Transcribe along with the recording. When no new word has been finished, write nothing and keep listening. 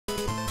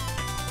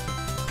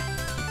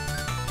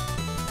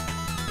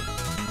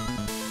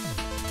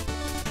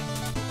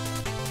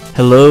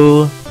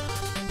Hello,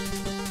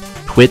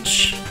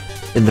 Twitch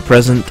in the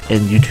present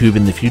and YouTube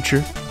in the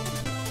future.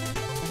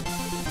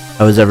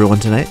 How is everyone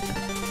tonight?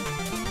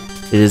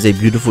 It is a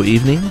beautiful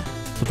evening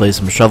to play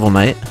some Shovel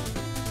Knight.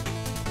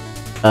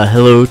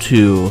 Hello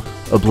to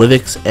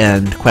Oblivix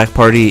and Quack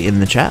Party in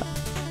the chat.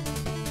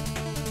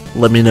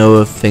 Let me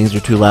know if things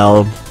are too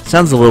loud.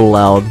 Sounds a little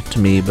loud to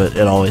me, but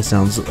it always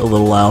sounds a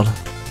little loud.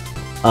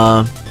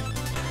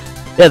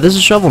 Yeah, this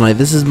is Shovel Knight.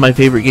 This is my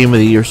favorite game of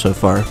the year so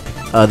far.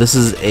 This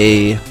is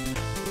a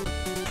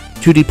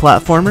 2D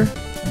platformer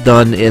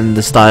done in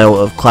the style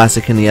of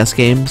classic NES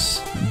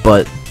games,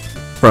 but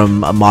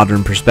from a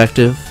modern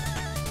perspective.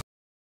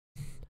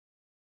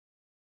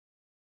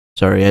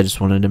 Sorry, I just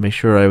wanted to make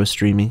sure I was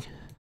streaming.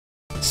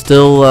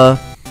 Still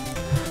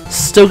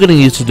getting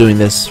used to doing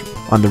this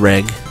on the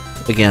reg.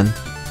 Again,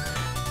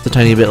 it's a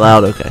tiny bit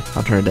loud. Okay,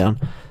 I'll turn it down.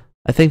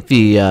 I think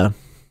the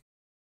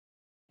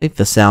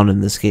sound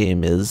in this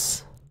game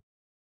is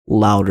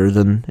louder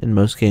than in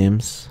most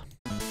games.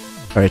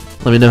 Alright,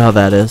 let me know how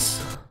that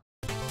is.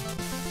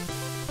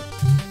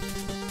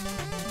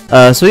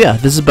 So yeah,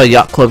 this is by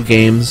Yacht Club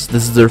Games.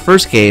 This is their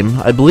first game.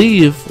 I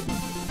believe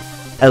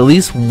at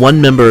least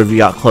one member of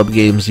Yacht Club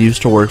Games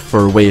used to work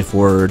for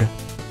WayForward.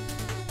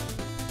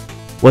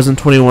 Wasn't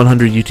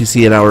 2100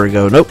 UTC an hour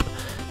ago. Nope.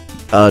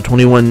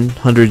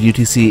 2100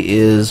 UTC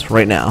is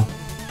right now.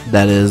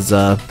 That is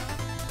 9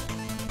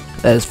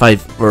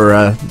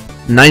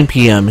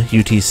 p.m.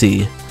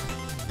 UTC.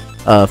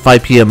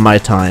 5 p.m. my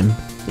time,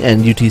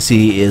 and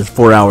UTC is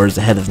 4 hours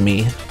ahead of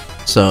me.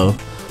 So,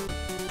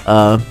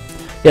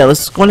 yeah,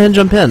 let's go ahead and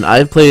jump in.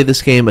 I've played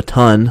this game a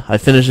ton. I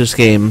finished this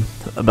game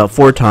about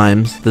 4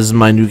 times. This is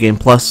my New Game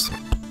Plus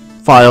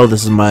file.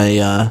 This is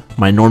my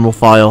my normal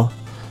file,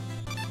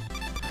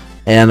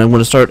 and I'm going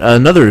to start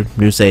another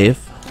new save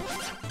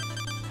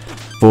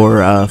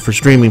for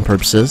streaming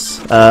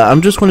purposes.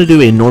 I'm just going to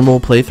do a normal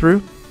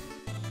playthrough.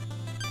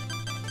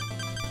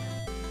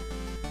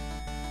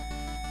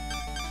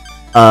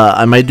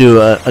 I might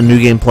do a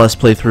New Game Plus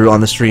playthrough on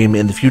the stream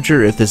in the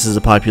future if this is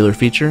a popular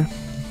feature.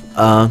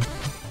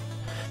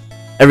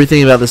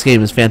 Everything about this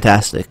game is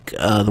fantastic.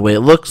 The way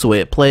it looks, the way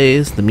it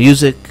plays, the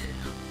music.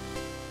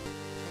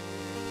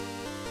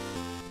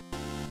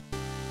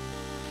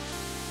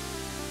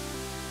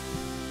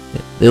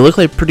 They look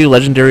like pretty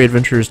legendary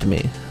adventures to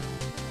me.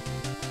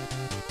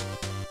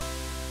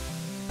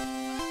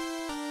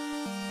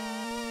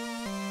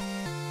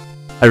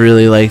 I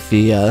really like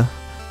the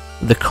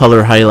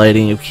color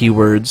highlighting of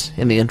keywords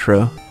in the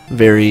intro.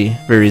 Very,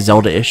 very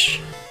Zelda-ish.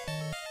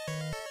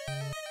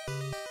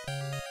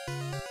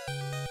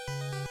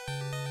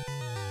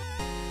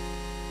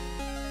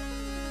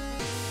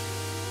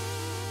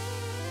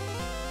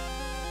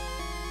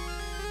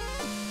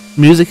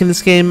 Music in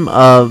this game,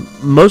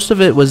 most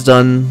of it was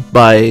done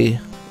by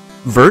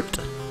Vert,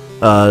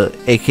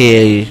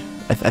 aka,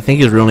 I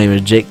think his real name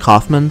is Jake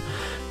Kaufman.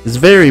 He's a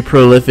very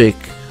prolific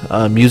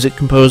music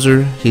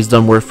composer. He's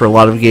done work for a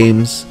lot of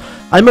games.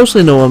 I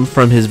mostly know him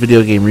from his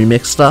video game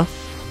remix stuff,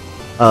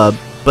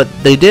 but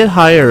they did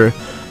hire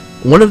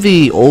one of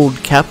the old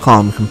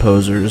Capcom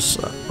composers,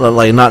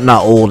 like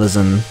not old as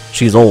in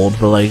she's old,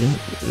 but like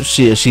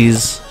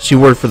she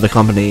worked for the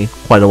company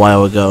quite a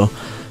while ago.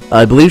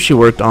 I believe she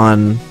worked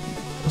on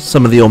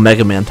some of the old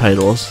Mega Man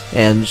titles,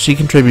 and she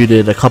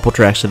contributed a couple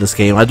tracks to this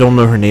game. I don't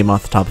know her name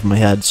off the top of my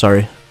head,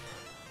 sorry.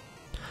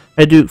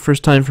 Hey Duke,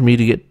 first time for me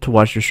to get to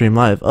watch your stream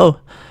live. Oh,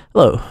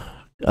 hello,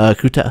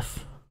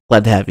 Kutef.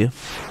 Glad to have you.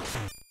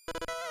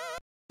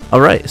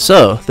 Alright,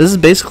 so this is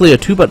basically a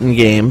 2-button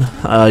game.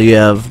 You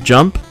have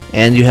jump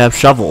and you have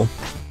shovel.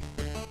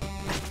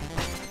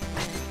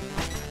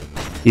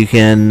 You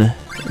can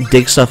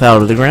dig stuff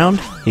out of the ground.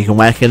 You can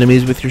whack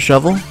enemies with your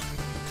shovel.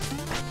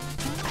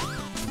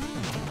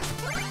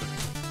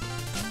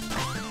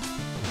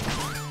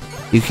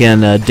 You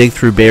can dig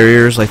through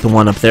barriers like the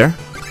one up there.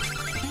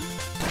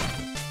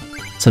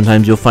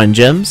 Sometimes you'll find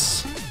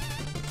gems.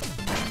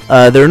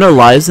 There are no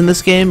lives in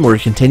this game, or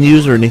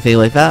continues, or anything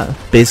like that.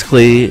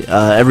 Basically,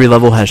 every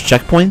level has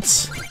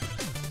checkpoints,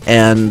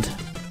 and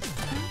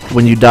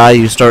when you die,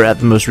 you start at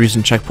the most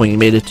recent checkpoint you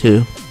made it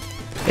to.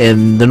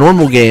 In the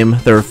normal game,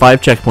 there are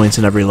 5 checkpoints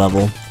in every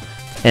level,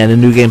 and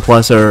in New Game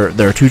Plus, there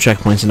are 2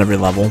 checkpoints in every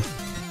level.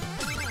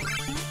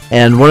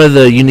 And one of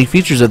the unique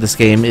features of this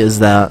game is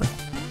that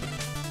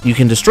you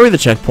can destroy the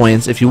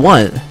checkpoints if you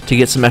want to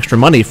get some extra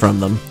money from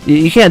them.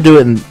 You can't do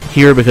it in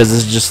here because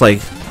this is just like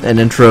an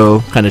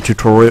intro kind of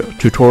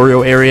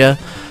tutorial area,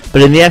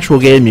 but in the actual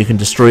game you can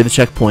destroy the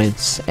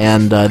checkpoints,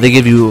 and they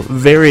give you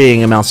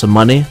varying amounts of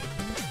money.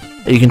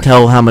 You can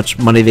tell how much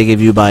money they give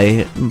you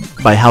by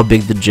how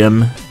big the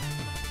gem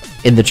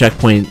in the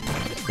checkpoint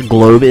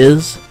globe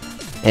is,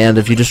 and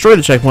if you destroy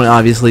the checkpoint,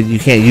 obviously you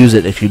can't use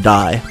it if you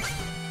die.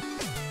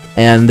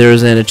 And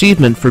there's an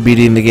achievement for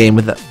beating the game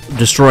with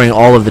destroying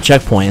all of the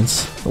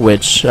checkpoints,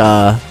 which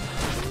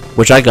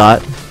I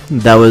got.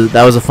 That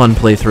was a fun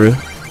playthrough.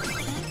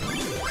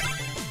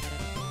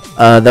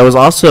 That was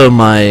also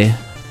my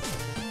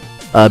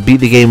beat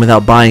the game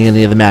without buying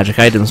any of the magic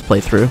items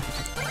playthrough.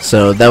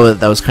 So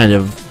that was kind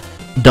of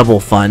double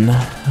fun,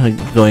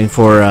 going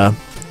for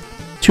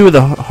 2 of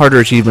the harder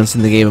achievements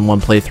in the game in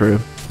one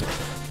playthrough.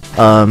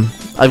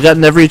 I've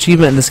gotten every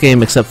achievement in this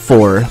game except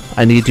 4.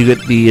 I need to get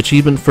the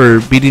achievement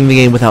for beating the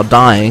game without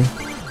dying,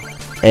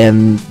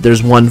 and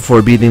there's one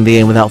for beating the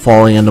game without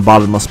falling in the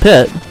bottomless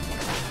pit,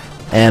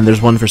 and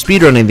there's one for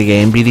speedrunning the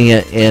game, beating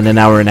it in an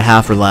hour and a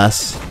half or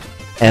less,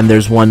 and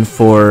there's one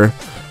for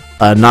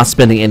not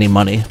spending any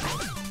money.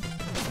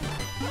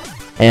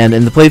 And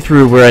in the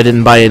playthrough where I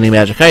didn't buy any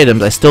magic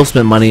items, I still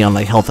spent money on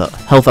like health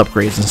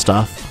upgrades and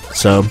stuff.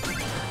 So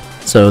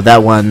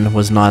that one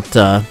was not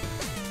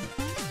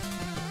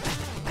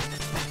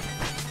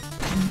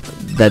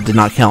that did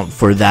not count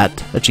for that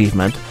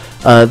achievement.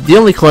 The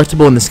only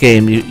collectible in this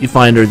game you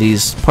find are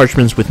these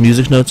parchments with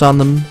music notes on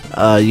them.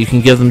 You can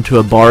give them to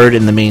a bard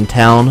in the main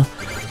town,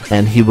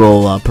 and he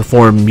will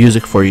perform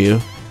music for you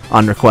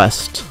on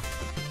request.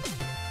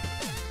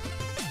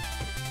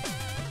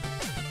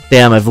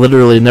 Damn, I've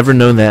literally never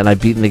known that, and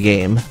I've beaten the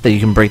game, that you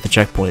can break the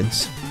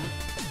checkpoints.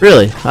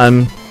 Really,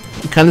 I'm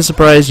kind of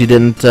surprised you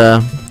didn't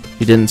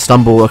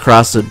stumble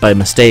across it by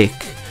mistake.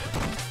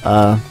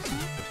 I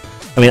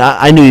mean,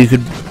 I knew you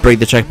could break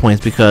the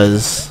checkpoints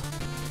because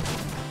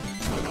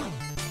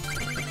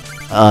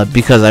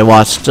I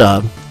watched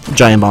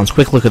Giant Bomb's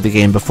quick look at the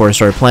game before I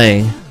started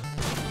playing.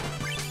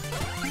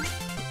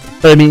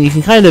 But I mean, you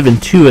can kind of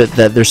intuit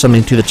that there's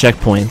something to the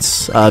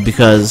checkpoints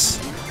because,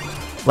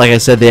 like I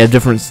said, they have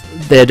different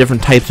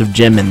types of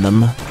gem in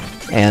them,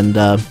 and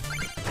or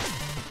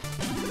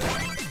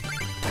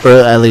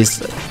at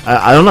least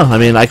I don't know. I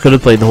mean, I could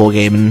have played the whole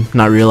game and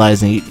not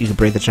realizing you could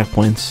break the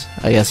checkpoints.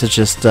 I guess it's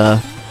just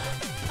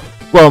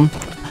well,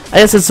 I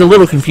guess it's a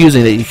little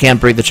confusing that you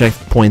can't break the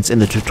checkpoints in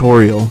the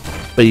tutorial,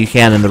 but you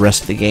can in the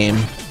rest of the game.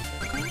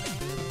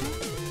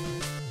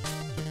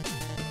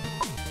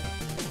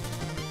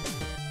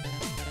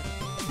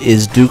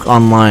 Is Duke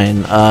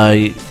online?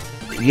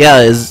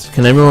 Yeah.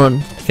 Can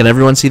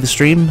everyone see the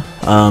stream?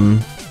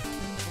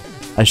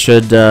 I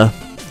should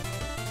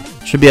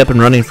be up and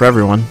running for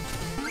everyone.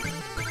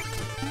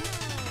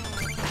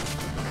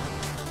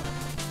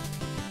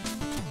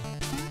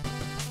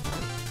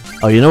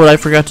 Oh, you know what I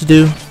forgot to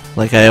do?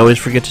 Like I always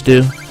forget to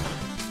do,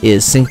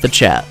 is sync the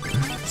chat.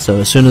 So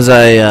as soon as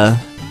I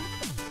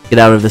get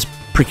out of this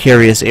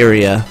precarious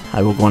area,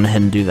 I will go on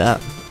ahead and do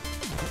that.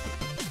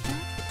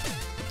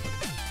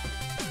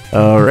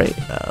 Alright,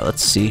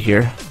 let's see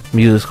here.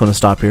 Music's going to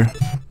stop here.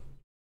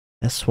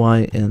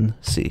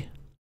 SYNC.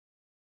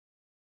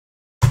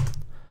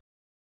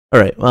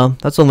 Alright, well,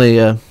 that's only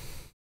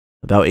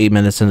about 8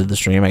 minutes into the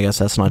stream. I guess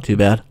that's not too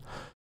bad.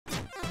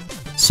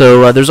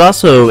 So there's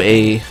also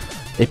a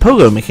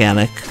pogo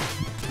mechanic,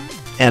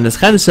 and it's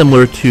kind of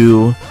similar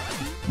to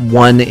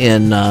one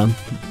in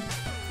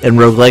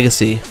Rogue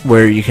Legacy,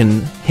 where you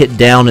can hit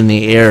down in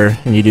the air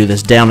and you do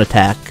this down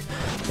attack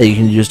that you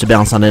can use to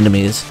bounce on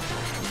enemies.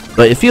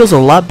 But it feels a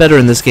lot better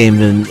in this game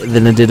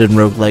than it did in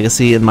Rogue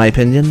Legacy, in my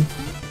opinion.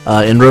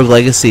 In Rogue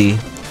Legacy,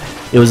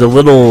 it was a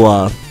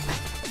little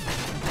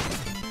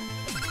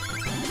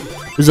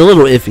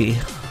iffy.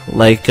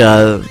 Like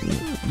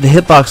the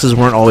hitboxes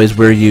weren't always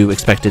where you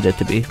expected it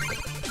to be.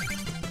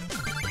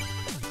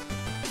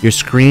 Your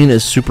screen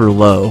is super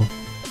low.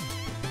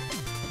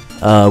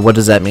 What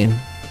does that mean?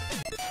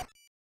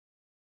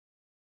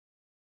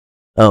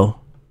 Oh.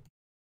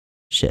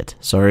 Shit,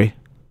 sorry.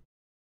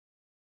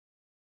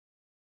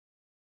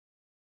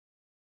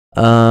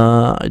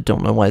 I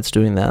don't know why it's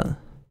doing that.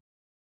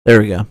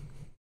 There we go.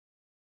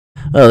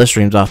 Oh, this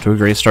stream's off to a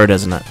great start,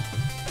 isn't it?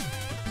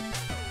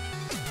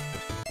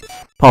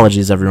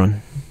 Apologies,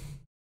 everyone.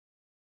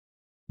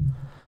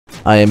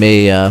 I'm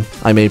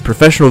a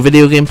professional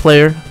video game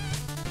player.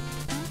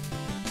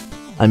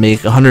 I make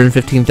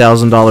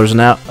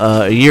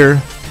 $115,000 a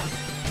year,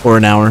 or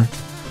an hour,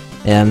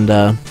 and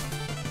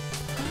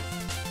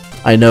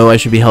I know I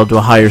should be held to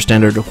a higher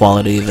standard of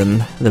quality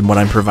than what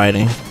I'm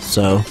providing.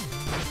 So,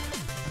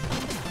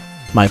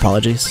 my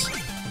apologies.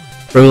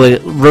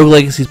 Rogue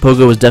Legacy's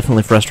pogo was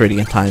definitely frustrating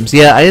at times.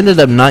 Yeah, I ended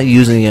up not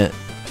using it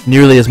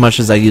nearly as much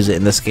as I use it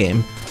in this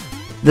game.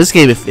 This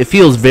game, it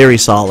feels very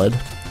solid.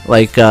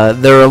 Like,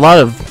 there are a lot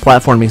of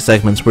platforming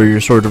segments where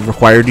you're sort of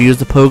required to use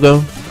the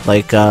pogo.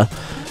 Like,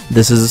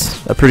 this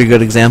is a pretty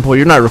good example.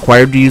 You're not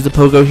required to use the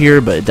pogo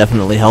here, but it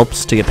definitely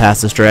helps to get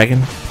past this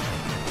dragon.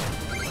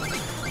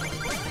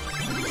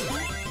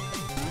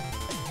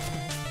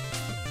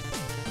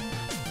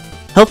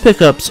 Health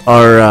pickups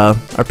are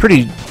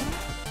pretty.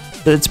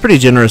 It's pretty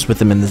generous with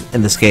them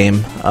in this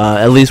game.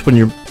 At least when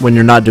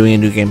you're not doing a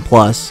New Game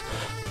Plus.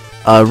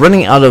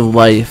 Running out of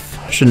life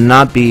should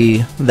not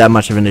be that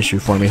much of an issue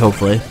for me,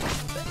 hopefully.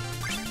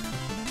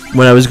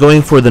 When I was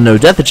going for the no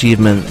death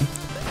achievement,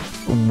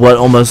 what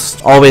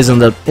almost always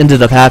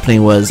ended up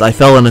happening was I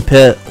fell in a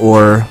pit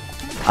or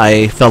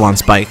I fell on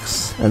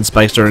spikes, and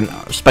spikes are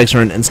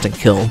an instant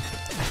kill.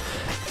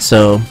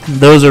 So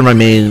those are my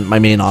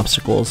main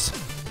obstacles.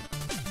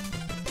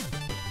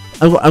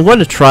 I'm going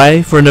to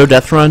try for a no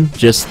death run,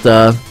 just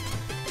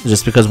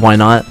because why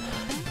not?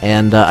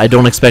 And I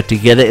don't expect to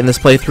get it in this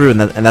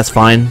playthrough, and that's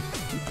fine.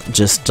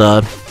 Just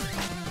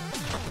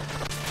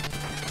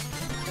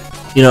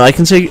you know, I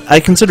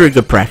consider it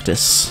good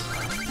practice.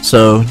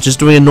 So just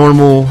doing a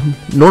normal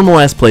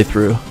ass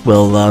playthrough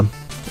will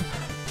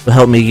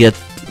help me get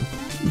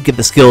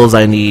the skills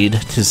I need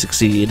to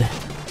succeed.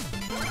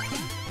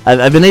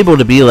 I've been able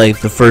to be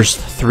like the first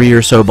 3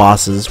 or so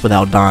bosses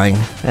without dying,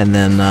 and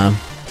then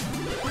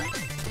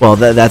well,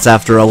 that's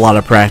after a lot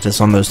of practice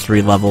on those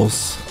 3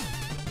 levels.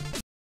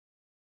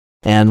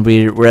 And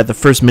we're at the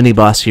first mini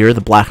boss here,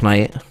 the Black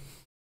Knight.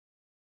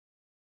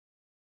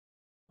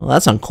 Well,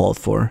 that's uncalled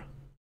for.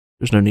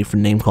 There's no need for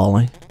name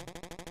calling.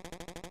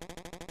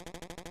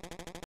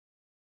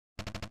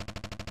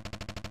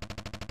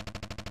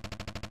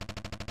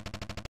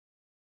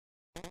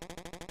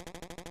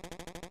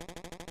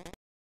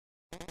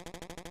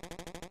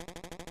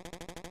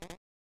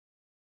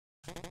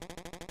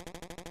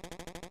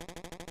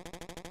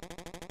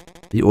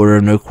 The Order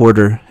of No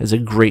Quarter is a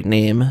great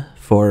name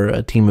for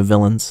a team of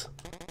villains.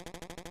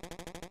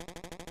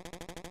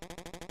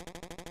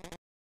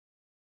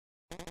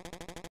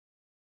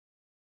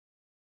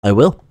 I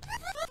will.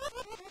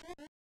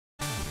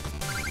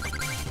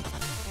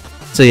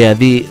 So yeah,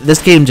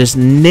 this game just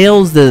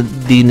nails the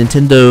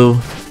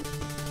Nintendo,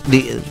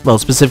 well,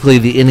 specifically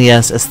the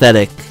NES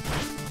aesthetic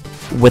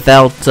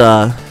without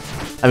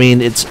I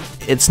mean,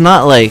 it's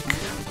not like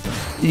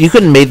you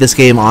couldn't make this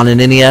game on an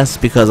NES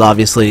because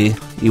obviously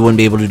you wouldn't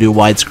be able to do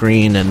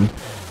widescreen, and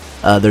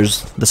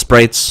the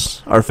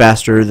sprites are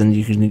faster than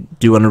you can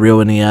do on a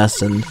real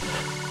NES, and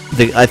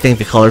I think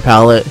the color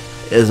palette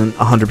isn't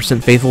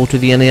 100% faithful to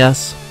the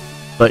NES.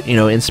 But you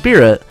know, in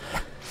spirit,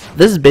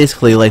 this is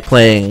basically like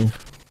playing,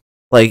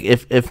 like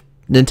if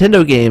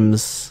Nintendo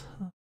games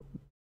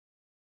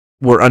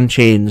were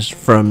unchanged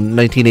from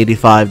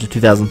 1985 to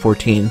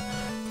 2014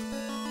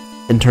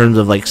 in terms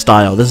of like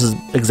style, this is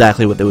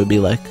exactly what they would be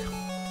like.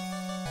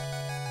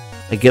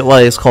 I get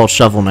why it's called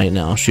Shovel Knight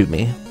now, shoot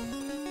me.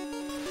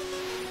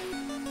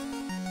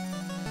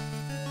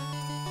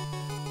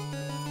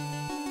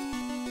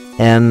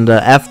 And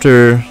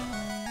after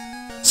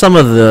some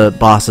of the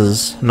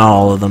bosses, not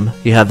all of them,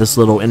 you have this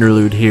little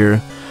interlude here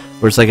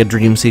where it's like a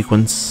dream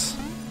sequence.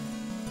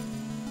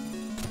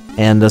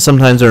 And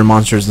sometimes there are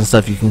monsters and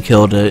stuff you can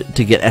kill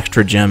to get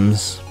extra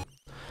gems,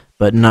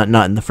 but not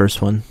in the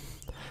first one.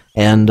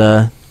 And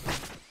bet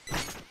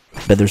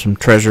there's some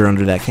treasure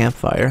under that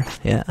campfire,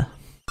 yeah.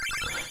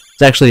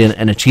 It's actually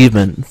an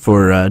achievement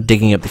for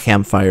digging up the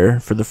campfire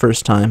for the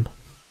first time.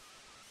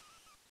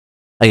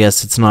 I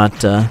guess it's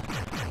not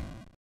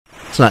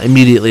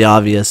immediately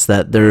obvious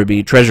that there would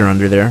be treasure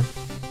under there.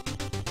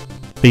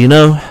 But you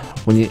know,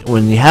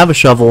 when you have a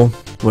shovel,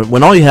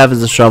 when all you have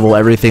is a shovel,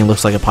 everything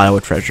looks like a pile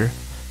of treasure.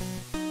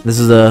 This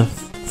is the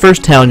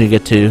first town you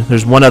get to.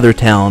 There's one other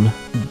town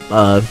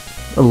a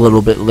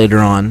little bit later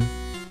on.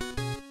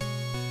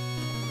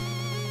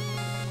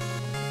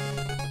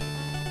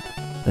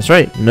 That's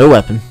right, no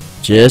weapon.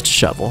 Just a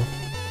shovel.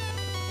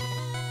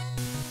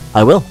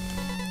 I will.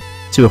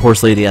 See what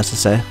Horse Lady has to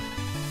say.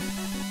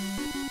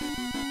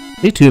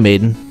 Me too,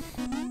 maiden.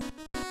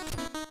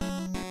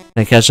 Can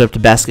I catch up to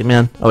Basket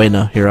Man? Oh wait,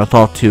 no. Here, I'll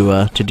talk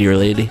to Dear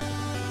Lady.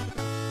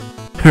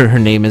 Her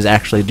name is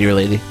actually Dear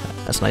Lady.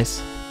 That's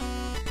nice.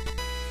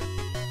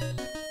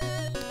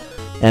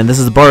 And this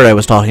is the bard I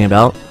was talking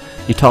about.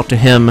 You talk to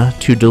him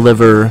to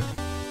deliver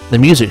the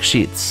music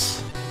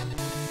sheets.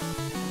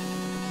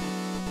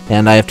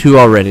 And I have 2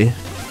 already.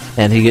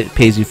 And he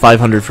pays you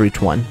 500 for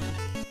each one.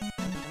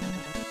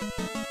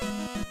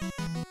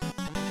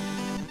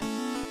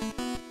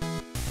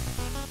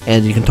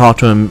 And you can talk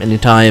to him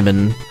anytime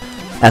and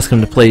ask him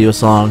to play you a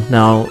song.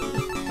 Now,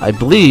 I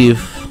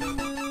believe...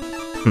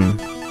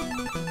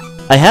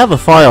 I have a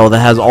file that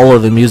has all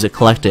of the music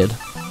collected.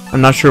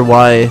 I'm not sure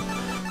why...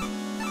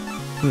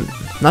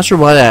 Not sure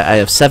why I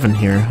have 7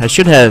 here. I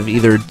should have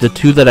either the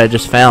 2 that I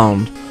just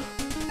found,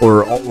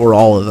 or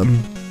all of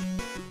them.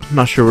 I'm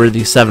not sure where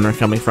these 7 are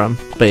coming from,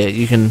 but yeah,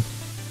 you can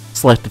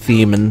select a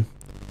theme and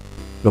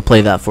it'll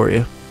play that for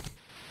you.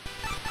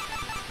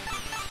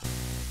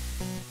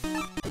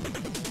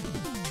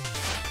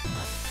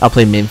 I'll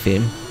play main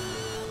theme.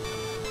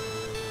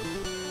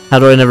 How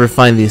do I never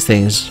find these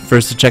things?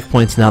 First the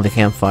checkpoints, now the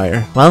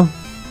campfire. Well,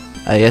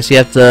 I guess you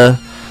have to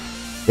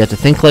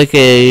think like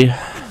a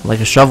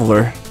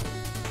shoveler.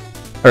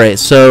 Alright,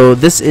 so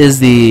this is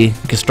the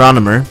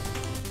gastronomer.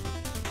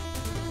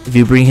 If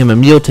you bring him a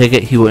meal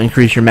ticket, he will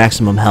increase your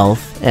maximum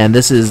health. And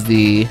this is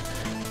the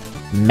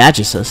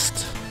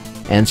magicist,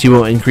 and she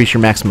will increase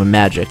your maximum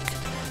magic.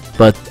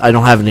 But I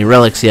don't have any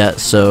relics yet,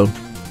 so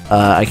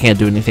I can't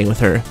do anything with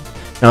her.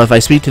 Now if I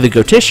speak to the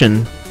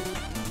Gotician,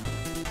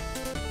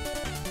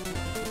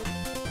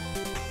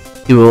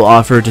 he will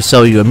offer to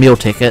sell you a meal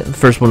ticket. The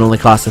first one only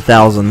costs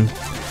 1,000,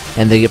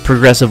 and they get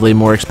progressively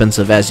more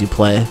expensive as you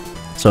play.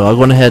 So I'll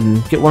go ahead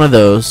and get one of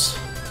those,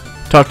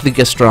 talk to the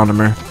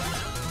gastronomer.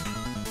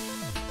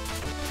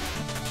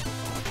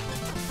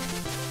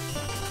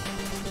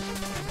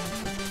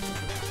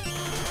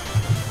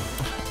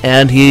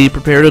 And he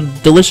prepared a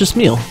delicious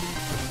meal.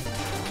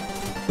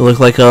 It looked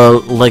like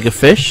a leg of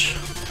fish.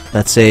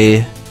 That's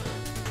good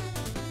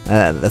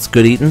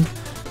eating.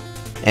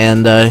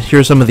 And here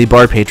are some of the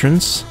bar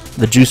patrons.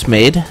 The Juice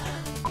Maid.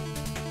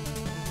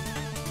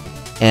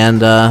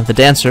 And the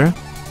Dancer.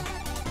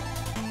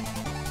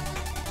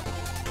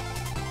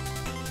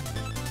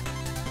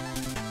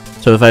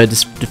 So if I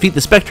defeat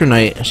the Spectre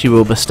Knight, she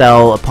will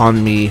bestow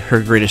upon me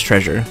her greatest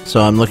treasure. So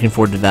I'm looking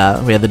forward to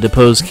that. We have the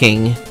Deposed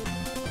King.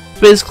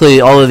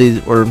 Basically, all of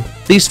these, or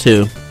these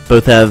two,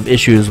 both have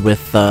issues with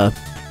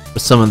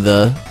some of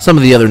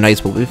the other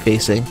knights we'll be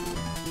facing.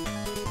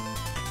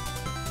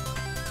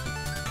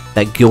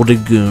 That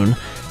Gilded Goon.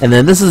 And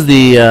then this is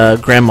the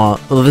Grandma.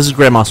 Well, this is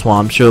Grandma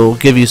Swamp. She'll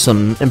give you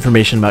some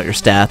information about your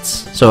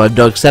stats. So I've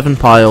dug 7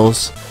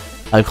 piles.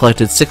 I've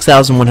collected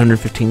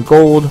 6,115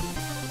 gold.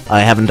 I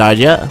haven't died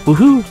yet.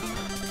 Woohoo!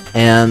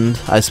 And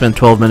I spent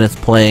 12 minutes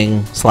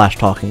playing /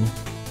 talking.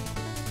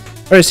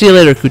 Alright, see you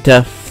later,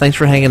 Kutef. Thanks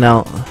for hanging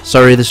out.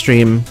 Sorry the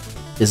stream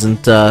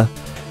isn't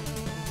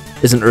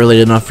early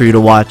enough for you to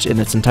watch in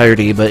its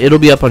entirety, but it'll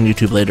be up on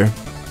YouTube later.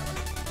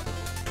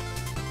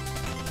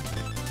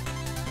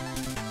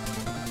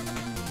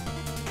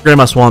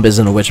 Grandma Swamp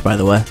isn't a witch, by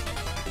the way.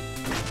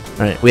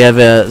 Alright, we have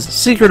a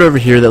secret over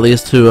here that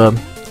leads to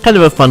kind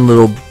of a fun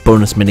little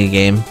bonus mini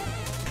game.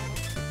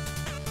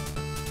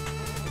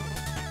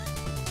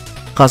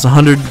 Costs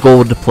 100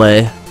 gold to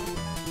play.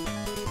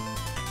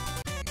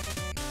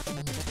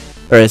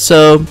 Alright,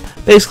 so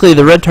basically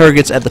the red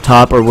targets at the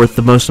top are worth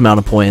the most amount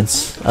of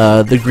points.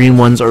 The green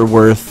ones are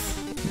worth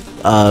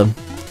kind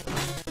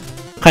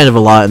of a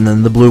lot, and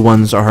then the blue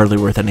ones are hardly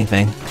worth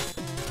anything.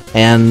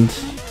 And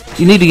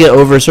you need to get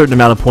over a certain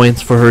amount of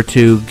points for her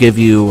to give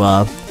you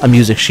a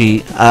music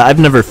sheet. I've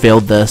never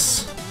failed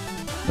this.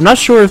 I'm not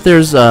sure if there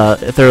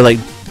are like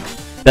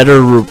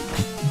better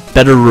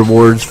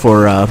rewards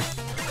for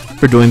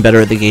doing better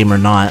at the game or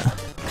not.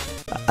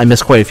 I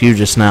missed quite a few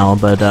just now,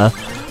 but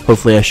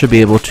hopefully I should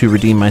be able to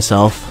redeem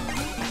myself.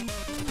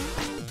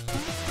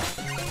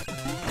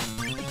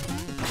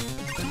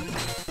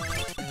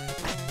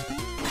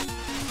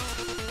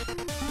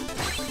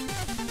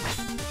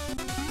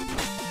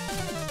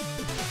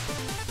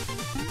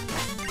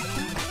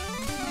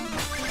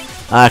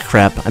 Ah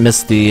crap, I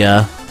missed the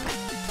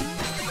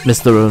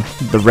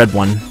red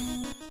one.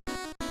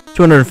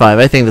 205,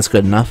 I think that's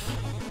good enough.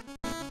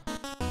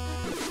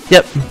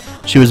 Yep,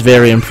 she was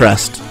very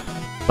impressed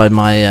by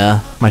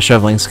my my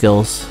shoveling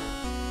skills.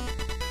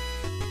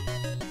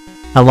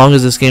 How long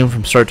is this game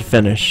from start to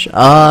finish?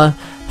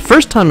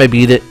 First time I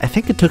beat it, I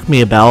think it took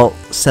me about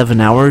 7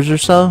 hours or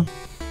so,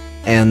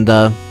 and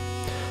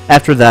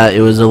after that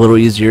it was a little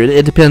easier.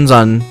 It depends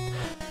on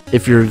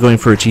if you're going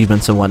for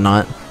achievements and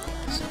whatnot.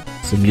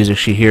 Some music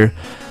sheet here.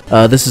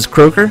 This is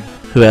Croaker,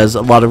 who has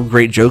a lot of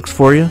great jokes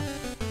for you.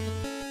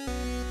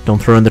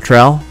 Don't throw in the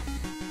trowel.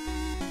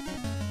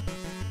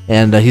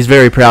 And he's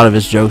very proud of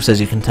his jokes,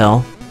 as you can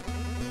tell.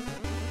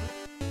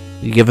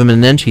 You give him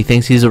an inch, he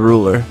thinks he's a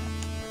ruler.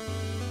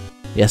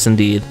 Yes,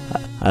 indeed.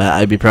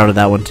 I'd be proud of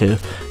that one, too.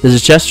 This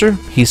is Chester.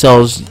 He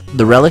sells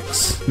the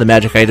relics, the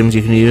magic items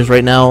you can use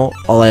right now.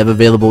 All I have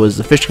available is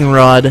the fishing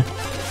rod.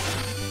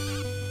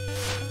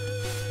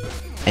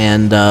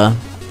 And,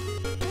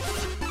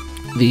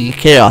 the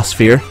Chaos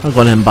Sphere. I'll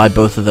go ahead and buy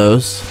both of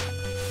those.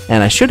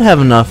 And I should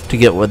have enough to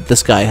get what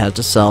this guy has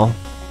to sell.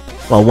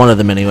 Well, one of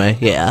them anyway,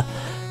 yeah.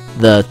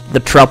 The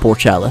Trapple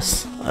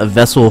Chalice, a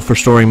vessel for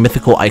storing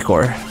mythical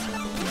ichor.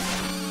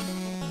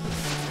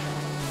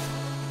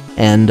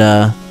 And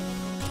the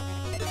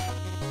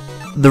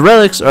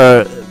relics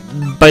are,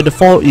 by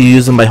default you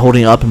use them by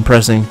holding up and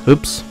pressing.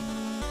 Oops.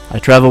 I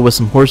traveled with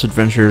some horse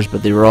adventures,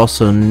 but they were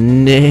also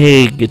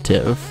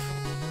negative.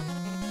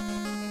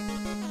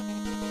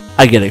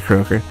 I get it,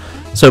 Croaker.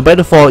 So by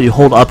default you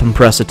hold up and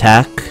press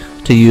attack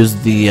to use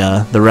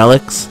the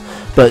relics,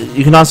 but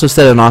you can also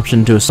set an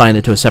option to assign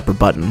it to a separate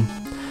button.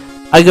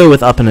 I go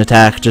with up and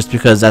attack just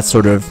because that's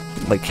sort of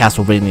like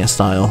Castlevania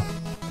style,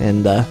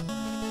 and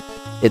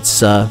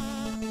it's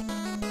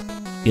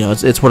you know,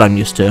 it's what I'm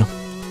used to.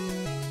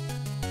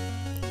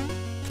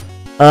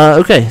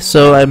 Okay,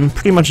 so I'm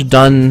pretty much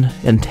done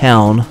in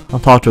town. I'll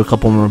talk to a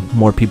couple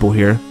more people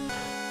here.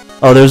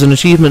 Oh, there's an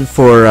achievement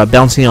for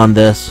bouncing on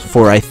this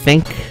for, I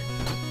think,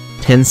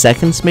 10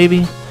 seconds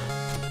maybe,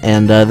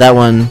 and that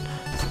one,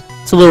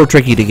 it's a little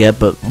tricky to get,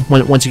 but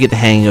once you get the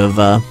hang of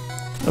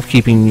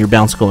keeping your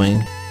bounce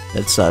going,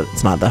 it's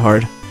not that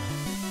hard.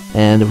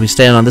 And if we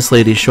stand on this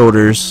lady's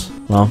shoulders,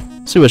 well,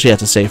 see what she has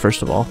to say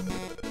first of all.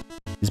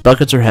 These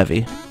buckets are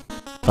heavy.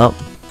 Well,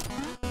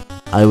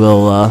 I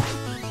will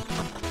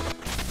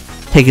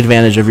take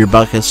advantage of your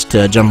buckets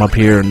to jump up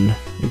here and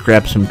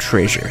grab some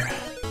treasure.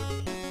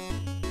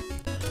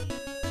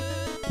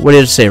 What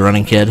did it say,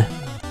 running kid?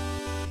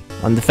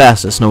 I'm the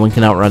fastest, no one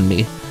can outrun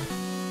me.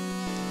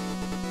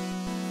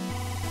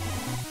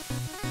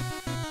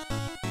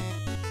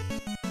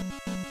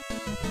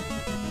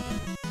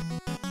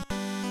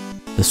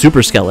 The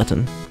Super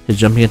Skeleton. His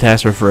jumping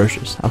attacks are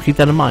ferocious. I'll keep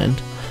that in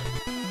mind.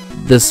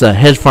 This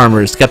hedge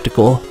farmer is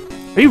skeptical.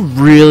 Are you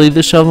really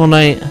the Shovel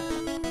Knight?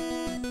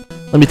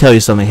 Let me tell you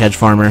something, hedge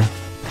farmer.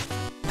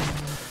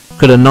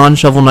 Could a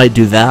non-Shovel Knight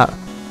do that?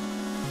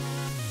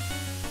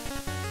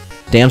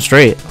 Damn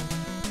straight.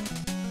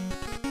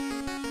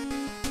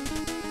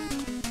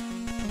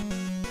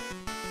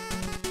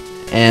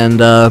 And,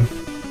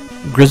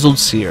 Grizzled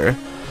Seer.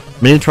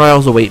 Many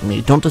trials await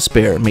me. Don't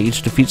despair. May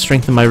each defeat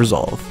strengthen my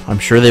resolve. I'm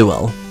sure they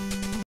will.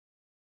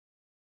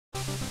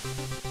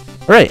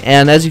 Alright,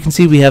 and as you can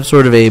see, we have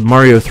sort of a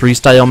Mario 3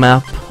 style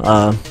map.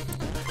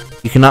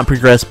 You cannot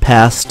progress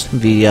past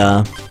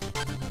the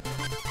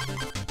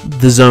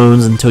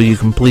zones until you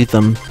complete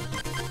them.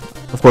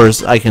 Of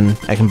course, I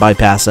can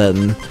bypass it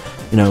and,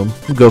 you know,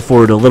 go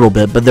forward a little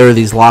bit, but there are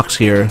these locks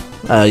here.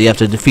 You have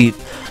to defeat,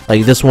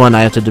 like this one,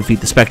 I have to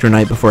defeat the Spectre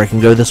Knight before I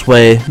can go this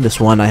way. This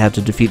one, I have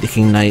to defeat the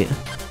King Knight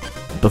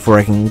before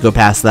I can go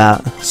past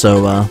that.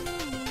 So,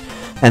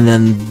 and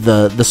then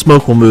the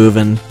smoke will move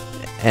and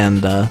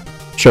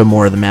show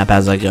more of the map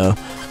as I go.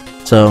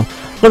 So,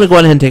 I'm going to go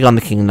ahead and take on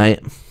the King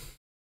Knight.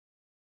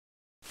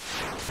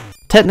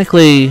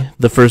 Technically,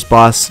 the first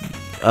boss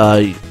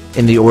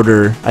in the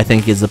order, I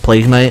think, is the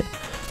Plague Knight.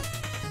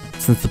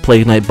 Since the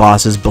Plague Knight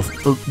boss is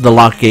the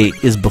lock gate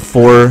is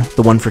before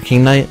the one for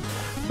King Knight,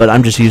 but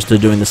I'm just used to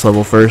doing this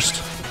level first.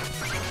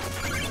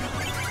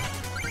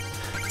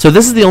 So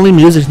this is the only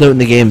music note in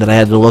the game that I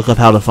had to look up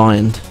how to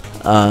find,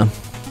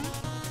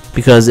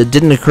 because it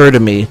didn't occur to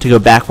me to go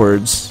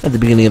backwards at the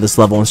beginning of this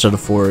level instead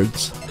of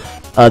forwards.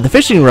 The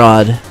fishing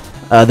rod,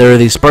 there are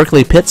these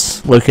sparkly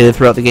pits located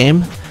throughout the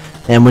game,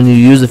 and when you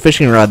use a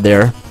fishing rod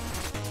there,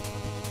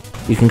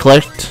 you can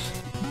collect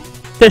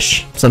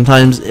fish.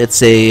 Sometimes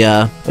it's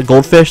a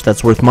goldfish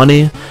that's worth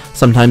money,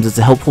 sometimes it's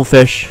a helpful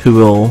fish who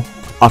will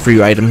offer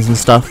you items and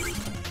stuff.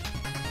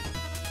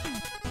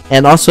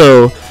 And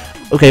also,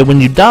 okay,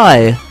 when you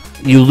die,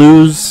 you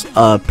lose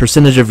a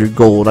percentage of your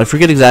gold. I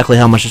forget exactly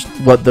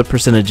what the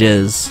percentage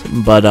is,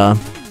 but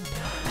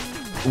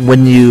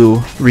when you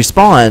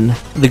respawn,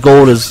 the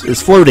gold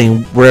is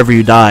floating wherever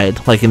you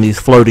died, like in these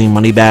floating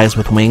money bags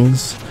with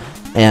wings,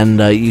 and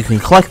you can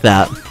collect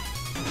that.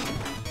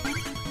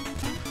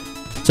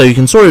 So you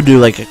can sort of do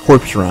like a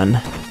corpse run.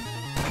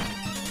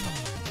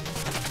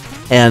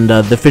 And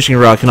the fishing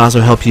rod can also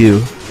help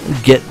you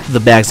get the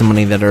bags of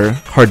money that are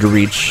hard to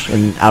reach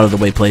and out of the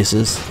way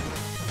places.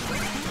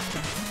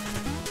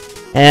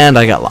 And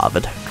I got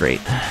lavaed.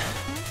 Great.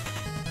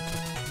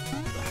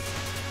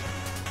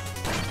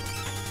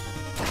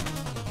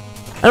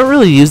 I don't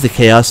really use the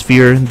Chaos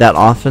Sphere that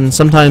often.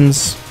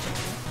 Sometimes,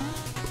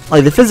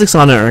 like, the physics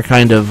on it are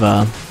kind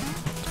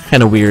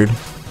of weird.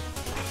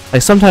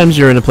 Like, sometimes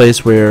you're in a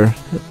place where,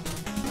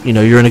 you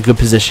know, you're in a good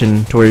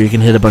position to where you can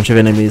hit a bunch of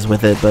enemies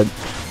with it, but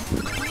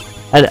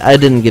I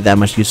didn't get that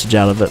much usage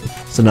out of it.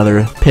 It's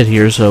another pit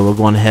here, so we'll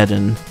go on ahead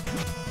and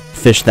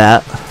fish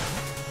that.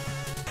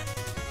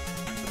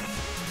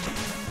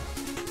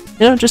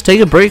 You know, just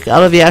take a break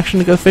out of the action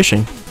to go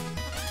fishing.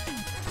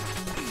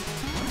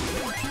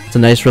 It's a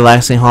nice,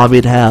 relaxing hobby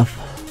to have.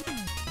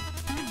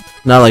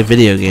 Not like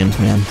video games,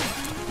 man.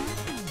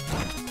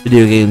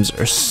 Video games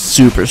are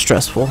super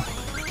stressful.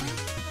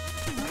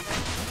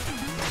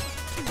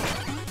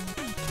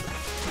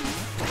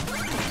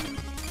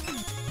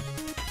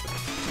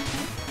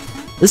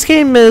 This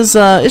game is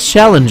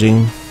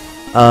challenging.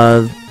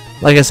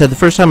 Like I said, the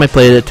first time I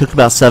played it took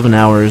about 7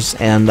 hours,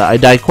 and I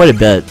died quite a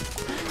bit.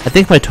 I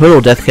think my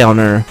total death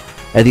counter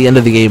at the end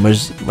of the game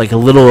was like a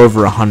little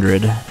over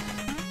 100.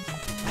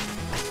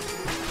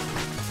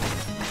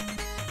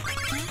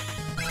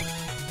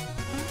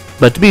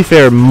 But to be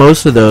fair,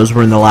 most of those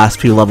were in the last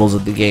few levels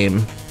of the game.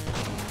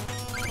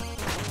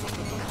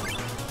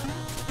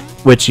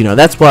 Which, you know,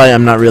 that's why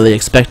I'm not really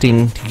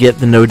expecting to get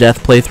the no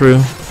death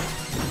playthrough.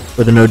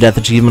 Or the no death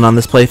achievement on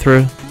this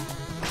playthrough.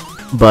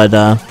 But,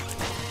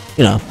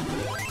 you know,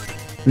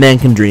 man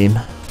can dream.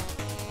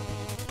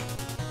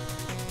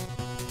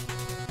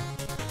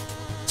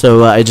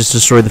 So I just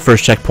destroyed the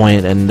first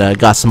checkpoint and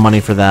got some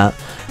money for that.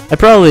 I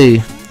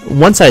probably,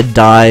 once I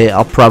die,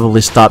 I'll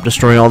probably stop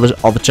destroying all the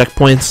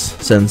checkpoints,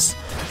 since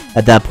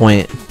at that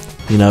point,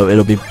 you know,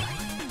 it'll be,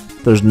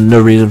 there's no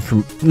reason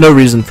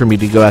for me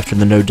to go after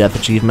the no death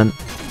achievement.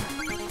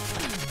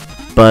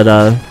 But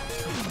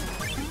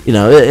you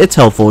know, it's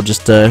helpful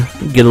just to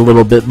get a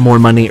little bit more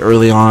money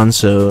early on,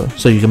 so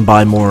you can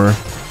buy more,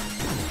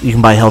 you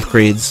can buy health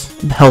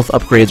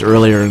upgrades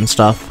earlier and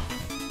stuff.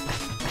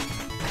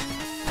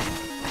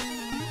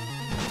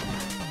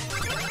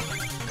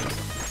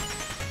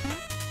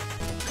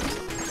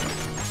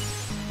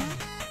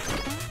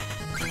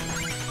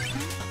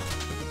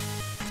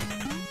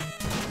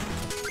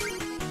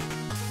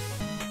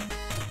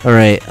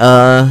 Alright,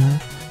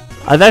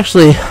 I've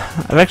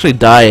actually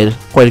died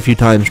quite a few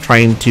times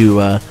trying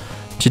to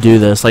do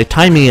this. Like,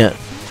 timing it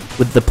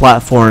with the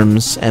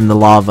platforms and the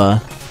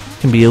lava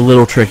can be a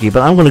little tricky,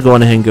 but I'm going to go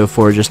on ahead and go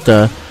for it just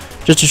to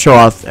show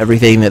off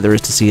everything that there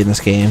is to see in this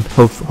game.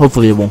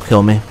 Hopefully it won't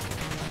kill me.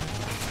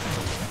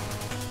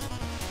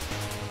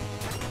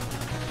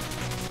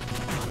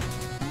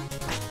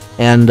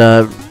 And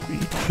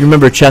you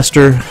remember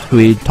Chester, who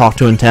we talked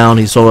to in town?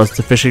 He sold us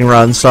the fishing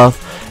rod and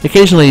stuff.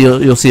 Occasionally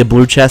you'll see a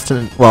blue chest,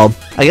 and well,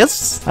 I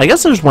guess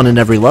there's one in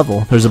every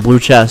level. There's a blue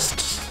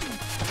chest.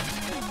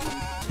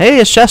 Hey,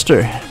 it's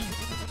Chester.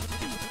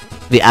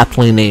 The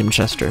aptly named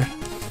Chester.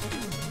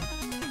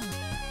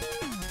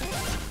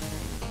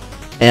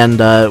 And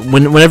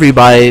whenever you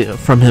buy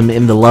from him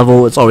in the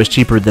level, it's always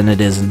cheaper than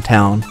it is in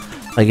town.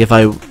 Like if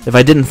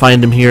I didn't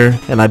find him here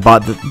and I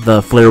bought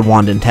the flare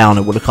wand in town,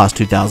 it would have cost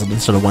 2,000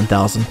 instead of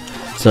 1,000.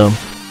 So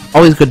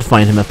always good to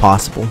find him if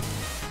possible.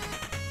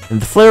 And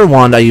the flare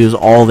wand I use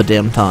all the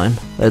damn time.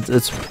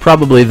 It's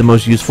probably the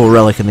most useful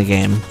relic in the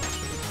game,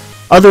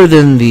 other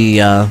than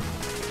the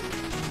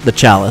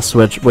chalice,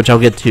 which I'll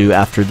get to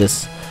after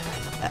this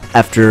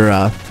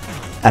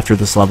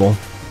level.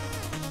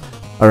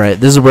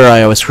 Alright, this is where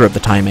I always screw up the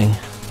timing.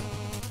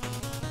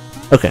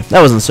 Okay,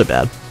 that wasn't so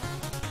bad.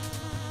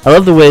 I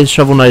love the way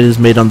Shovel Knight is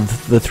made on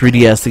the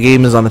 3DS. The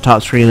game is on the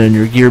top screen and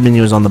your gear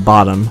menu is on the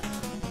bottom.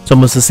 It's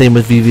almost the same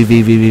with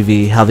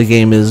VVV, how the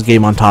game is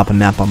game on top and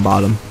map on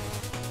bottom.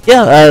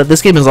 Yeah,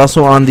 this game is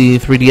also on the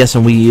 3DS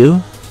and Wii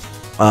U.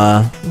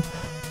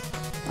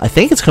 I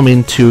think it's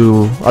coming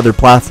to other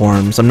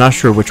platforms. I'm not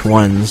sure which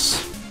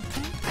ones.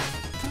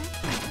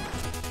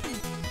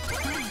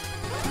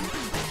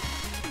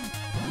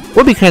 It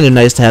would be kind of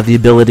nice to have the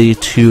ability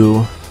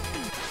to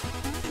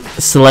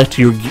select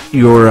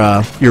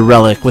your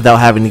relic without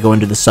having to go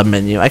into the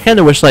submenu. I kind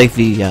of wish like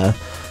the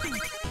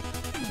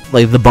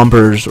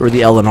bumpers or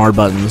the L and R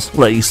buttons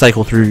let you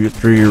cycle through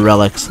your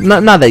relics.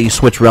 Not that you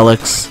switch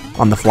relics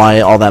on the fly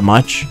all that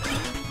much,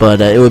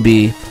 but it would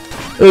be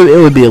a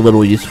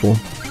little useful.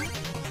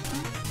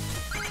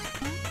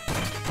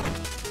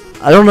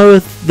 I don't know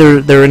if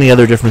there are any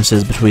other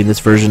differences between this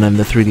version and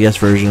the 3DS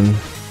version.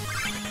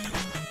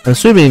 I'm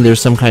assuming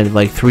there's some kind of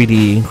like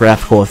 3D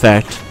graphical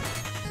effect,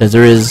 as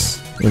there is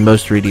in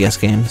most 3DS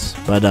games,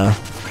 but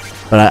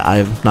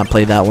I've not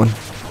played that one.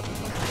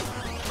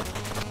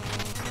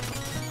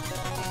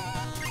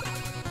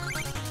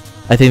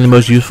 I think the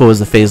most useful is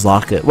the Phase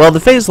Locket. Well, the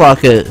Phase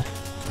Locket,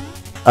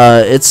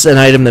 it's an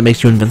item that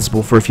makes you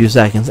invincible for a few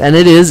seconds, and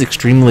it is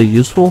extremely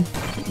useful.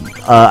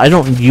 I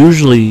don't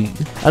use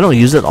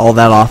it all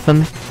that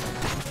often.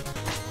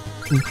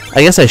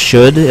 I guess I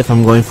should if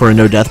I'm going for a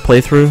no-death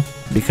playthrough,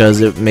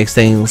 because it makes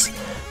things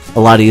a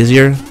lot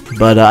easier.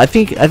 But I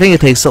think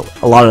it takes a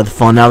lot of the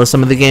fun out of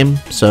some of the game,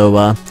 so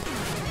I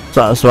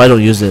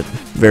don't use it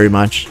very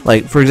much.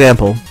 Like for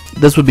example,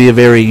 this would be a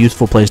very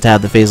useful place to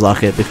have the Phase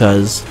Locket,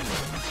 because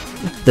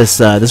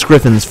this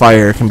Griffin's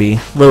fire can be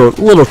a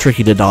little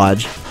tricky to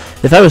dodge.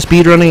 If I was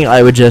speedrunning,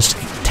 I would just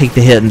take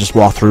the hit and just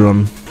walk through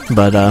them.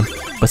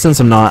 But since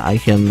I'm not, I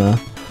can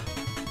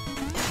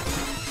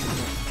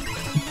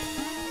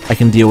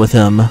deal with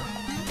him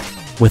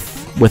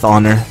with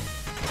honor,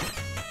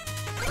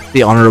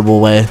 the honorable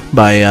way,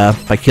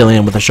 by killing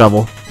him with a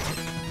shovel.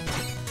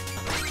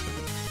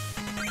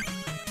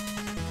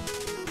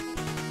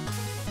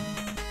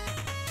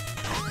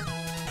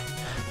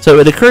 So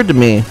it occurred to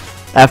me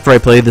after I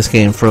played this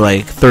game for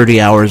like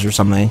 30 hours or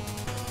something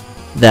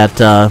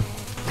that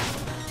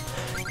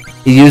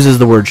it uses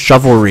the word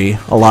chivalry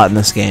a lot in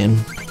this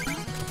game.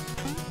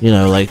 You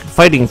know, like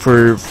fighting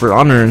for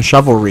honor and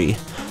chivalry.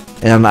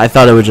 And I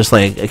thought it was just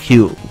like a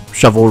cute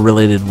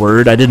shovel-related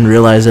word. I didn't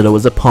realize that it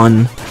was a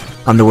pun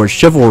on the word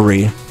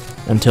chivalry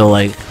until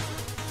like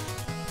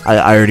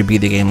I already beat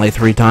the game like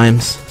 3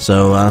 times.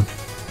 So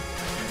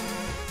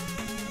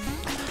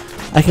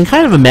I can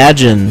kind of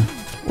imagine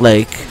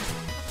like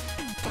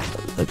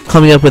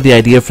coming up with the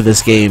idea for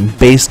this game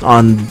based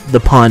on the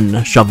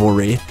pun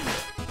chivalry.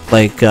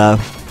 Like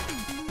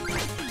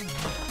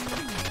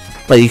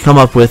you come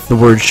up with the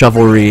word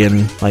chivalry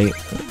and like,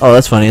 oh,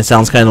 that's funny, it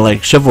sounds kind of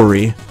like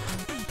chivalry.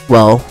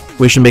 Well,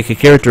 we should make a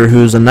character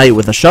who's a knight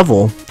with a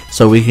shovel,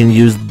 so we can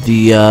use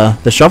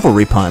the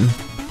chivalry pun.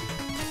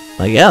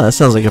 Like, yeah, that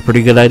sounds like a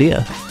pretty good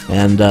idea.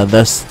 And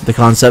thus, the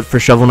concept for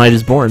Shovel Knight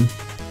is born.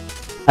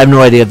 I have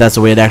no idea if that's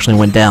the way it actually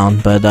went down,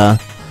 but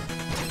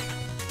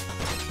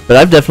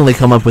I've definitely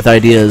come up with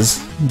ideas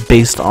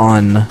based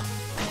on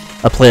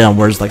a play on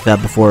words like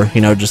that before.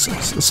 You know,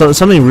 just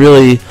something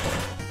really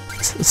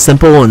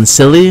simple and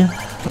silly,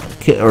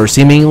 or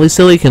seemingly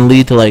silly, can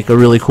lead to like a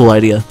really cool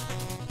idea.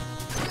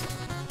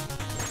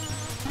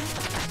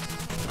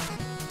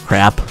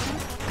 Crap.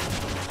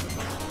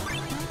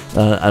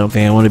 I don't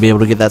think I want to be able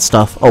to get that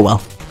stuff. Oh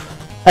well.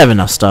 I have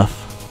enough stuff.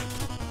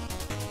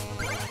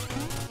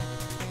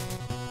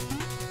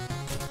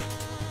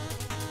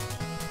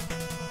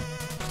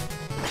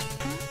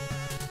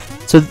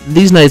 So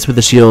these knights with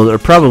the shield are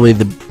probably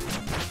the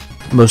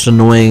most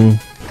annoying,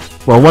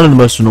 well, one of the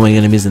most annoying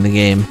enemies in the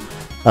game.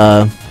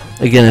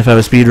 Again, if I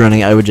was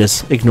speedrunning, I would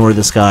just ignore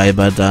this guy,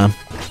 but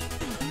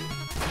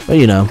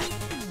you know,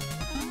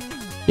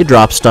 you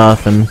drop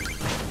stuff, and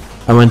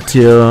I want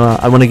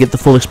to get the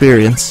full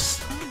experience.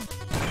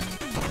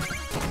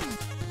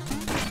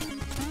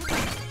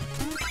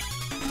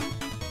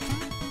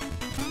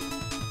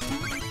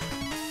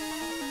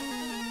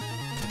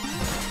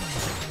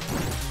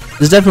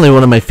 This is definitely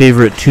one of my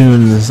favorite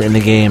tunes in the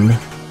game.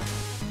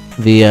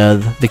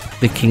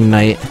 The King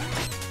Knight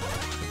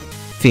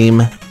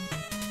theme.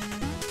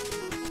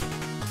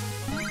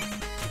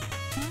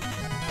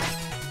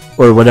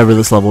 Or whatever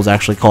this level is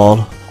actually called.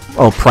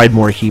 Oh,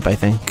 Pridemore Keep, I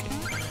think.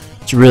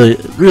 It's a really,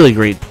 really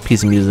great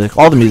piece of music.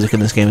 All the music in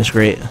this game is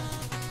great.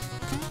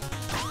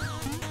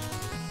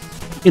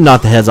 You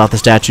knock the heads off the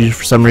statues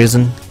for some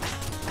reason.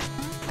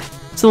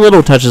 It's the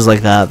little touches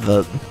like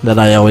that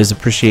I always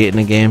appreciate in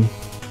a game.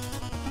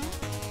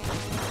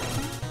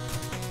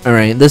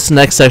 Alright, this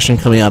next section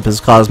coming up has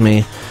caused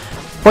me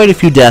quite a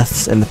few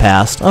deaths in the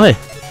past. Oh hey,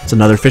 it's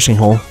another fishing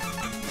hole.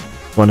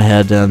 Went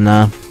ahead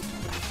and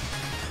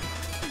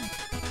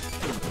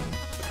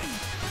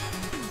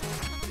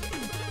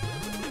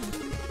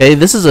okay,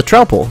 this is a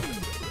trout pool.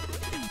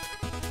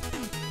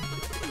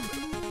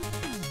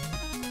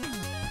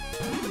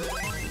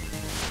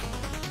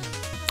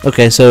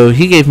 Okay, so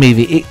he gave me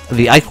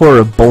the Ichor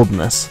of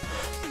Boldness.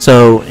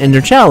 So in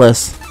your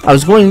chalice, I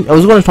was going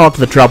to talk to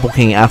the Trout Pool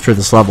King after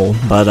this level,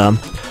 but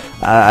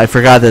I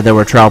forgot that there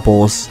were trout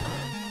pools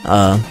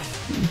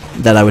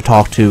that I would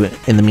talk to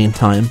in the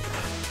meantime.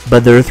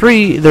 But there are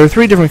three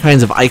different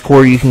kinds of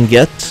Ichor you can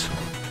get.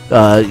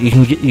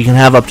 You can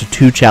have up to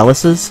 2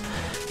 chalices,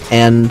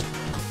 and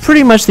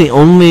pretty much the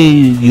only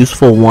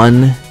useful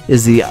one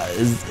is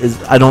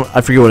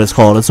I forget what it's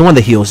called. It's the one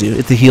that heals you.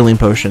 It's the healing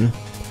potion.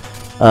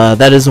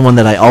 That is the one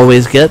that I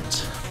always get,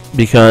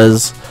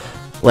 because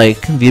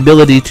like the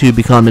ability to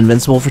become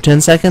invincible for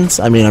 10 seconds,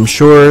 I mean, I'm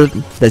sure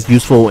that's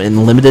useful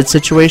in limited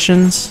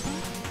situations,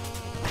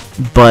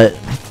 but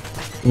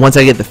once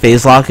I get the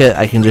phase locket,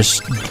 I can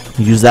just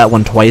use that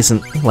one twice,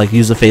 and like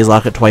use the phase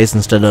locket twice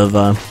instead of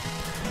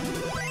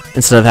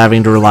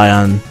having to rely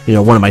on, you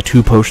know, one of my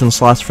 2 potion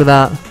slots for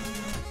that.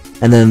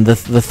 And then the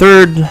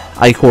third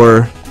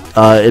Ichor,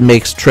 it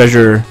makes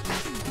treasure,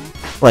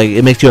 like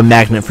it makes you a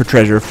magnet for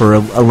treasure for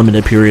a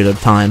limited period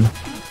of time.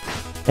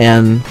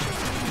 And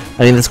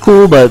I mean, it's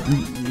cool, but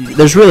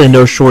there's really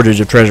no shortage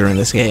of treasure in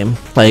this game.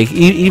 Like,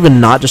 even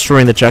not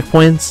destroying the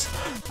checkpoints,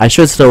 I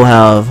should still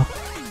have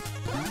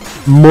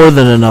more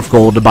than enough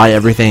gold to buy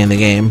everything in the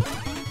game.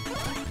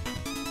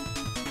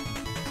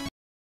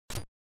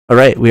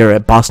 Alright, we are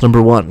at boss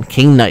number 1,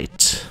 King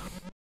Knight.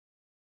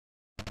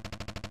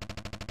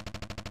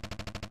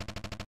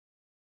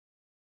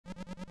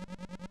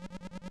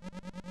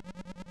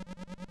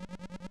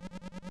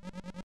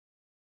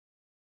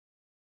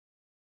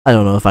 I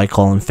don't know if I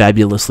call him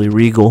fabulously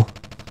regal.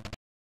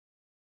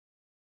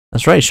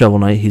 That's right, Shovel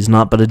Knight, he's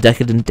not but a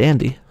decadent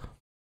dandy.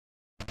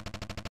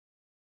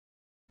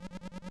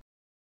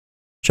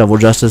 Shovel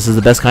justice is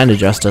the best kind of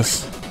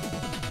justice.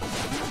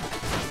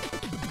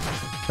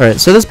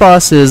 Alright, so this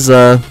boss is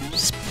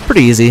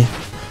pretty easy.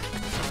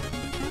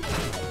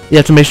 You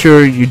have to make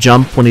sure you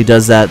jump when he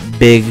does that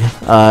big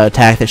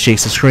attack that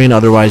shakes the screen,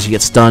 otherwise you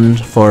get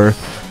stunned for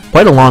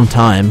quite a long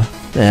time,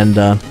 and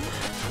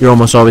you're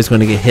almost always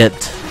going to get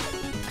hit.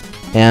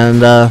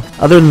 And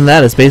other than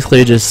that, it's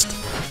basically just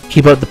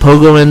keep up the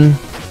pogoing.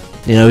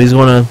 You know, he's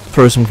going to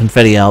throw some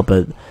confetti out,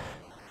 but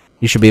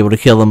you should be able to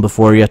kill him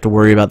before you have to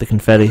worry about the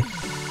confetti.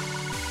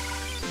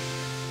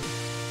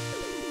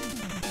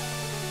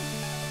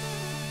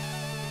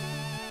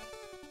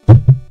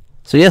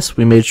 So yes,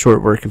 we made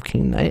short work of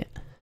King Knight.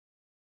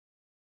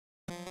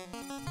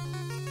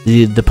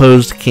 The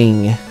deposed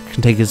king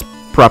can take his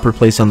proper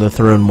place on the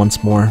throne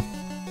once more.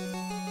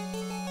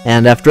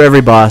 And after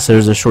every boss,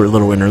 there's a short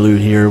little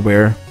interlude here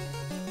where,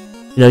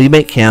 you know, you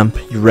make camp,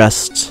 you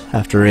rest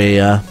after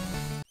a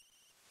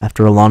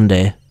long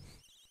day.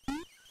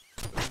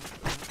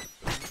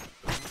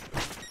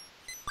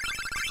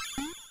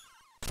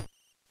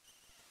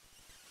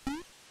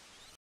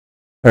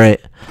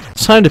 Alright,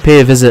 it's time to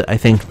pay a visit, I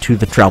think, to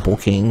the Trout Pool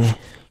King.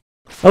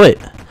 Oh wait,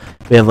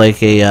 we have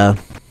like a,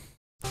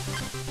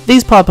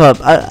 these pop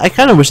up. I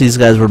kind of wish these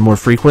guys were more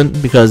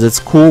frequent, because it's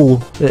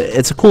cool,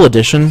 it's a cool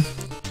addition.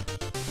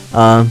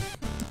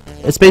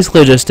 It's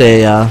basically just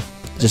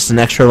an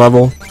extra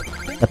level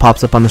that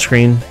pops up on the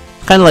screen,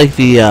 kind of like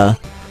the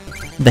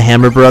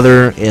Hammer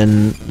Brother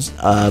in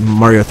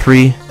Mario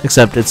 3,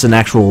 except it's an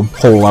actual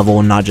whole level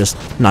and not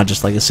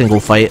just like a single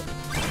fight.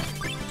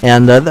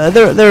 And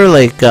they're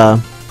like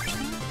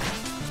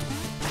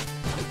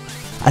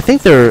I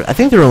think there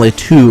are only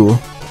 2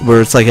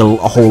 where it's like a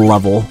whole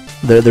level.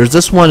 There's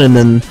this one, and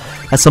then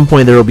at some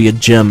point there will be a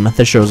gym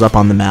that shows up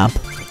on the map,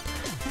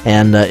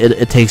 and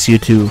it takes you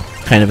to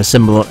kind of a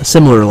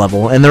similar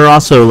level. And there are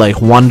also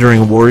like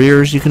wandering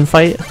warriors you can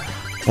fight,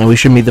 and we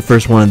should meet the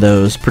first one of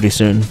those pretty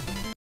soon.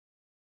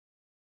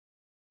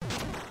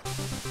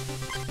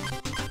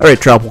 Alright,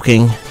 Trout Pool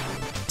King,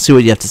 let's see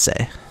what you have to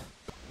say.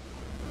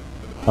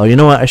 Oh, you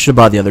know what? I should have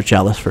bought the other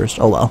chalice first.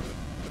 Oh well.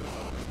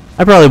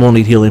 I probably won't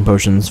need healing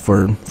potions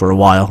for a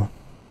while.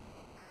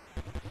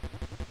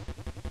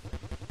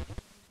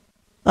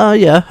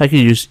 Yeah, I could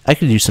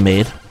use some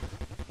aid.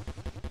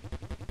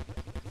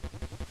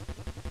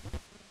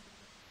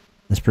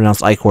 It's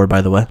pronounced Ichor,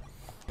 by the way.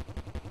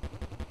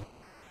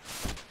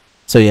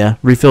 So yeah,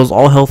 refills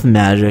all health and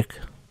magic.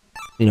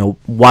 You know,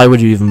 why would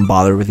you even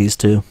bother with these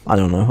 2? I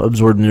don't know.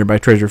 Absorb nearby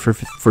treasure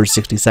for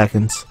 60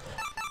 seconds.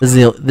 This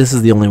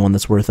is the only one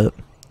that's worth it.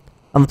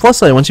 On the plus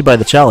side, once you buy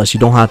the chalice, you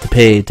don't have to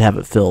pay to have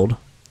it filled.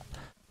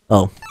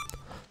 Oh,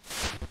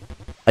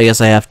 I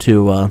guess I have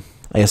to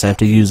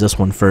use this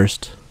one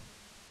first.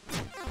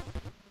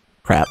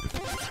 Crap.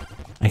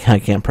 I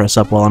can't press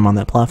up while I'm on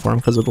that platform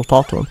because it'll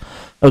talk to him.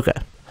 Okay.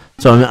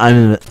 So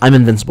I'm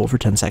invincible for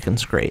 10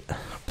 seconds. Great.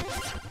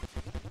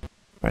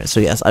 Alright,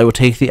 so yes, I will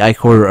take the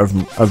Ichor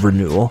of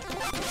Renewal.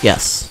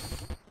 Yes.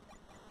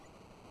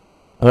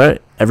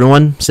 Alright,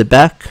 everyone, sit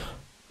back,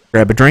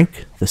 grab a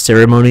drink. The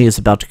ceremony is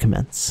about to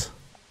commence.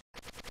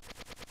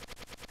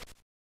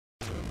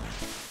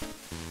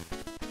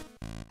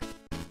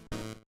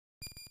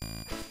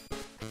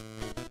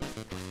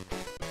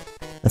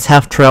 That's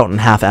half trout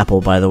and half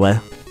apple, by the way.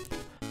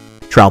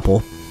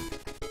 Troupple.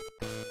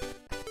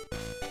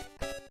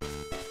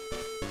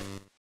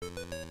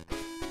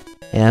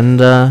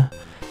 And,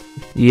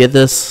 you get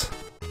this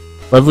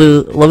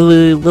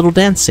lovely little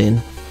dance scene.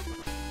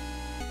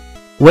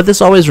 What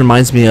this always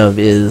reminds me of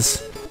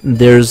is,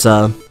 there's,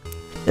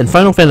 in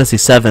Final Fantasy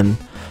VII,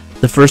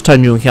 the first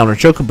time you encounter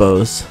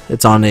chocobos,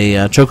 it's on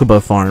a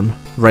chocobo farm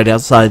right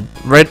outside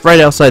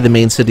the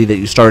main city that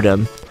you start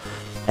in.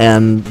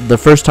 And the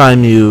first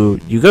time you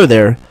go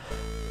there,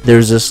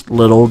 there's this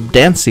little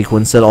dance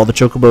sequence that all the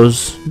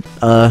chocobos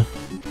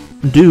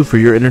do for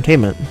your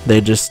entertainment.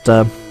 They just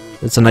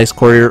it's a nice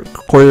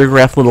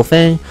choreographed little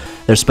thing.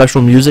 There's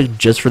special music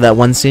just for that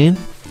one scene,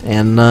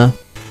 and I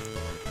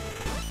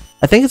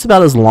think it's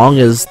about as long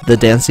as the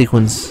dance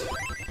sequence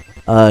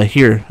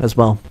here as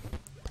well.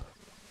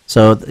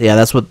 So yeah,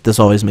 that's what this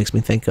always makes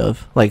me think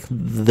of. Like,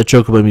 the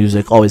chocobo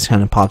music always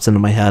kind of pops into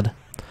my head.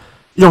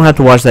 You don't have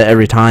to watch that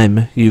every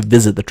time you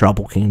visit the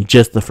Troupple King,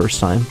 just the first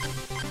time.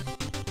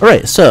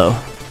 Alright, so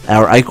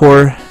our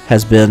Ichor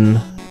has been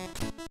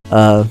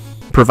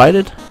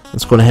provided.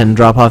 Let's go ahead and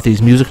drop off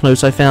these music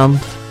notes I found.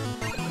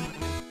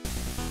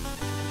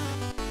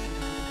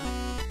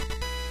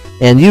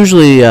 And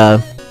usually,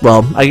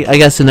 well, I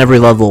guess in every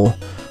level,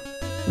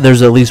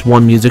 there's at least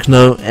one music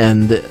note,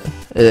 and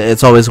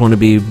it's always going to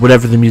be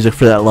whatever the music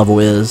for that level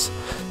is,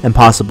 and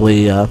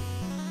possibly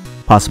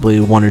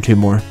one or two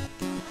more.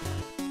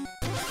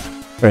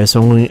 Alright,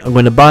 so I'm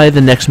going to buy the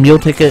next meal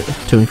ticket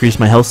to increase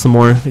my health some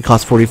more. It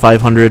costs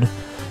 4,500,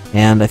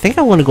 and I think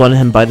I want to go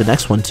ahead and buy the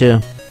next one too.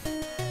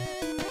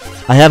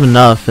 I have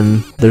enough,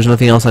 and there's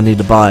nothing else I need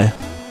to buy.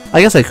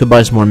 I guess I could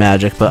buy some more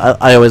magic,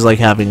 but I always like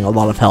having a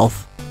lot of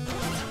health.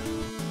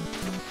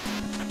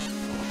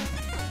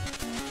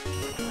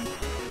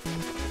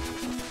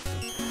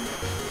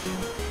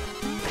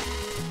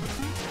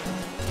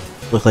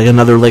 Looks like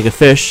another leg of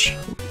fish.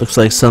 Looks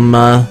like some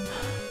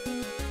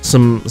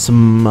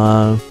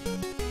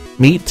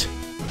meat,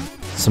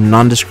 some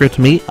nondescript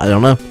meat. I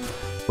don't know.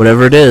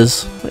 Whatever it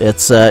is,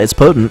 it's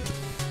potent.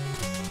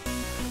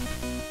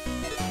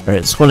 All right,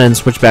 let's go ahead and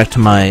switch back to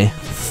my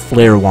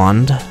flare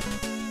wand.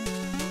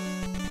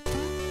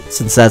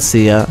 Since that's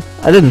the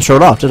I didn't show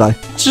it off, did I?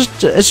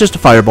 It's just a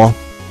fireball.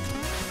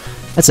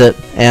 That's it,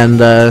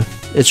 and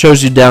it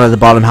shows you down at the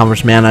bottom how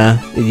much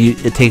mana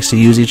it takes to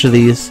use each of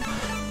these.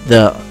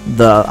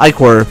 The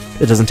Ichor,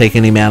 it doesn't take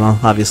any mana,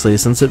 obviously,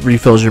 since it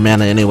refills your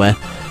mana anyway,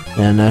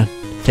 and it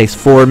takes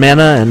 4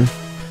 mana, and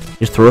you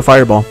just throw a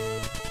fireball.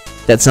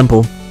 That's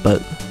simple,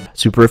 but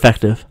super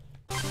effective.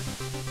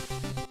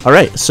 All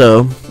right,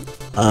 so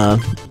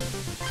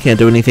can't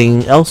do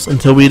anything else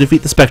until we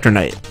defeat the Spectre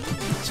Knight.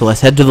 So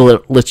let's head to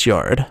the Lich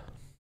Yard.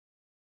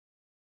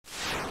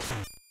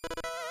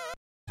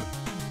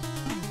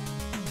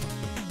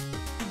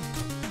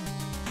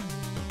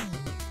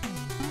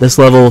 This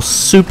level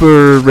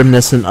super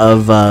reminiscent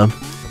of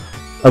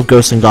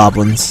Ghosts and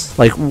Goblins.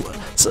 Like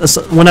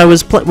when I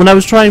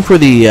was trying for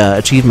the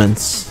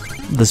achievements,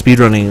 the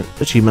speedrunning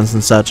achievements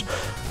and such,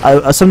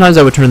 sometimes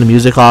I would turn the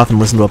music off and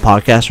listen to a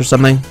podcast or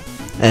something.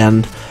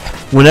 And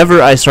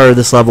whenever I started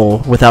this level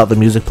without the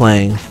music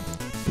playing,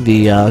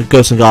 the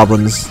Ghosts and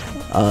Goblins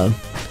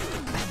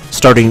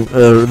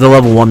the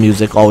level 1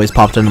 music always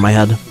popped into my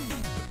head.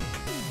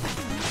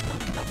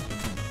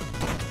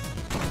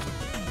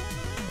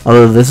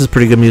 Although this is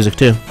pretty good music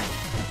too.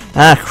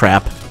 Ah,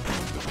 crap.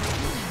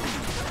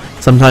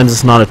 Sometimes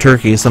it's not a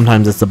turkey,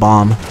 sometimes it's a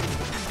bomb.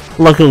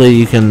 Luckily,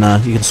 you can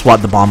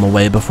swat the bomb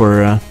away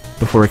before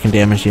it can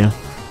damage you.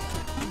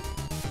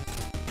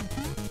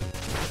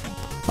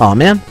 Aw,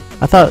 man.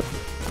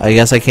 I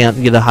guess I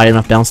can't get a high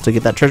enough bounce to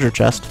get that treasure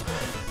chest.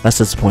 That's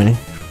disappointing.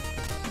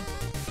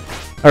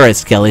 Alright,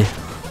 Skelly.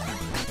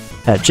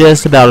 Had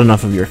just about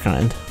enough of your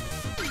kind.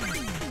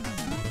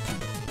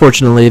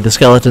 Fortunately, the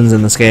skeletons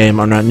in this game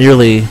are not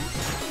nearly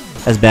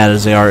as bad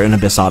as they are in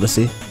Abyss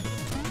Odyssey.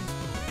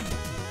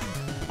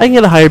 I can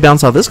get a higher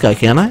bounce off this guy,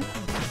 can't I?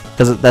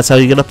 Because that's how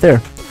you get up there.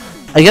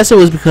 I guess it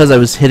was because I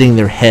was hitting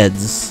their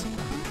heads,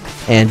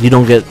 and you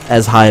don't get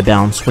as high a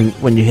bounce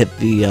when you hit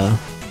the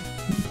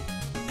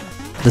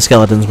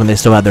skeletons when they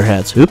still have their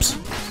heads. Oops.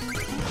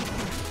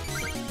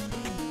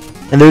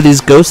 And there are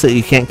these ghosts that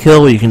you can't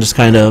kill, where you can just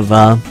kind of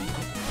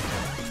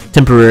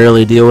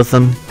temporarily deal with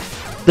them.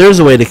 There's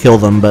a way to kill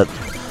them, but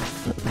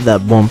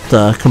that won't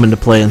come into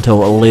play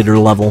until a later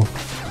level.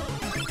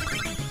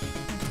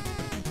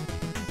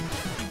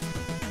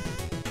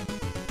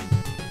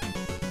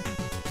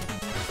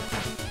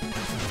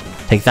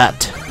 Take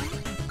that.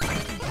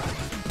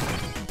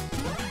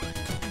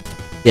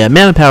 Yeah,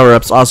 mana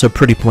power-ups also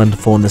pretty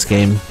plentiful in this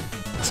game,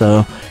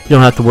 so you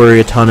don't have to worry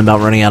a ton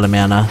about running out of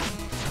mana.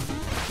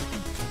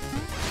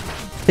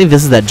 I think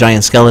this is that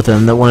giant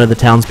skeleton that one of the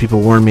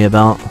townspeople warned me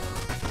about.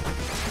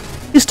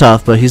 He's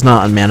tough, but he's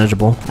not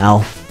unmanageable.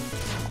 Ow.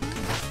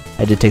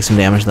 I did take some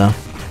damage, though.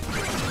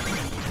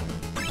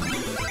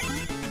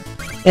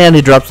 And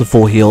he drops the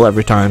full heal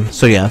every time,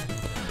 so yeah.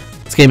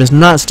 This game is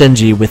not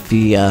stingy with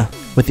the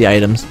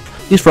items.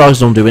 These frogs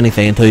don't do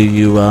anything until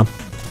you,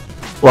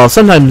 well,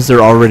 sometimes they're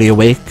already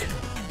awake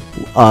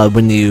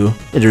when you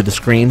enter the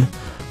screen,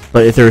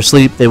 but if they're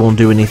asleep, they won't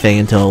do anything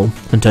until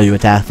you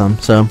attack them,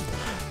 so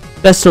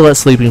best to let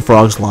sleeping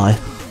frogs lie.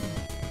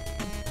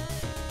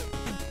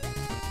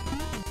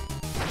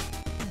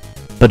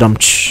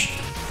 Badumch.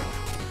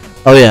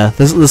 Oh yeah,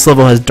 this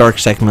level has dark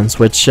segments,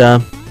 which are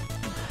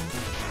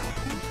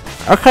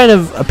kind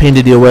of a pain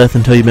to deal with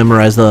until you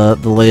memorize the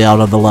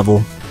layout of the level,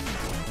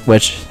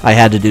 which I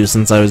had to do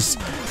since I was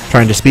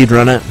trying to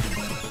speedrun it.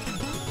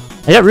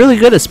 I got really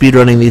good at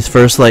speedrunning these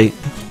first, like,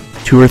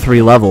 2 or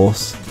 3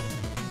 levels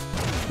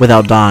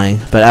without dying,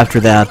 but after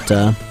that,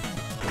 I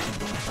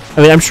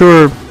mean, I'm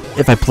sure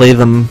if I play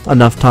them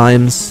enough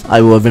times,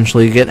 I will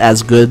eventually get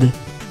as good.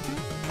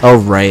 Oh,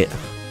 right.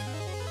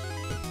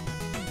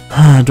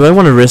 Do I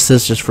want to risk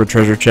this just for a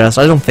treasure chest?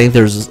 I don't think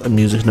there's a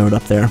music note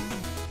up there.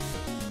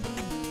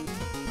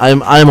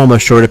 I'm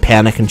almost sure to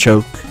panic and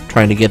choke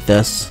trying to get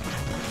this.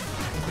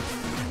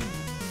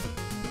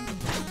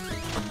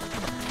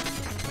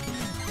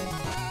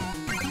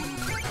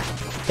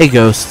 Hey,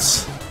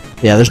 ghosts.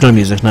 Yeah, there's no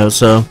music note,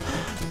 so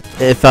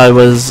if I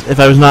was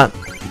not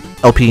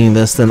LPing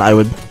this, then I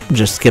would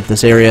just skip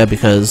this area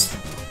because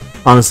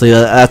honestly,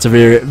 that's a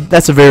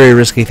very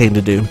risky thing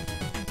to do.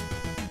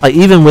 Like,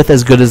 even with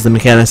as good as the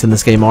mechanics in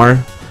this game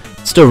are,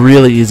 it's still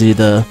really easy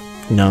to,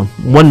 you know,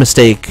 one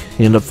mistake,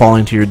 you end up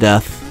falling to your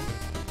death.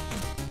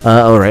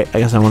 Alright, I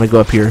guess I want to go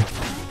up here.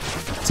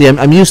 See,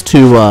 I'm used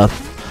to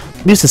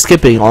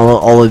skipping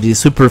all of these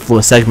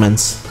superfluous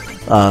segments,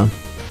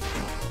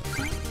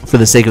 for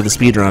the sake of the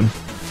speedrun.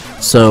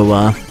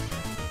 So,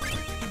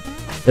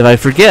 if I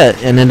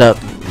forget and end up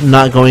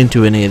not going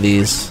to any of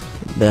these,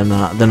 then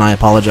I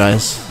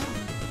apologize.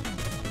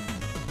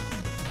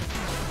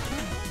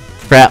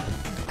 Crap.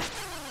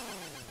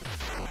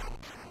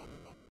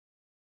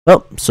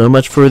 Well, so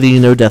much for the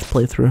no-death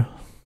playthrough.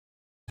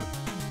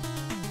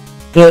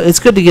 You know, it's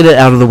good to get it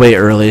out of the way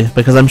early,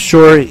 because I'm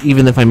sure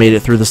even if I made it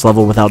through this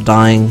level without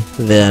dying,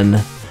 then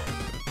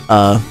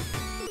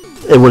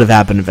it would have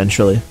happened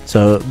eventually.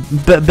 So,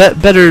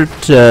 better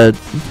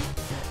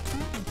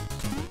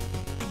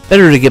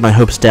to get my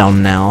hopes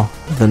down now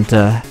than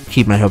to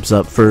keep my hopes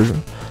up for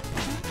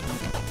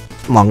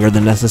longer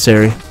than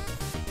necessary.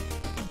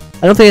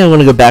 I don't think I'm going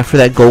to go back for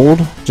that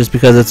gold, just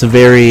because it's a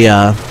very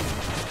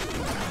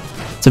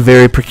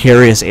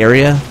precarious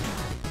area,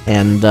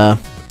 and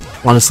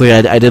honestly,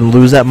 I didn't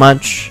lose that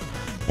much,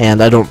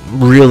 and I don't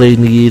really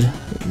need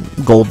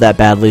gold that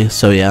badly.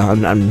 So yeah,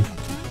 I'm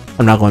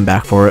not going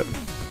back for it.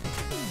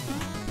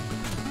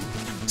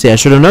 See, I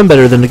should have known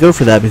better than to go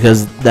for that,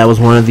 because that was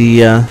one of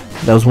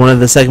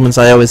the segments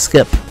I always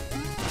skip.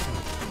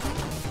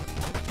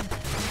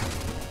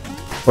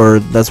 Or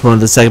that's one of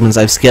the segments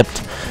I've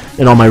skipped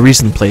in all my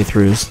recent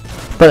playthroughs.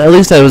 But at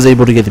least I was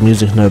able to get the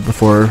music note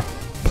before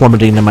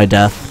plummeting to my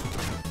death.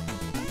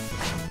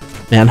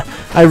 Man,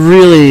 I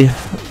really,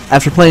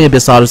 after playing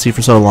Abyss Odyssey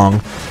for so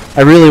long,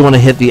 I really want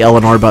to hit the L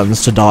and R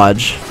buttons to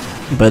dodge,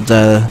 but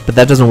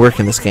that doesn't work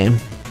in this game.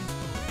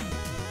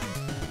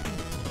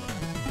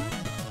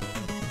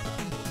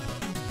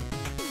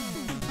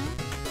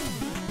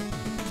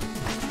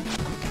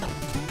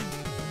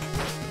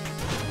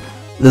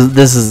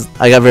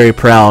 I got very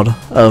proud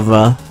of,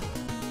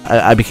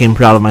 I became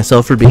proud of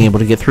myself for being able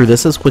to get through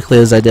this as quickly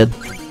as I did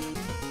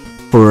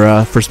for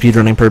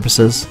speedrunning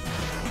purposes.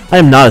 I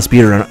am not a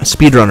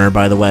speedrunner,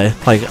 by the way.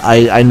 Like,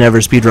 I never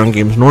speedrun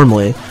games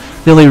normally.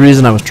 The only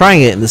reason I was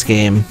trying it in this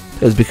game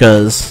is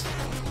because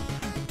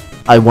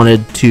I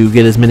wanted to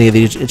get as many of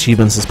these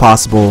achievements as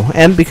possible,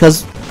 and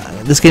because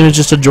this game is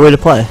just a joy to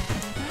play.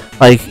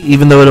 Like,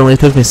 even though it only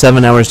took me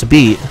 7 hours to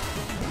beat,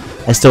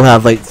 I still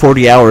have like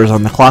 40 hours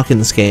on the clock in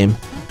this game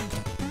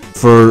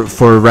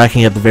for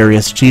racking up the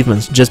various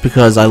achievements, just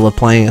because I love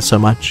playing it so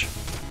much.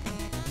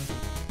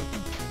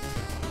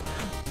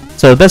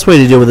 So the best way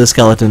to deal with this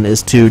skeleton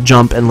is to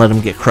jump and let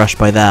him get crushed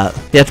by that.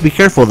 You have to be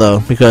careful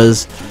though,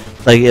 because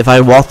like if I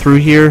walk through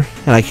here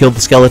and I kill the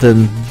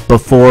skeleton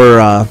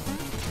before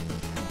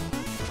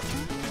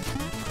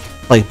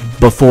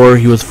before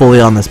he was fully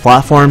on this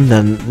platform,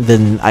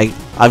 then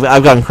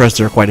I've gotten crushed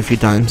there quite a few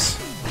times.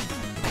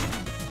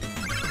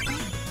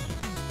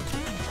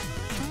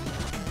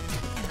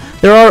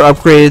 There are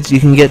upgrades you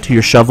can get to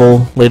your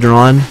shovel later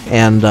on,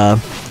 and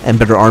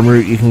better armor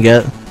you can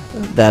get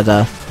that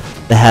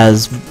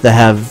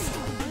have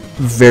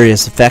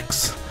various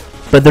effects,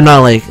 but they're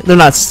not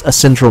a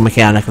central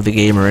mechanic of the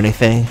game or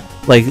anything.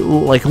 Like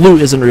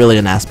loot isn't really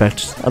an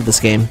aspect of this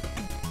game.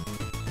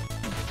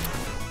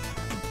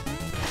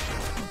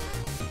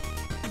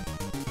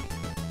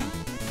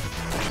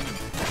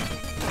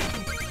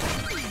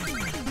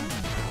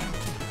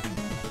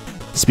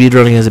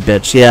 speedrunning is a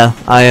bitch. Yeah,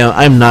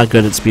 I'm not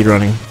good at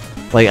speedrunning.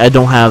 Like, I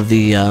don't have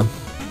the,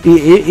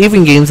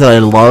 even games that I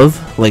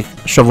love, like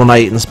Shovel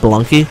Knight and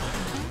Spelunky,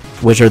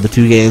 which are the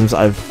two games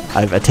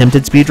I've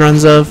attempted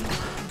speedruns of,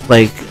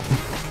 like,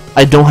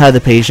 I don't have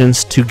the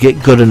patience to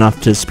get good enough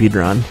to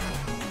speedrun.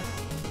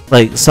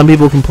 Like, some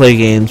people can play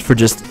games for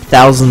just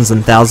thousands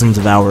and thousands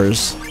of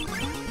hours,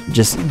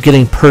 just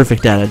getting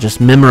perfect at it, just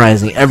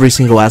memorizing every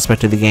single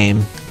aspect of the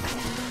game.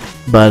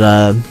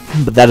 But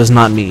that is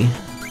not me.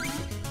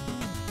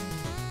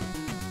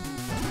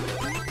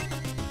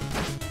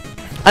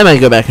 I might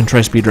go back and try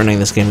speedrunning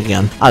this game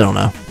again. I don't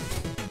know.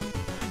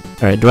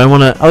 Alright, do I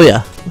want to... Oh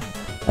yeah.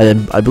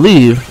 I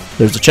believe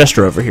there's a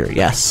Chester over here.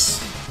 Yes.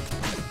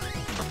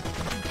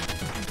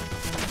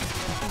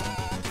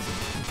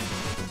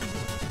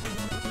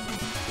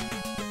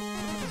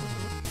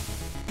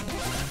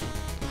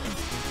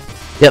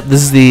 Yep,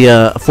 this is the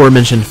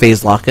aforementioned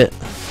Phase Locket.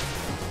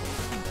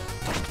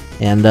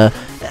 And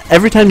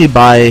every time you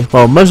buy...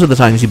 Well, most of the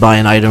times you buy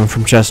an item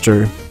from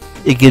Chester,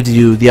 it gives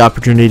you the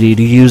opportunity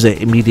to use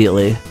it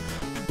immediately.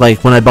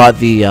 Like when I bought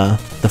the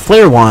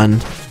flare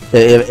wand,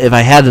 if I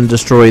hadn't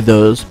destroyed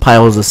those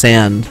piles of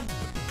sand...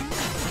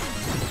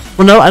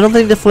 Well, no, I don't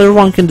think the flare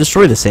wand can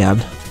destroy the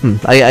sand.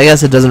 I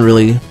guess it doesn't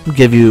really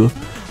give you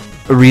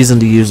a reason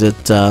to use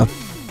it.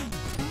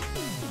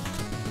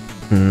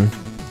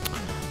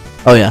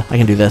 Oh yeah, I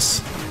can do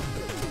this.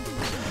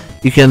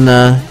 You can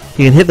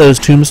hit those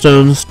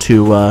tombstones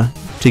to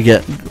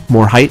get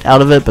more height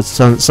out of it, but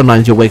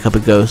sometimes you'll wake up a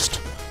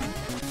ghost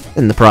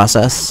in the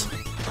process.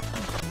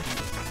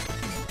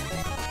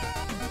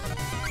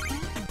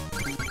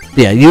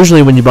 Yeah,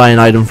 usually when you buy an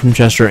item from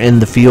Chester in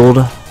the field,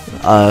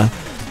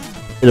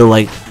 it'll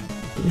like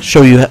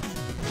show you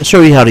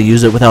how to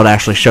use it without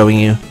actually showing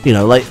you. You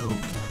know, like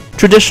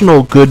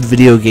traditional good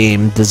video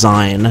game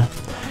design.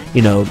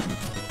 You know,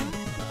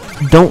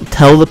 don't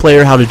tell the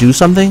player how to do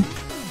something.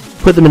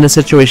 Put them in a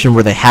situation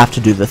where they have to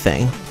do the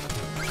thing.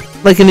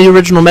 Like in the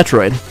original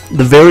Metroid,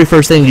 the very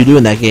first thing you do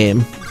in that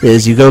game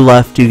is you go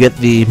left, you get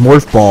the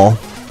morph ball,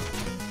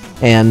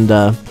 and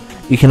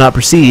you cannot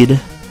proceed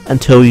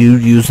until you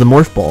use the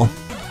morph ball.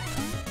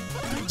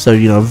 So,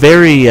 you know,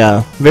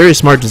 very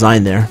smart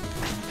design there.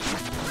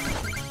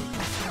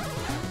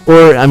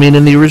 Or, I mean,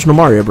 in the original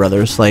Mario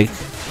Brothers, like,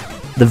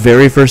 the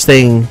very first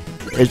thing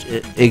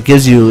it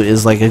gives you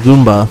is like a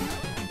Goomba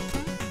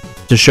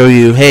to show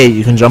you, hey,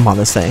 you can jump on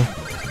this thing.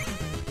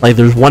 Like,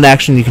 there's one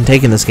action you can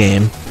take in this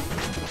game,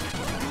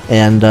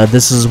 and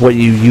this is what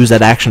you use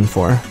that action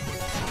for.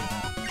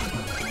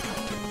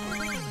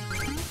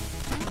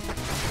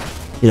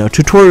 You know,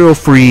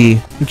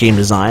 tutorial-free game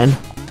design.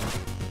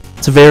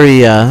 It's a very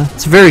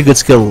good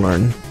skill to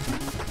learn.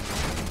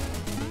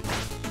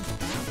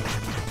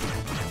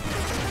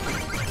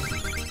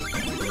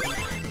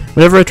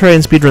 Whenever I try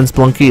and speedrun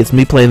Spelunky, it's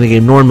me playing the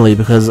game normally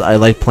because I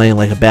like playing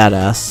like a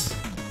badass.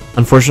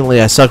 Unfortunately,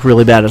 I suck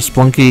really bad at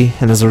Spelunky,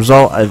 and as a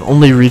result, I've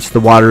only reached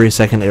the watery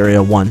second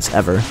area once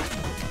ever.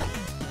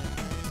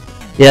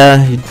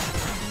 Yeah, you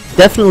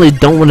definitely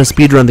don't want to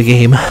speedrun the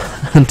game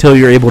until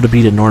you're able to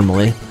beat it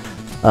normally.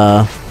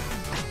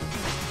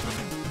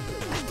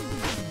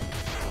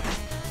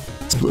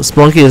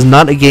 Spelunky is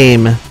not a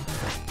game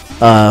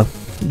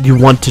you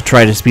want to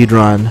try to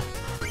speedrun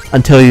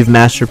until you've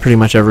mastered pretty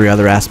much every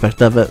other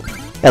aspect of it,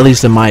 at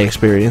least in my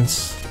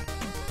experience.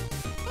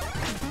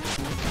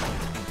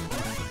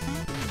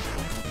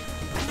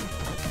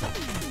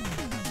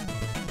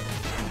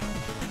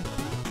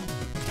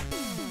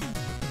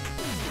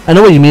 I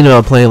know what you mean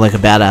about playing like a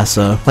badass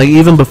though. Like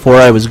even before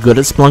I was good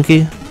at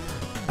Spelunky,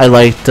 I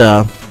liked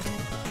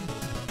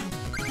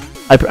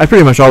I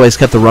pretty much always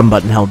kept the run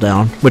button held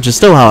down, which is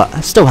still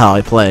how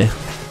I play.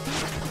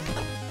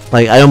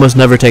 Like I almost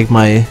never take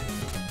my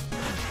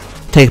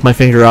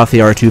finger off the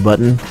R2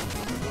 button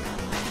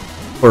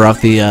or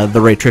off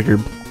the right trigger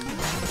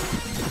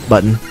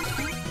button.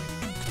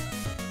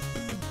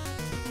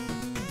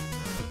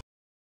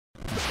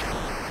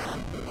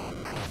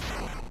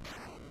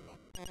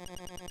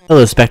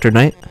 Hello, Spectre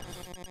Knight.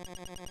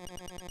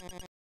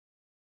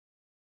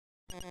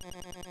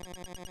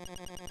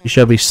 You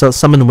shall be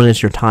summoned when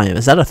it's your time.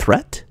 Is that a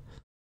threat?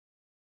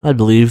 I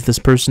believe this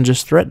person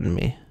just threatened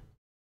me.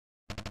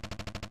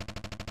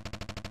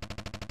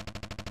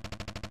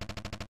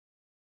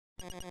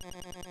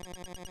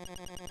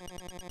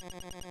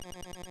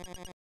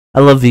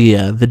 I love the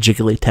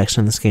jiggly text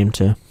in this game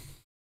too.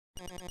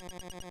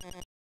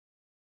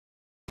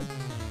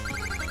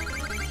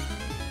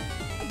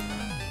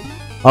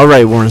 All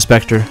right, Warren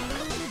Spector.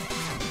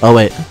 Oh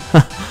wait,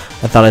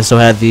 I thought I still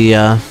had the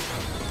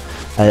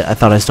I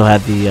thought I still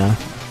had the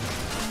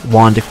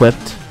wand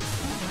equipped.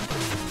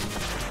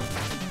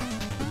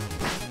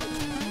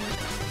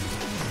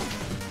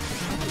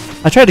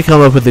 I tried to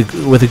come up with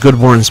a good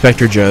Warren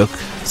Spector joke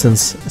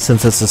since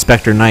it's a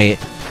Spectre Knight,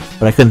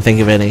 but I couldn't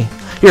think of any.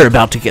 You're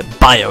about to get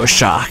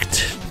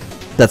Bioshocked.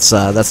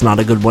 That's not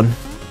a good one.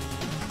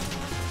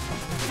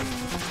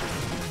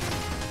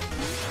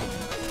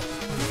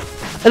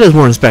 That is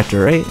Warren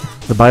Spector, right?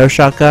 The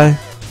Bioshock guy.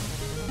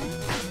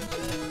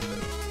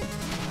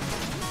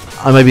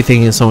 I might be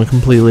thinking of someone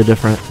completely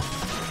different.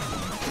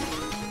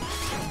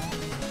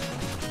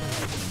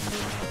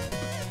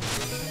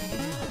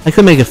 I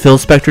could make a Phil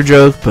Spector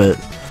joke, but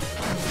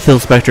Phil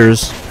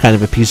Spector's kind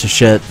of a piece of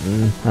shit,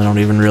 and I don't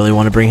even really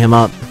want to bring him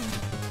up.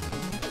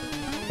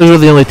 Those are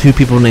the only two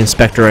people named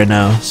Spector I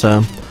know,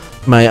 so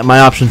my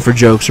options for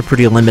jokes are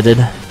pretty limited.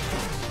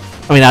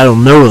 I mean, I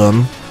don't know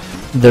them.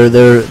 They're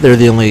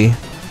the only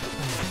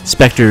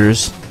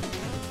Spectors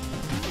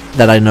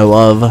that I know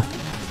of.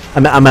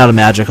 I'm out of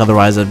magic,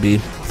 otherwise I'd be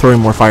throwing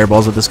more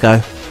fireballs at this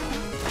guy.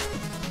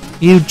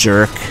 You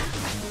jerk.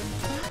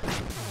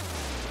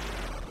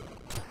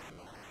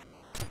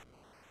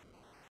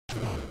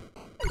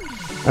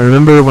 I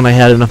remember when I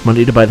had enough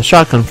money to buy the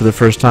shotgun for the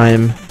first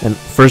time, and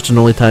first and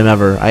only time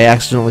ever, I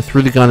accidentally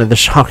threw the gun at the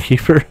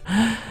shopkeeper,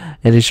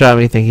 and he shot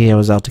me thinking I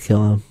was out to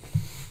kill him.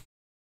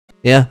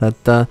 Yeah,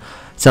 that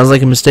sounds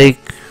like a mistake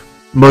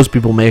most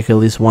people make at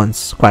least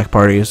once, Quack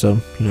Party, so,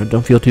 you know,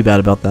 don't feel too bad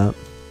about that.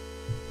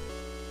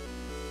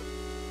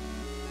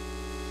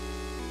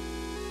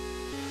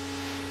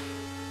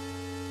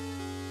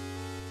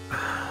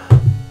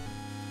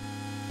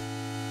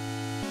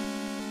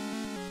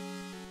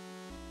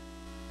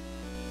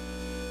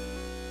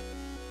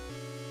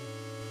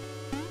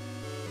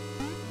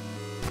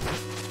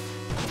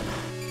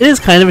 It is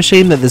kind of a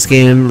shame that this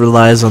game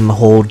relies on the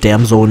whole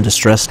damsel in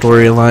distress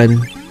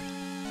storyline.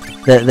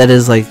 That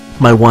is like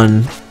my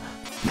one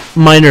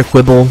minor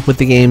quibble with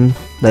the game,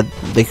 that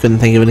they couldn't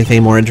think of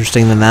anything more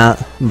interesting than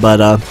that.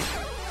 But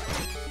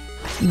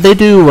they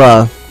do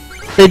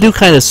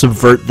kind of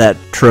subvert that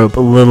trope a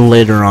little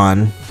later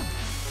on,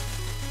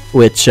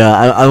 which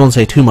I won't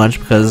say too much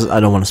because I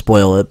don't want to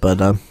spoil it.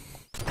 But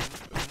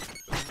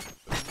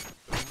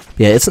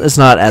yeah, it's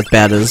not as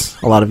bad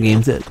as a lot of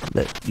games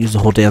that use the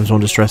whole damsel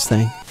in distress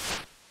thing.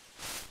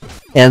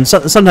 And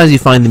sometimes you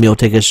find the meal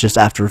tickets just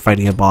after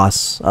fighting a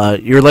boss.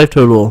 Your life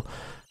total,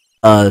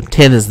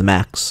 10 is the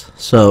max.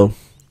 So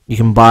you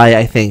can buy,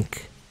 I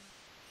think...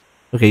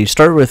 Okay, you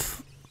start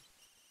with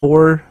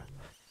 4.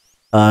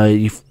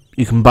 You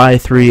can buy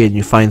 3 and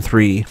you find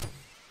 3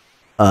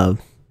 in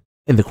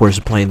the course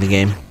of playing the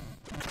game.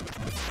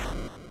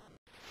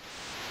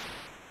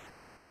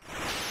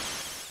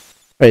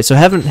 Alright, so I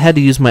haven't had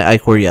to use my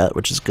Ichor yet,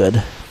 which is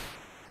good.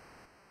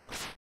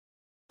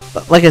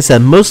 But like I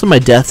said, most of my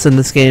deaths in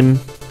this game...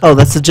 Oh,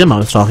 that's the gym I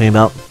was talking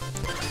about.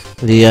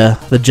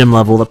 The gym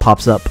level that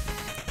pops up.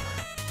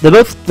 They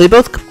both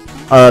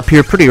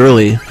appear pretty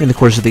early in the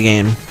course of the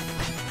game.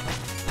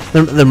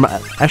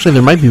 Actually,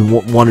 there might be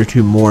one or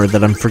two more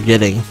that I'm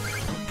forgetting.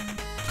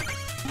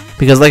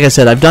 Because, like I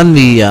said, I've done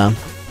the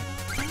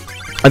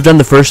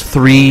first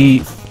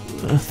three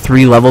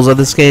levels of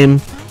this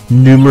game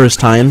numerous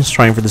times,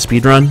 trying for the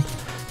speedrun,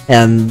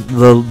 and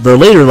the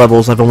later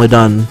levels I've only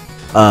done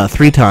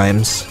 3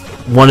 times.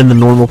 One in the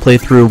normal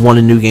playthrough, one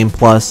in New Game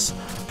Plus,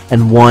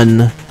 and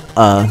one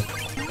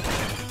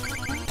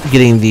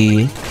getting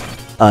the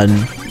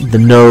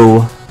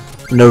no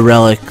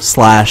relic /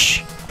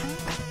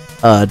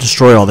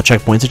 destroy all the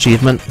checkpoints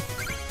achievement.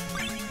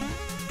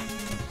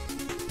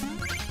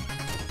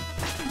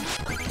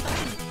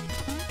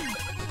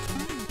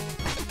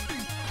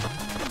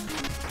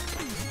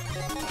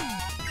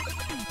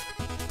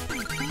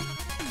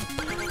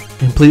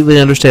 Completely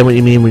understand what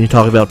you mean when you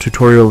talk about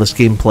tutorialist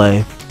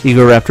gameplay.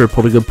 Egoraptor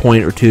pulled a good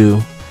point or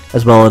two,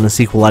 as well in the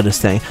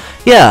sequelitis thing.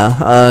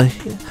 Yeah,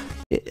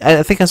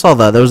 I think I saw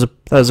that. That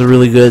was a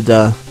really good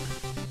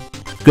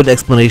good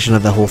explanation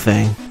of the whole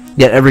thing.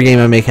 Yet every game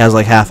I make has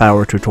like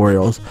half-hour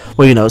tutorials.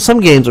 Well, you know, some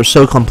games are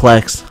so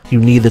complex you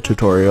need the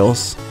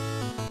tutorials.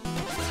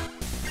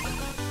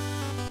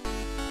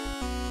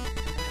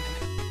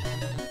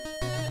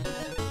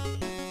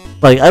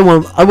 Like I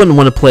wouldn't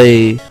want to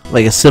play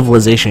like a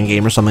Civilization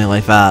game or something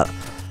like that,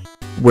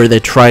 where they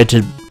try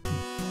to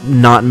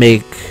not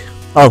make...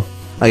 Oh,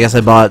 I guess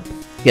I bought...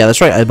 Yeah,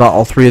 that's right, I bought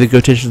all 3 of the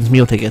Gotitions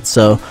meal tickets,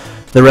 so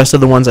the rest of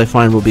the ones I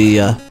find will be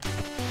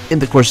in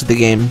the course of the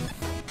game.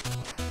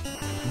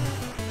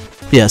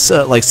 Yes,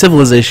 like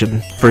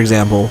Civilization, for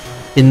example,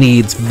 it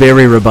needs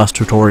very robust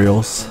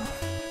tutorials.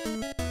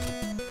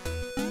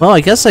 Well, I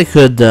guess I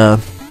could...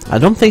 I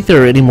don't think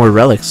there are any more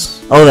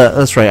relics. Oh,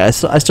 that's right, I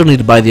still need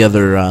to buy the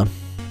other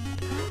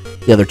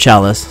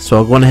chalice, so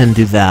I'll go ahead and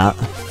do that.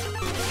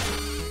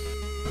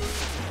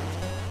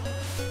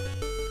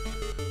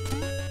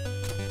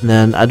 And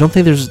then, I don't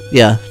think there's...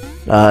 Yeah,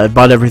 I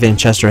bought everything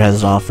Chester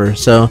has to offer,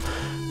 so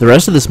the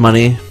rest of this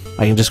money,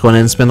 I can just go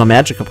ahead and spend on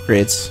magic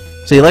upgrades.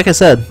 See, like I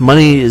said,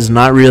 money is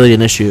not really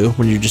an issue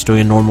when you're just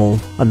doing a normal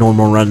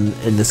run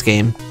in this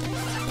game.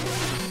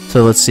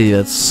 So let's see,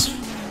 that's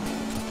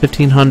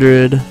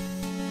 1,500,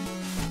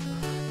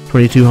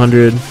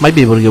 2,200, might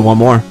be able to get one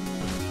more.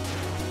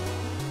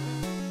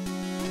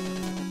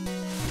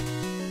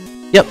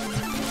 Yep,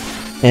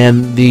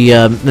 and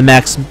the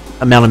max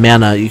amount of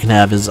mana you can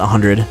have is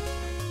 100.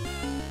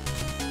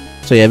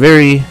 So yeah,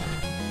 very,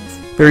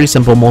 very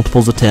simple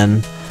multiples of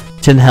 10.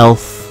 10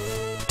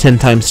 health, 10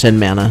 times 10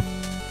 mana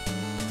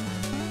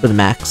for the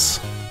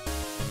max.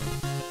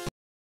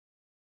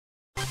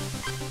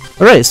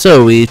 Alright,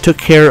 so we took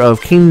care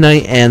of King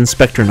Knight and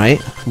Spectre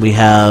Knight. We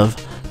have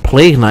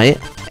Plague Knight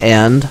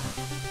and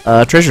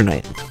Treasure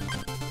Knight.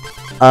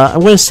 I'm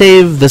going to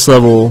save this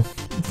level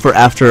for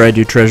after I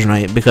do Treasure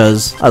Knight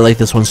because I like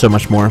this one so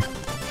much more.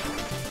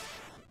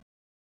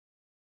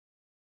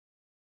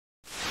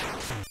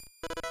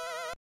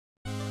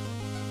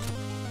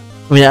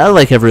 I mean, I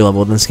like every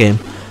level in this game.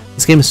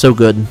 This game is so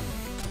good.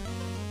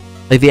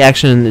 Like, the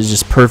action is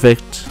just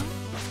perfect.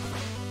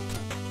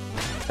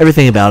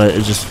 Everything about it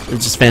is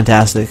just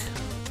fantastic.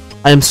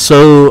 I'm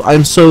so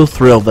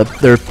thrilled that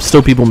there are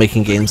still people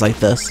making games like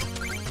this.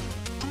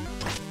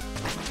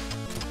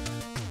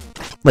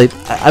 Like,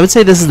 I would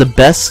say this is the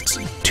best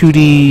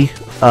 2D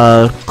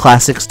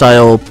classic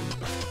style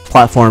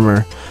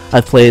platformer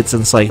I've played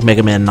since like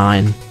Mega Man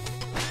 9.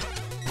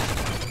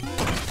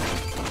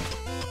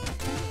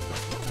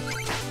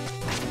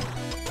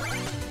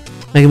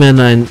 Mega Man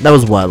 9, that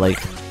was what, like,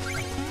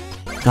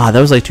 God, that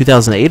was like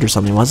 2008 or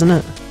something, wasn't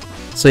it?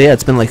 So yeah,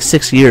 it's been like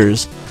 6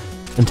 years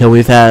until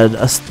we've had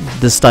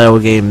this style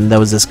of game that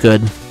was this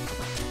good.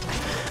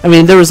 I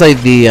mean, there was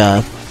like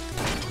the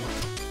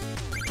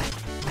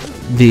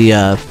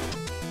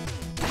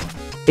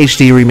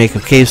HD remake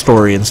of Cave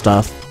Story and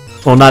stuff.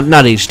 Well, not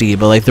HD,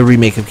 but like the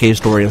remake of Cave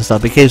Story and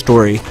stuff. But Cave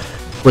Story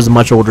was a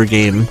much older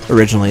game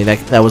originally.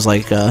 That was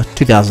like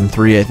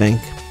 2003, I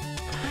think.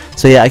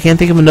 So yeah, I can't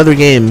think of another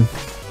game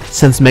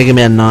since Mega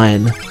Man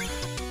 9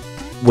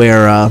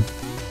 where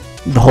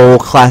the whole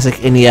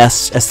classic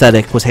NES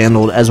aesthetic was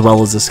handled as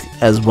well as this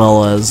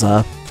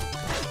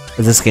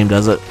game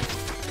does it.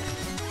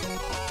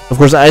 Of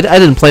course, I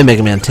didn't play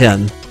Mega Man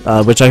 10,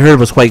 which I heard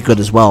was quite good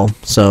as well.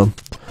 So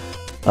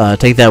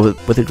take that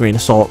with a grain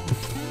of salt.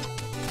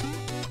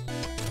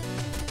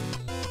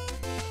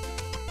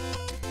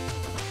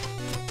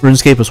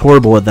 RuneScape was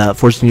horrible at that,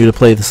 forcing you to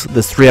play this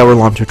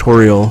 3-hour-long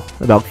tutorial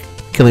about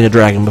killing a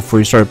dragon before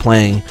you started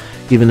playing,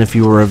 even if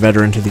you were a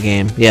veteran to the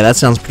game. Yeah, that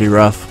sounds pretty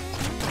rough.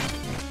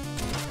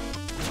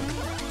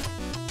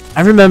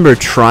 I remember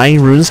trying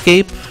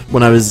RuneScape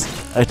when I was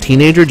a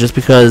teenager just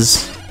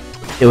because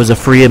it was a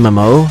free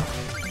MMO,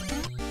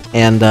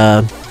 and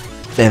man,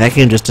 that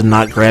game just did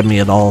not grab me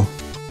at all.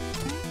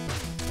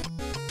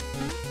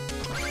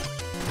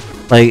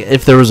 Like,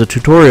 if there was a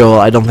tutorial,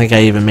 I don't think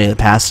I even made it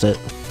past it.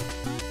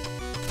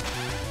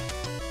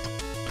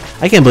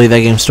 I can't believe that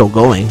game's still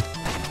going.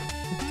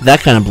 That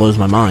kind of blows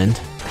my mind.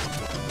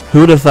 Who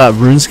would have thought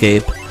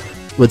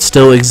RuneScape would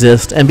still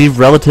exist and be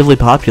relatively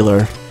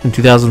popular in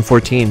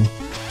 2014?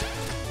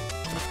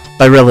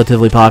 By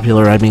relatively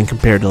popular, I mean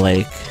compared to,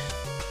 like,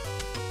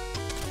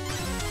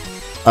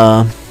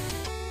 I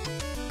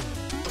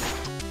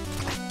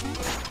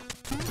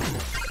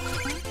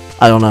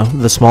don't know,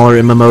 the smaller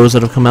MMOs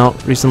that have come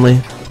out recently.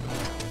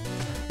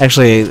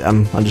 Actually,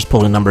 I'm just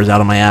pulling numbers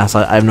out of my ass.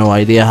 I have no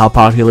idea how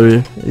popular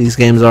these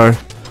games are.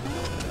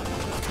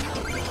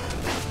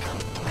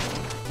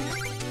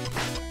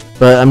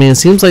 But, I mean, it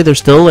seems like there's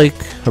still, like,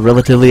 a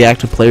relatively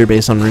active player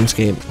base on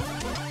RuneScape.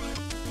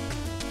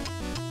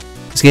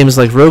 This game is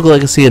like Rogue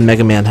Legacy and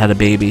Mega Man had a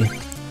baby.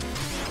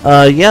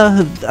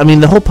 Yeah, I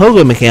mean, the whole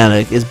pogo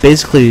mechanic is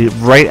basically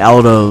right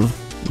out of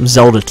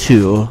Zelda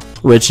 2,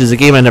 which is a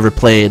game I never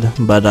played,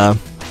 but, I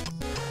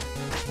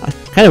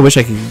kind of wish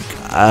I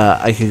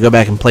could go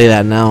back and play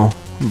that now,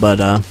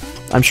 but,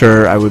 I'm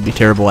sure I would be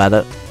terrible at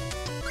it.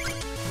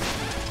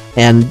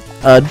 And,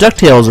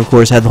 DuckTales, of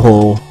course, had the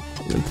whole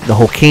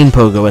cane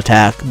pogo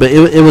attack, but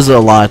it was a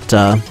lot,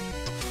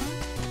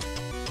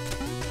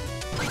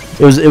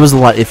 it was a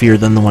lot iffier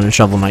than the one in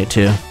Shovel Knight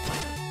 2.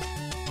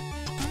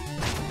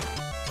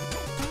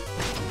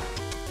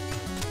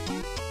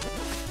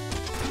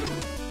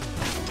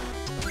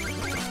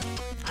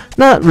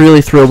 Not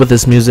really thrilled with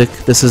this music.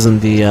 This isn't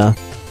the, I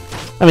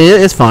mean,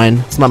 it's fine.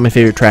 It's not my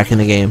favorite track in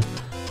the game.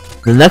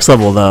 The next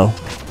level, though,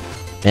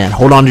 man,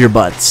 hold on to your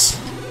butts.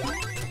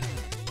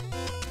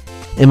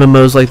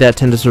 MMOs like that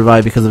tend to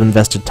survive because of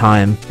invested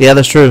time. Yeah,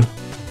 that's true.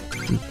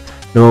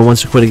 No one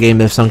wants to quit a game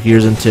they've sunk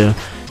years into.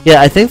 Yeah,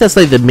 I think that's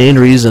like the main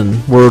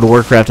reason World of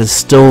Warcraft is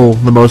still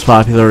the most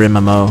popular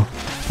MMO,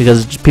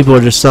 because people are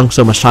just sunk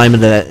so much time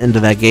into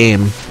that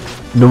game.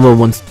 No one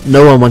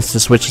wants to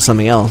switch to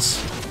something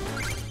else.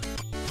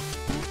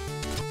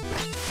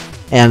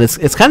 And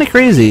it's kind of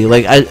crazy.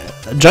 Like,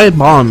 Giant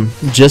Bomb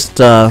just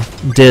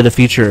did a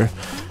feature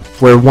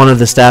where one of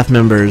the staff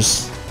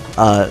members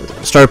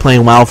started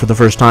playing WoW for the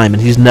first time,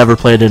 and he's never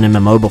played an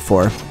MMO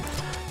before.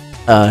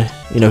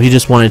 You know, he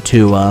just wanted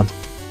to,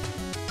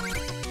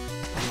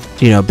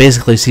 you know,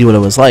 basically see what it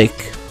was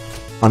like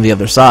on the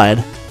other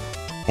side.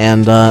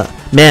 And,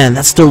 man,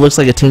 that still looks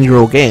like a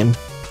 10-year-old game.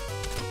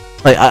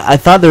 Like, I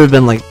thought there had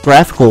been, like,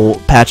 graphical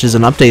patches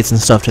and updates and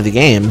stuff to the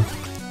game.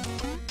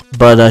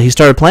 But, he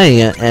started playing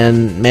it,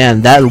 and,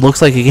 man, that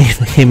looks like a game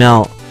that came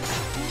out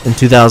in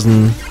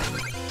 2000...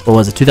 What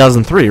was it?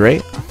 2003,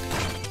 right?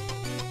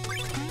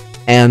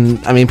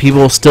 And, I mean,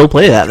 people still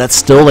play that. That's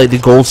still, like, the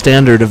gold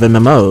standard of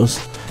MMOs,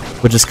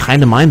 which is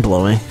kind of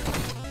mind-blowing.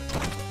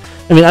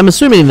 I mean, I'm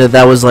assuming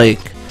that was, like...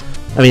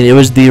 I mean, it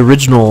was the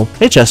original...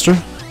 Hey, Chester.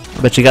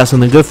 I bet you got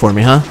something good for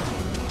me, huh?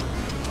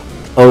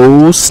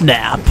 Oh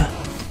snap.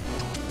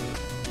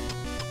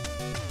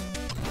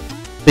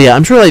 But yeah,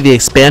 I'm sure like the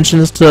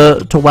expansions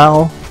to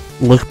WoW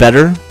look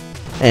better,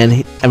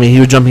 and I mean he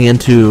was jumping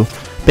into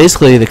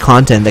basically the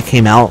content that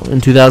came out in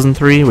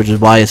 2003, which is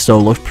why it still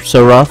looked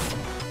so rough.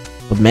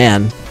 But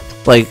man,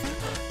 like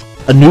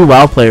a new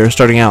WoW player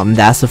starting out and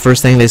that's the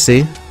first thing they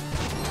see.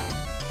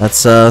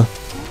 That's that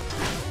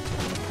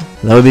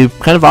would be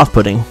kind of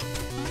off-putting.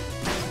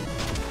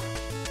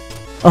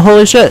 Oh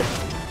holy shit!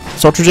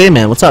 It's Ultra J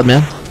Man, what's up,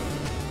 man?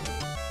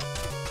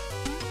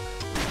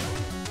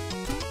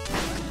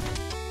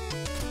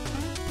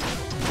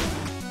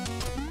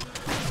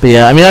 But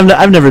yeah, I mean,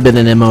 I've never been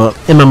an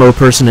MMO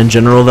person in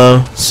general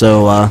though,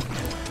 so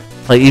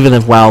like even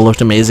if WoW looked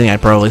amazing, I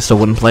probably still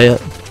wouldn't play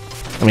it.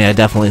 I mean, I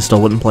definitely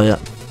still wouldn't play it.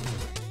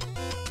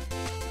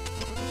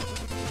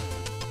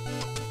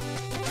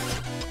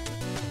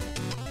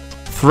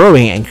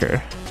 Throwing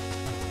anchor.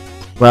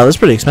 Wow, that's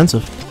pretty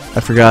expensive.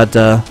 I forgot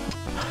the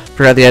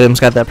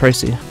items got that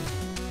pricey.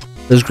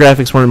 Those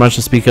graphics weren't much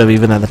to speak of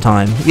even at the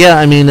time. Yeah,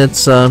 I mean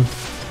it's not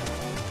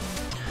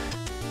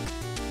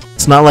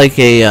like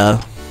a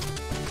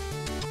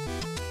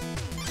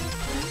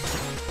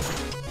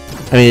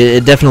I mean,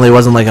 it definitely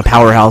wasn't like a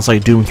powerhouse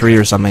like Doom 3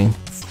 or something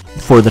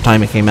for the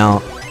time it came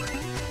out.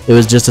 It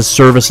was just a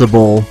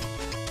serviceable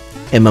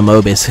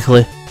MMO,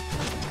 basically.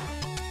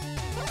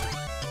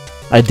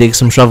 I dig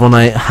some Shovel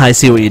Knight. I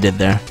see what you did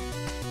there.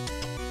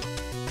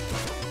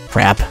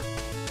 Crap.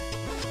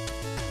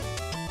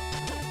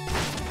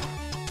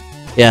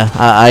 Yeah,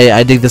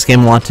 I dig this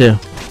game a lot too.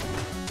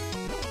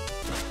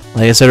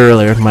 Like I said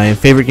earlier, my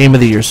favorite game of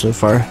the year so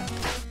far.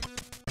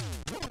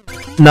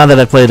 Not that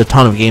I played a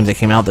ton of games that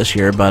came out this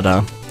year, but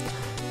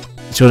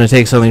it's going to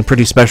take something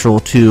pretty special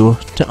to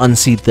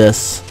unseat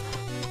this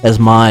as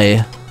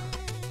my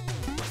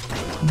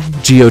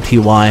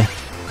GOTY.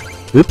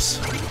 Oops.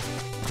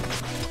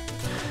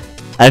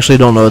 I actually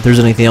don't know if there's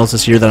anything else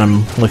this year that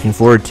I'm looking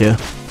forward to,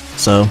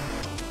 so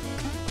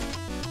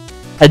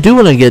I do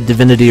want to get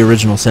Divinity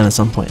Original Sin at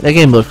some point. That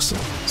game looks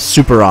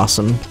super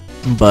awesome,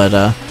 but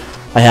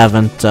I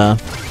haven't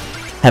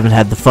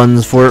had the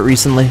funds for it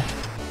recently.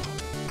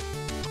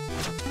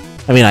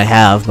 I mean, I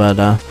have, but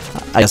I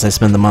guess I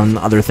spend them on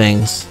other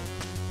things.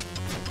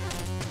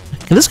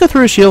 Can this go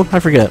through a shield? I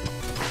forget.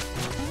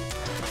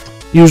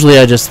 Usually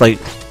I just, like,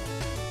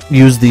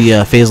 use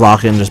the phase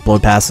lock and just blow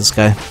past this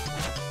guy.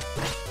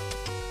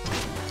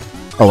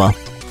 Oh well.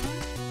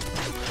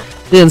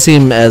 It didn't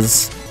seem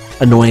as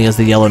annoying as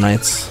the Yellow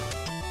Knights.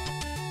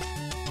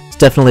 It's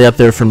definitely up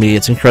there for me.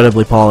 It's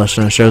incredibly polished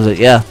and it shows it.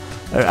 Yeah,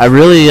 I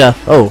really,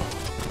 oh.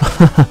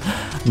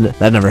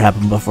 That never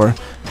happened before.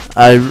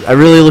 I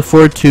really look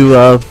forward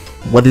to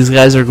what these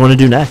guys are going to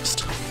do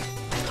next.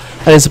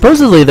 I mean,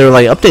 supposedly there are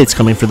like updates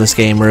coming for this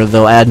game where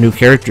they'll add new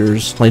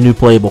characters, like new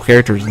playable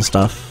characters and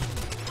stuff.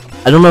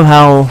 I don't know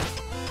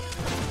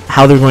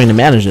how they're going to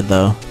manage it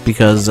though,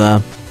 because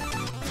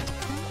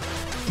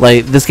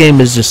like this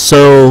game is just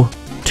so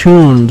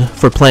tuned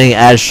for playing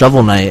as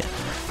Shovel Knight.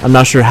 I'm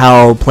not sure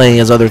how playing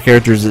as other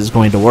characters is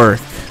going to work.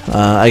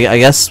 I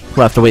guess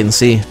we'll have to wait and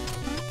see.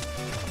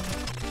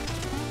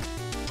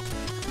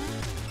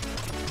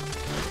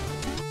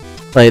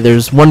 Like,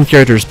 there's one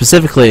character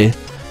specifically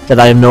that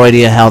I have no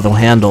idea how they'll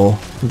handle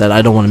that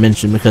I don't want to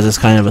mention because it's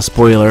kind of a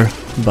spoiler,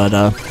 but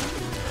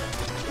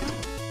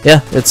yeah,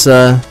 it's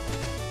an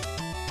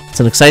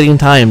exciting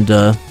time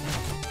to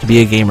be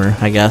a gamer,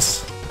 I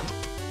guess.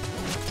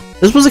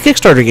 This was a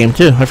Kickstarter game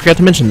too. I forgot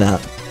to mention that.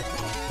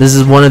 This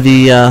is one of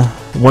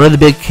the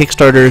big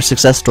Kickstarter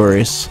success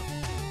stories.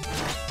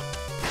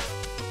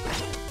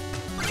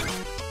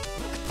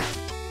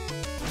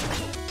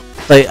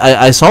 Like,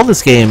 I saw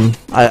this game,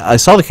 I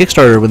saw the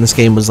Kickstarter when this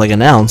game was like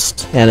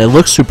announced, and it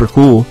looks super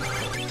cool,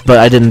 but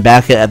I didn't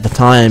back it at the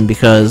time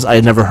because I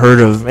had never heard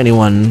of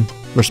anyone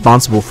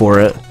responsible for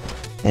it,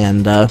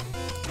 and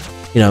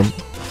you know,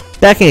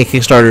 backing a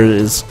Kickstarter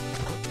is,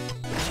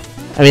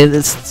 I mean,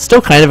 it's still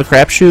kind of a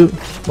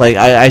crapshoot. Like,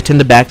 I tend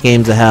to back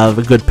games that have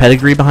a good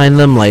pedigree behind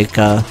them, like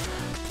I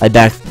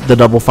backed the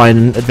Double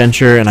Fine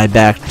adventure, and I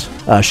backed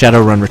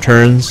Shadowrun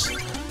Returns,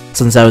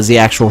 since I was the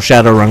actual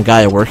Shadowrun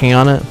guy working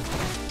on it.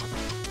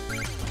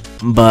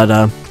 But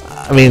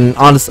I mean,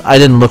 honestly, I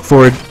didn't look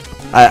forward.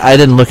 I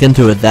didn't look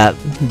into it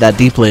that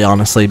deeply,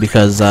 honestly,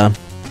 because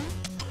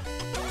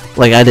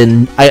like I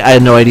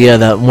had no idea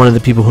that one of the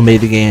people who made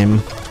the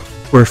game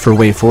worked for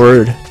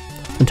WayForward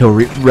until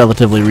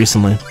relatively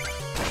recently.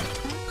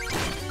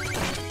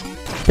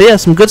 But yeah,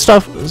 some good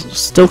stuff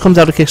still comes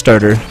out of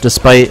Kickstarter,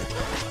 despite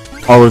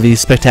all of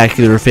these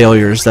spectacular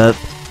failures that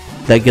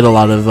get a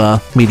lot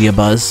of media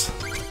buzz.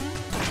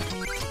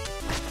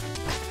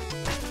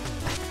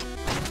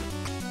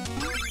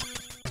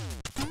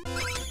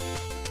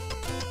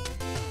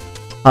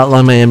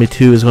 Hotline Miami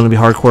 2 is going to be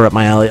hardcore up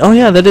my alley. Oh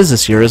yeah, that is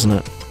this year, isn't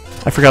it?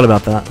 I forgot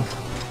about that.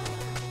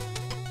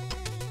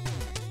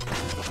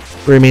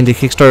 We mean to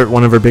kickstart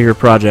one of our bigger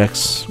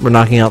projects. We're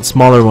knocking out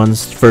smaller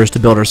ones first to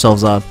build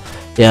ourselves up.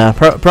 Yeah,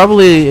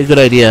 probably a good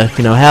idea.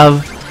 You know,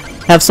 have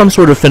have some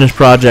sort of finished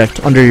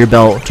project under your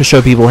belt to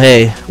show people,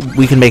 hey,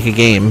 we can make a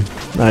game.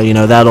 You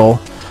know, that'll...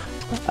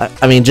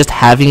 I mean, just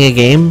having a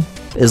game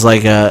is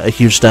like a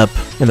huge step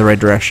in the right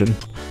direction.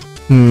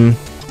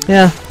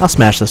 Yeah, I'll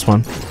smash this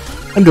one.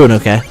 I'm doing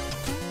okay.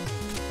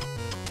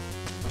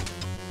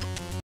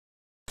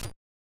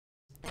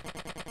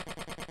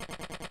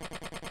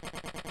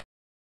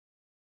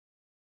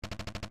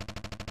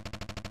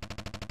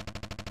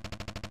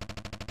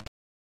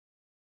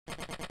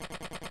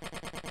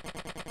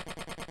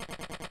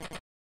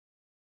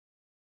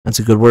 That's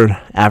a good word.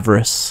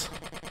 Avarice.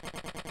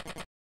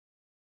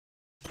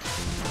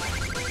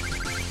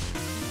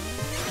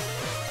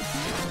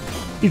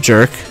 You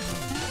jerk.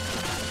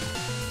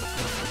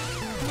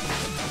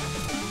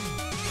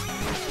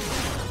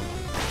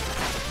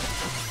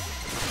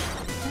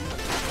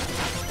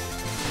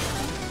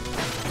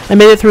 I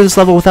made it through this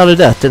level without a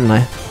death, didn't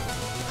I?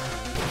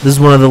 This is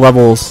one of the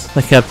levels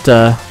that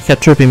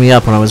kept tripping me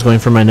up when I was going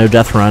for my no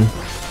death run.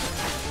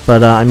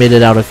 But I made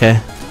it out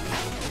okay.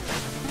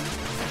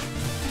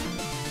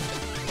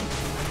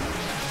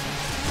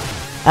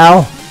 Ow!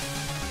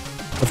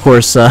 Of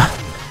course,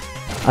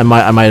 I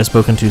might have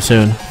spoken too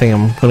soon. I think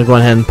I'm gonna go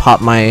ahead and pop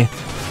my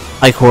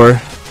Ichor,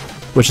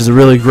 which is a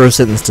really gross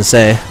sentence to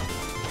say.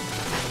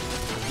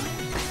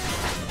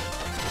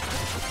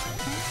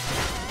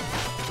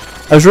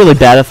 I was really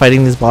bad at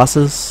fighting these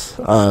bosses,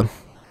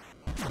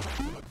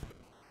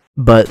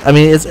 but I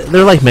mean,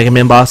 they're like Mega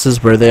Man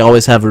bosses where they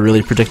always have a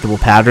really predictable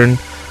pattern,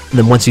 and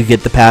then once you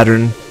get the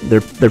pattern,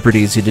 they're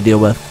pretty easy to deal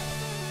with.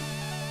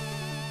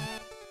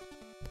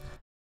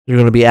 You're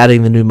going to be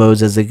adding the new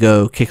modes as they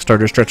go.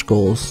 Kickstarter stretch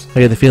goals. I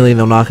get the feeling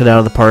they'll knock it out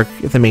of the park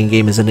if the main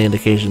game is any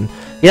indication.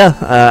 Yeah,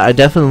 I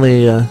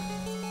definitely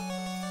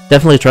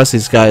trust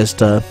these guys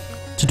to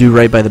do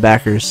right by the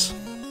backers.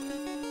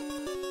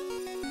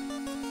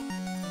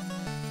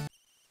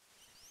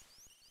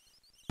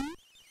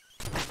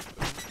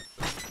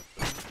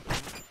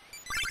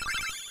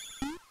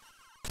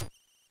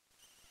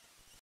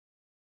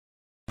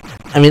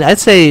 I mean, I'd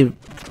say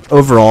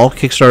overall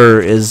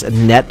Kickstarter is a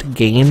net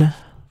gain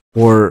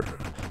for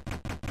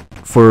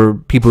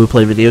people who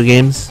play video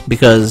games,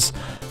 because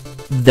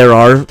there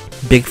are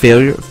big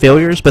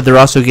failures, but there are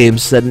also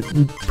games that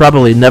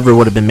probably never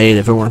would have been made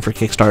if it weren't for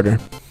Kickstarter.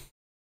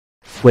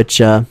 Which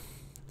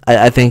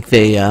I think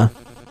they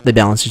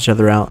balance each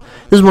other out.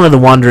 This is one of the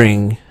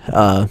wandering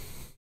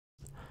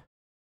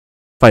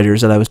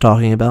fighters that I was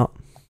talking about.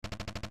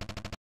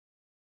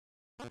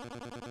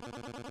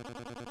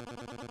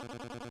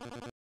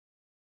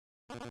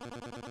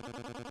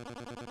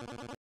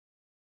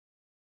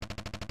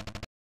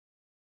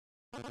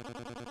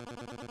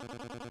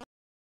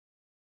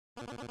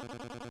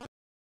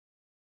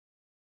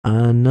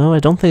 No, I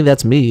don't think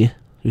that's me.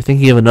 You're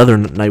thinking of another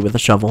knight with a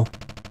shovel.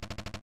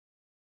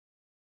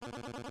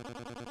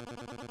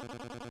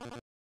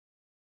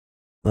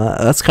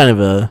 That's kind of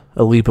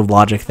a leap of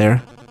logic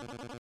there.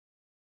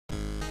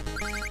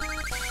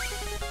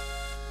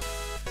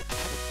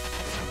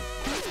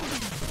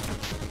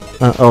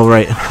 Oh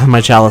right,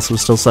 my chalice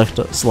was still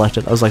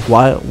selected. I was like,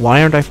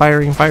 why aren't I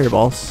firing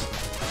fireballs?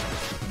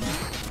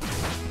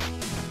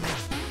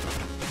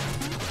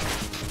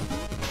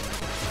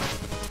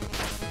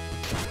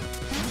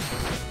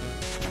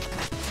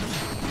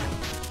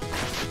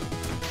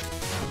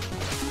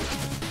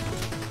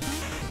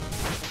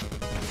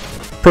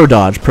 Pro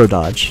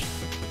dodge.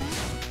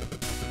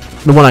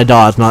 The one I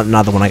dodged,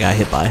 not the one I got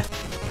hit by.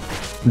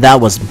 That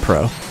wasn't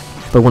pro.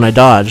 But when I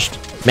dodged,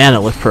 man, it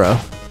looked pro.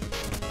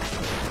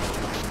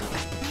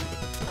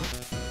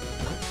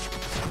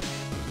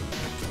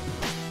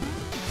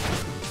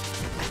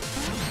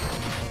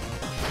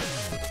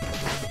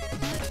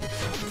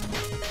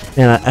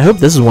 And I hope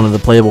this is one of the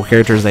playable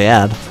characters they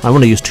add. I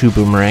want to use 2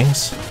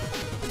 boomerangs.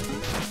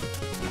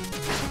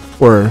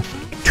 Or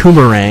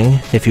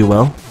Toomerang, if you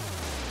will.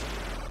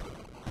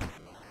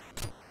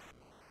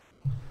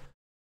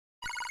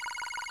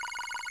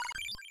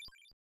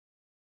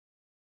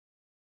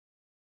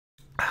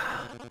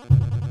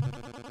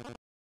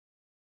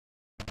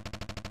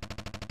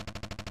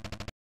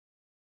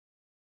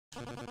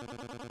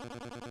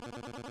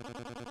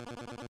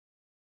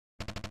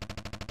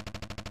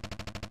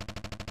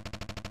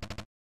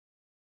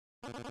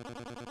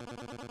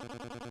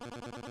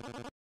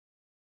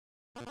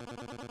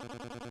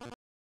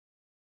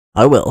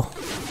 I will.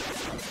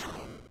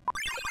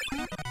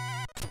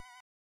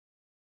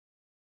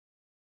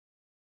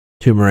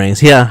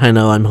 Toomerangs. Yeah, I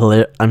know,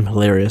 I'm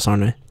hilarious,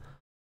 aren't I?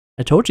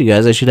 I told you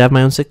guys I should have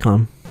my own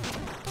sitcom.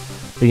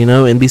 But you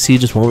know, NBC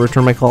just won't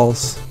return my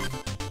calls.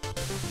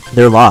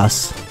 Their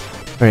loss.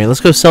 Alright,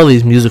 let's go sell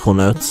these musical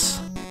notes.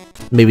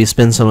 Maybe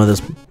spend some of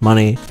this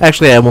money.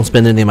 Actually, I won't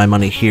spend any of my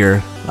money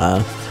here,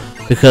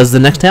 because the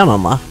next town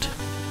unlocked.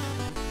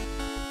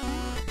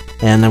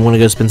 And I'm gonna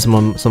go spend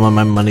some of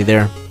my money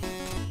there.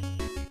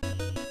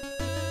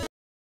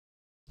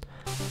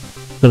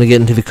 Gonna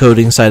get into the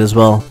coding side as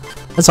well.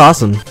 That's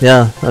awesome.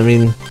 Yeah, I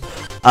mean,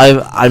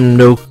 I'm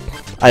no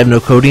I have no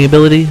coding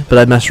ability, but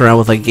I mess around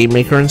with like Game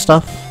Maker and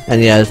stuff.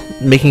 And yeah,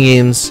 making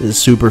games is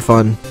super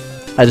fun.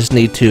 I just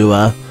need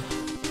to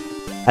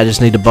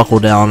buckle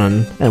down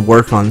and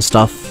work on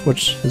stuff,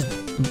 which is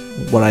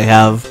what I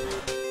have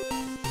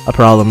a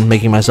problem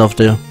making myself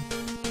do.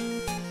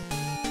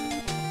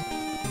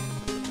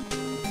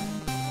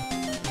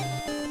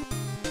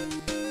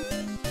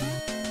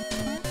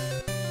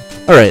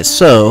 Alright,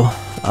 so,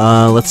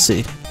 let's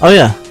see. Oh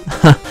yeah,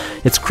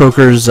 it's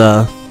Croaker's,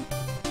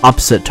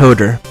 opposite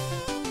Toader.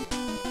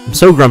 I'm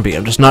so grumpy,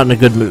 I'm just not in a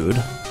good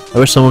mood. I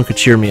wish someone could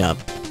cheer me up.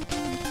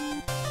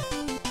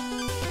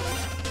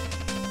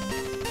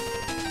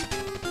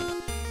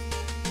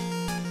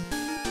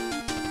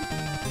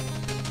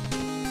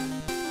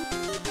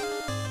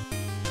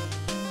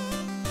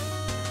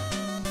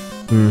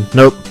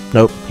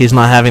 Nope, he's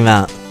not having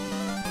that.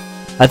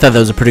 I thought that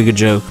was a pretty good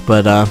joke,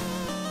 but, I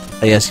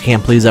guess you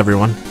can't please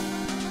everyone.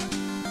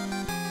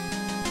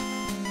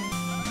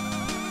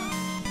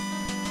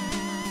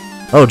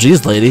 Oh,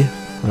 geez, lady.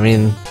 I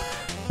mean,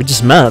 we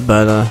just met,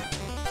 but,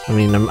 I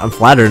mean, I'm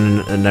flattered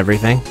and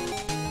everything.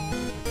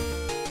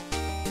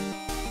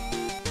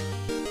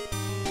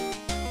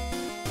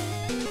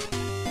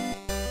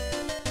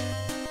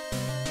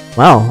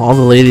 Wow, all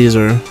the ladies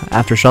are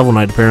after Shovel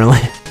Knight, apparently.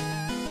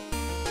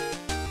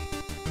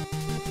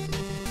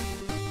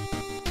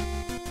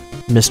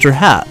 Mr.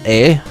 Hat,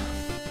 eh?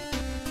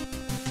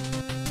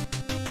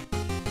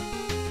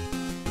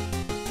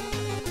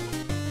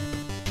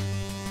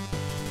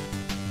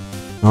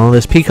 Oh,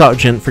 this peacock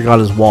gent forgot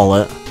his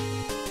wallet.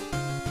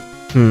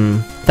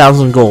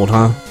 1,000 gold,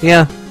 huh?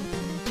 Yeah.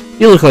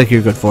 You look like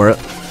you're good for it.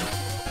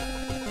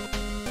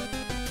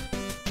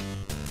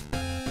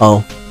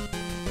 Oh.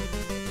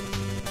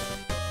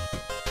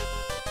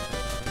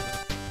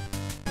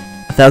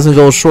 1,000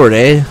 gold short,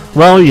 eh?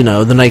 Well, you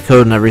know, the night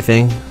code and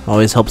everything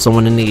always helps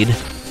someone in need.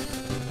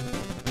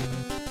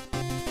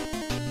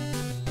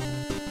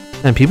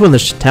 And people in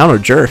this town are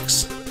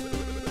jerks.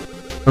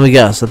 Let me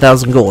guess,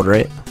 1,000 gold,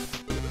 right?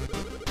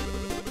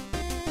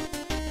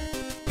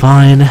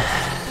 Fine.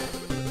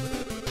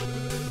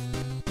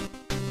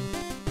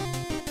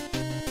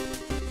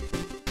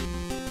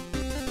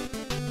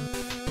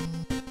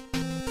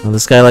 Well,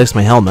 this guy likes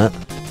my helmet.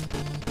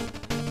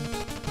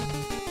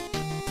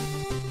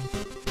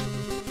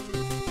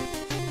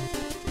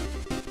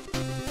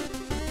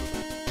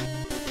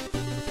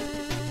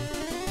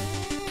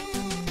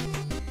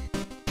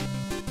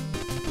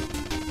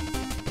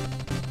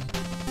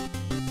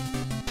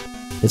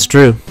 It's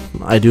true.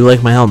 I do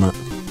like my helmet.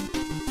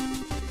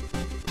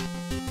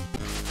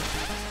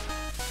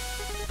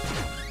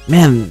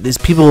 Man, these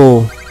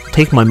people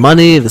take my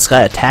money, this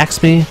guy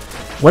attacks me.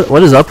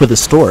 What is up with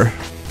this store?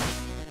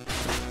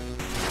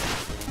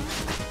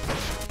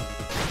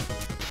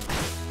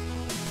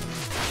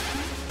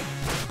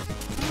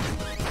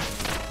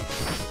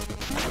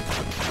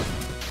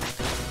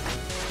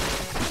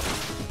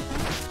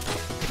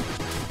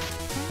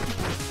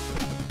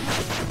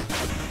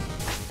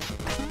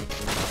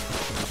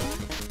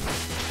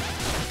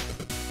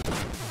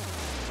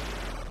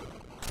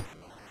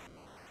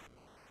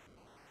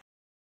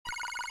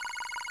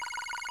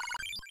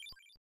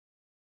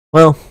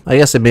 Well, I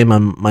guess I made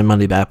my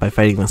money back by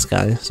fighting this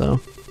guy,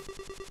 so...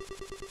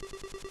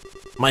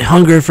 My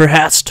hunger for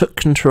hats took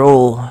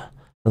control.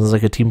 Sounds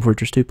like a Team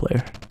Fortress 2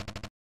 player.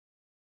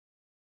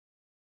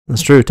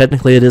 That's true,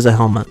 technically it is a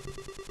helmet.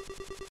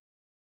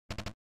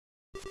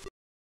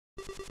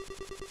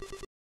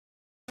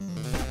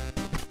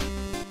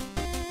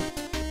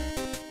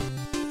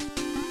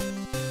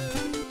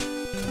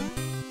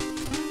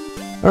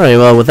 Alright,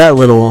 well, with that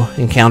little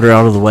encounter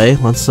out of the way,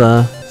 let's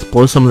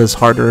blow some of this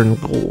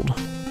hard-earned gold.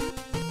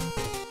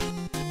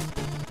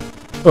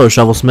 Hello,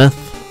 Shovelsmith.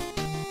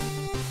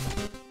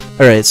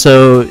 Alright,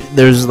 so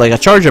there's like a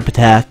charge-up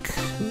attack.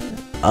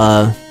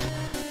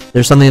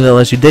 There's something that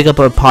lets you dig up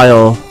a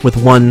pile with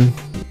one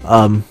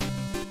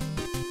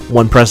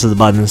press of the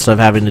button instead of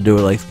having to do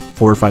it like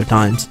 4 or 5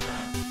 times.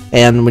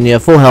 And when you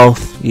have full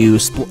health, you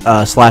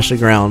slash the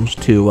ground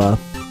to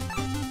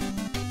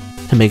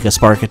make a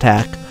spark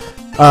attack.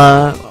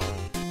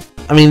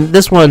 I mean,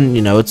 this one,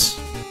 you know, it's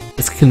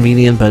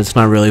convenient, but it's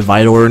not really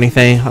vital or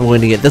anything. I'm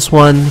going to get this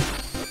one.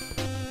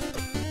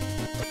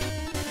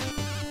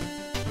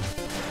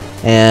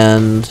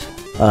 And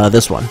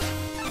this one.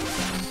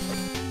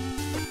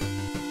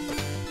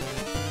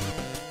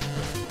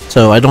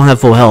 So I don't have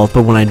full health,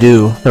 but when I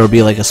do, there will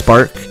be like a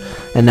spark,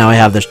 and now I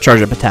have this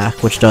charge up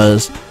attack, which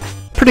does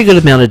pretty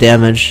good amount of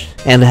damage,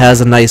 and it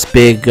has a nice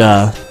big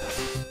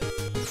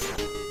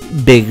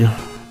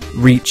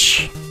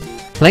reach.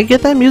 Can I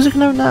get that music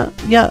note now?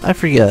 Yeah, I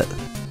forget.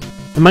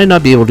 I might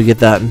not be able to get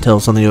that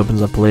until something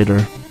opens up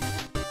later.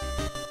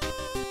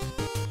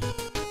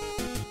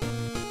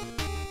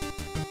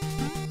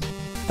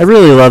 I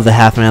really love the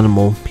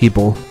half-animal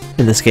people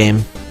in this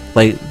game.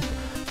 Like,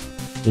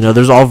 you know,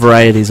 there's all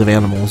varieties of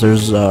animals.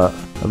 There's a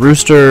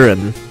rooster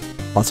and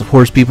lots of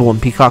horse people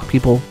and peacock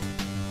people.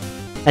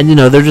 And, you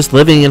know, they're just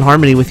living in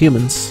harmony with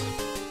humans.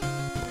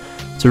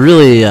 So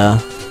really, oh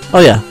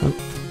yeah,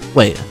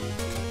 Wait.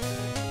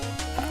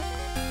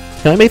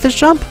 Can I make this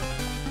jump?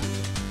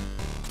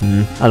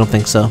 I don't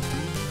think so.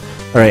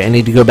 Alright, I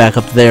need to go back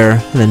up there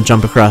and then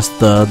jump across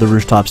the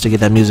rooftops to get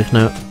that music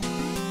note.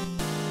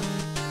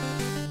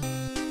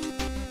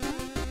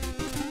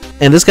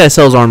 And this guy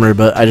sells armor,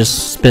 but I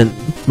just spent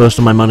most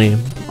of my money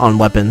on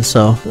weapons,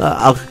 so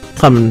I'll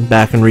come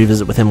back and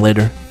revisit with him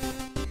later.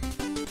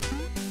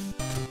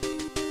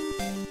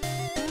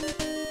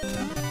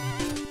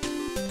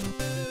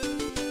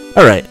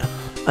 Alright,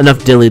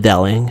 enough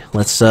dilly-dallying.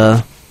 Let's,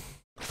 oh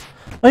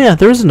yeah,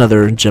 there is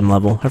another gym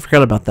level. I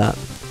forgot about that.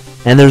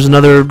 And there's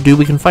another dude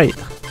we can fight.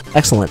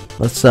 Excellent.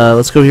 Let's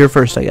go here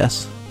first, I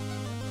guess.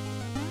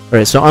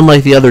 Alright, so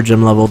unlike the other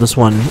gym level, this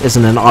one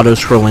isn't an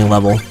auto-scrolling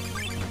level.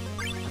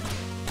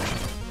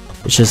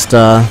 It's just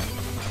a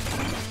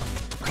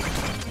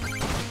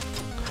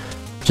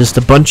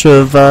bunch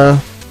of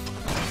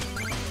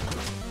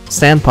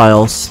sand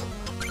piles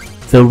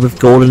filled with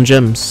golden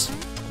gems.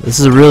 This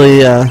is a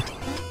really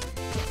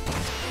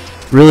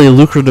really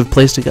lucrative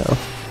place to go.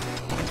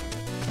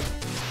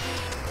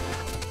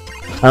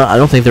 I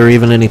don't think there are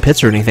even any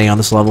pits or anything on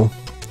this level.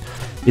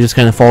 You just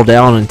kind of fall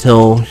down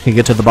until you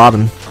get to the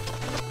bottom.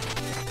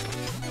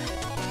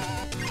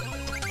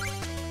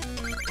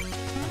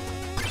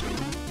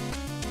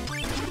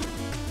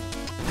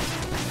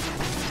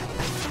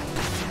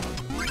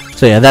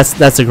 So yeah,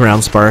 that's a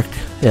ground spark.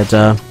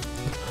 I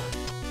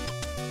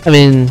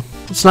mean,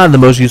 it's not the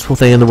most useful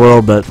thing in the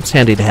world, but it's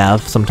handy to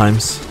have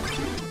sometimes.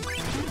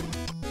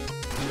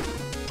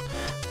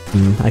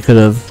 I could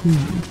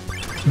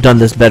have done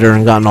this better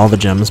and gotten all the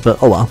gems,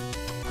 but oh well.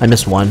 I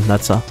missed one,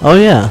 that's a... Oh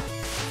yeah!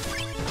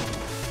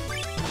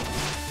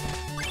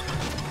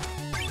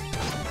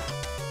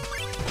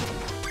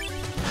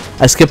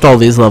 I skipped all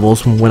these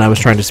levels when I was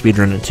trying to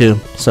speedrun it too,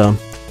 so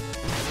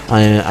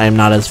I am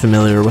not as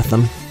familiar with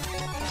them.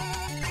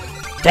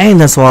 Dang,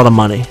 that's a lot of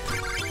money.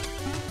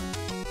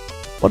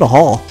 What a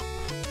haul.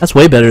 That's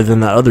way better than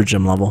that other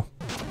gym level.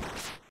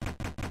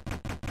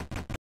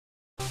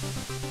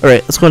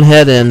 Alright, let's go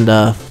ahead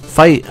and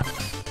fight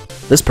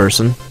this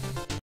person.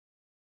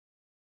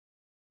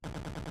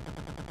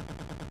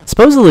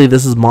 Supposedly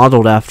this is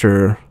modeled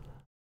after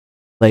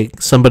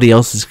like somebody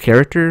else's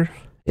character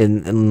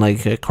in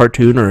like a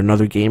cartoon or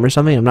another game or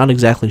something. I'm not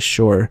exactly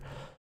sure.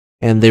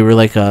 And they were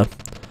like a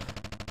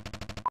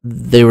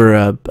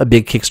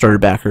big Kickstarter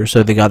backer,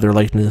 so they got their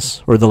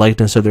likeness, or the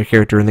likeness of their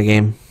character in the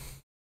game.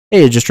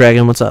 Hey, Just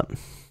Dragon, what's up?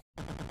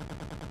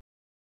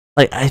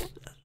 Like,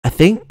 I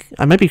think,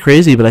 I might be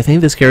crazy, but I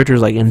think this character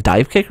is like in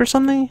Dive Kick or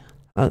something?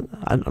 I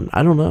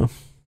don't know.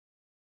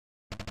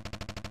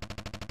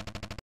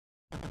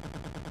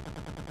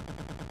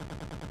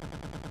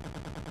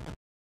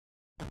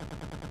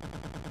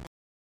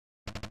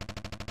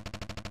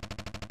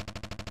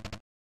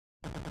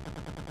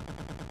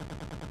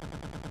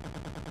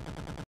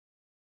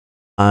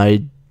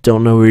 I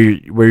don't know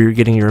where you're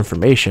getting your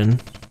information.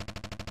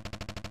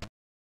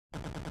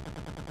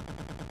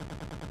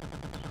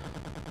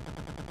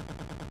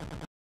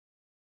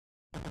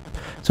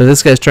 So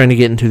this guy's trying to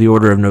get into the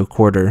Order of No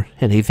Quarter,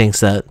 and he thinks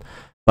that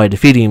by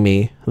defeating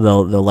me,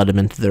 they'll let him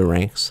into their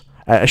ranks.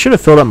 I should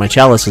have filled up my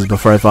chalices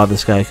before I fought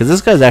this guy, because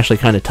this guy's actually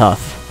kind of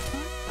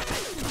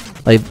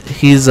tough. Like,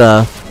 he's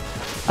a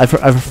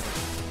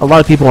lot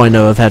of people I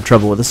know have had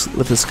trouble with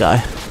this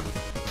guy.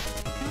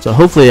 So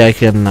hopefully I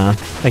can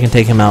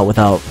take him out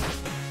without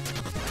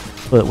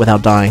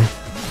dying.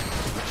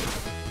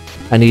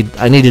 I need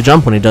to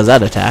jump when he does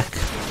that attack.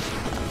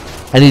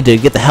 I need to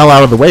get the hell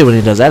out of the way when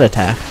he does that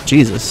attack.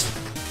 Jesus.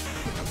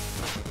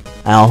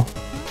 Ow.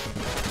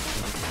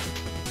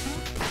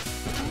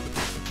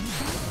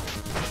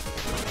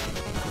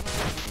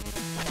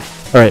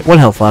 Alright, 1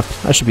 health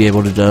left. I should be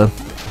able to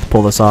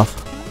pull this off.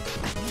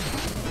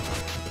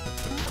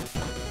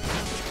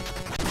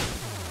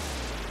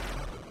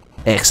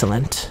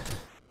 Excellent.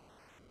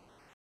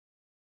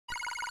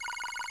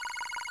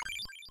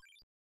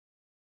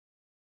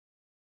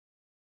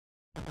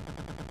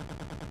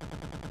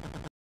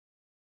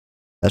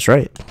 That's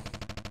right.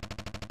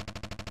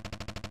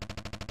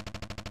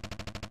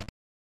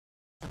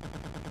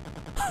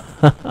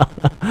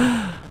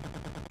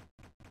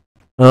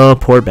 Oh,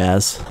 poor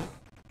Baz.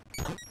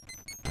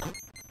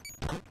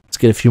 Let's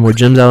get a few more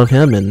gems out of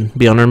him and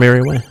be on our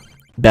merry way.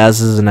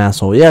 Baz is an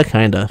asshole. Yeah,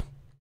 kinda.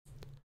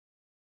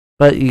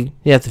 But you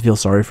have to feel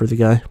sorry for the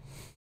guy.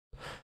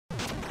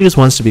 He just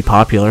wants to be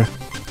popular.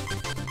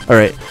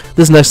 Alright,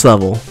 this next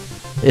level.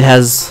 It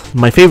has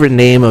my favorite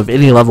name of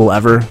any level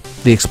ever,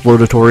 the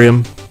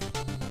Explodatorium.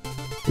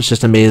 It's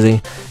just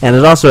amazing. And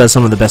it also has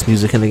some of the best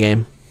music in the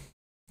game.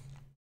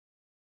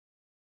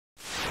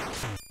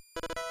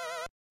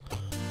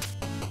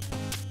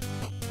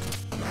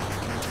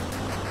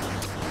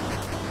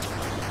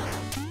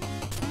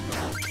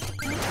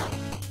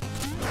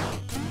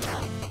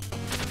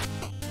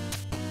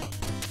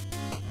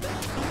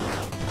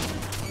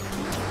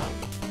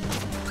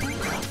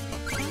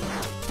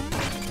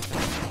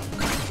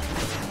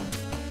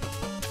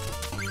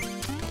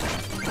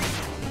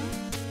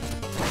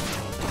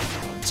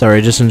 Sorry,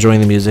 just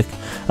enjoying the music.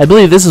 I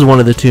believe this is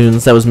one of the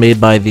tunes that was made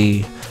by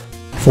the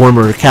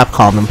former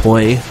Capcom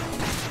employee.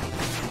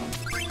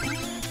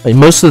 Like,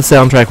 most of the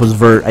soundtrack was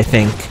Vert, I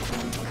think,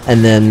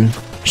 and then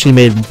she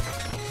made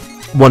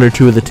one or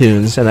two of the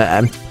tunes, and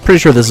I'm pretty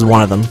sure this is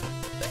one of them.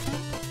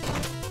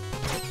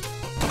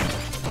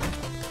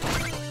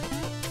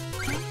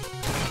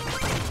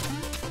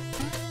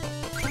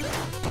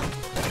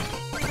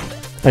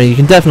 I mean, you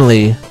can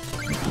definitely,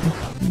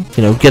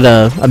 you know, get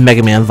a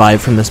Mega Man vibe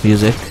from this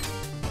music.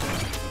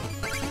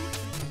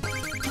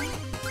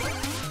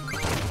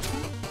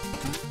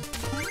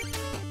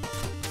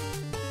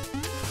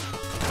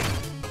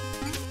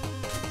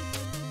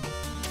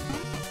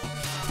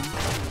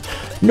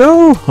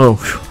 No! Oh,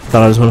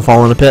 thought I was going to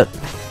fall in a pit.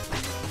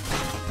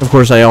 Of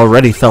course, I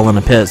already fell in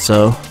a pit,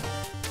 so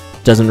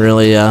it doesn't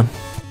really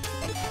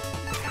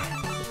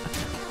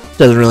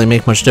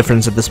make much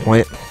difference at this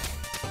point.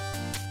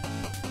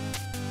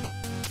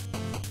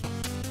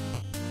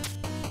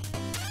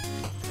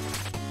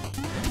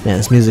 Man,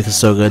 this music is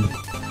so good.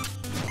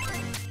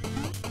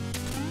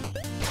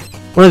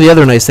 One of the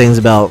other nice things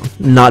about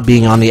not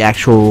being on the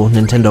actual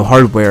Nintendo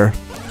hardware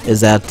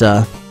is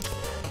that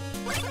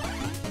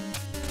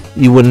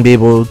you wouldn't be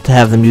able to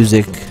have the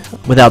music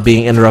without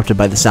being interrupted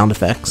by the sound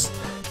effects.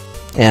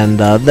 And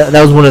that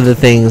was one of the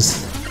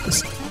things.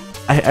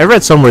 I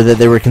read somewhere that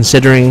they were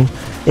considering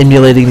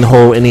emulating the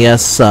whole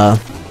NES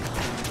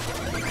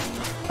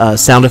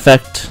sound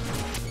effect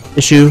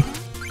issue.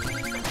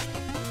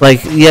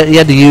 Like, you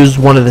had to use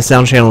one of the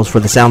sound channels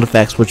for the sound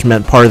effects, which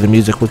meant part of the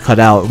music would cut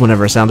out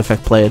whenever a sound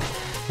effect played.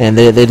 And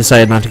they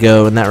decided not to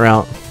go in that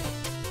route.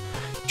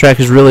 The track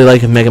is really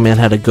like if Mega Man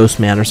had a Ghost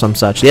Man or some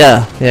such.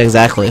 Yeah,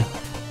 exactly.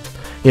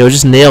 You know, it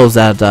just nails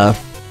that,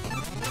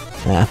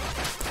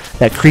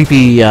 that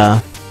creepy,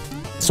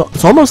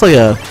 it's almost like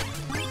a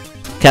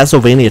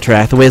Castlevania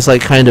track, the way it's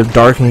like kind of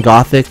dark and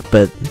gothic,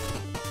 but,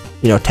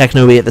 you know,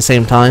 techno-y at the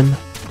same time.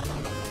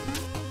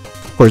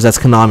 Of course, that's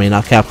Konami,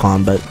 not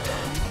Capcom, but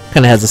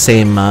kind of has the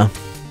same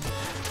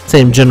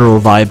same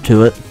general vibe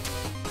to it.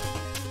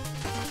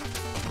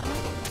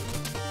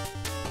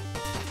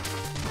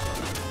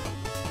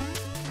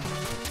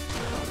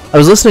 I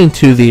was listening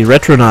to the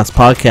Retronauts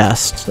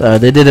podcast.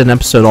 They did an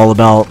episode all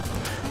about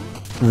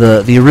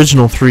the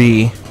original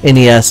 3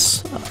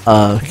 NES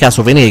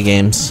Castlevania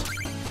games,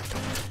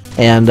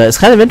 and it's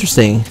kind of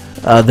interesting.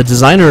 The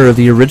designer of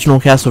the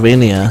original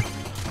Castlevania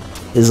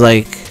is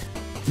like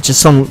just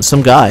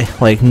some guy.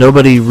 Like,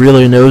 nobody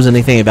really knows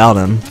anything about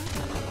him.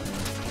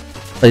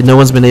 Like, no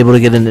one's been able to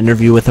get an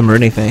interview with him or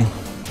anything.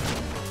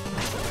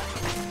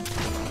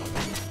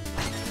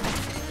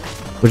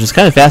 Which is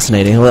kind of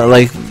fascinating.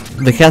 Like,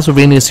 the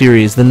Castlevania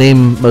series, the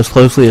name most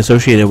closely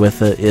associated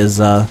with it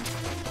is, oh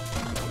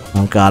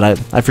god,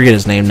 I forget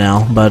his name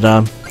now, but,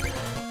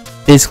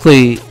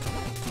 basically,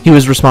 he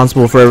was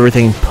responsible for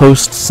everything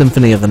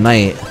post-Symphony of the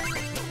Night.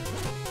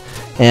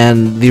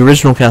 And the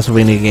original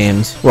Castlevania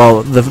games,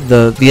 well,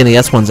 the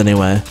NES ones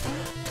anyway,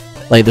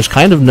 like, there's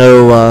kind of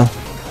no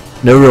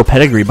real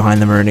pedigree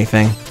behind them or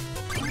anything.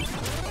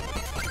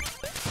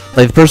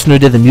 Like, the person who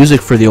did the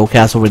music for the old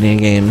Castlevania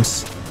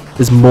games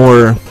is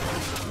more,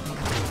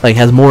 like,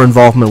 has more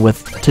involvement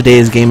with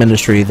today's game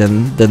industry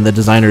than the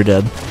designer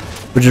did.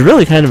 Which is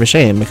really kind of a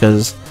shame,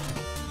 because,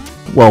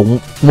 well,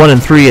 1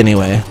 and 3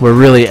 anyway, were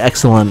really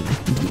excellent,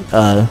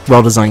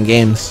 well-designed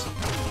games.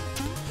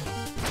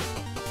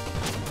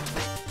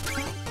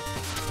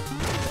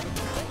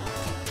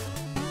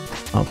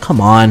 Oh,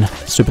 come on,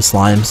 stupid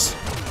slimes.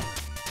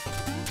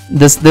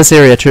 This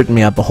area tripped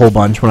me up a whole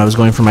bunch when I was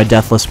going for my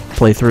deathless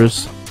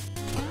playthroughs.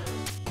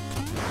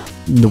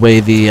 The way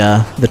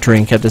the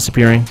terrain kept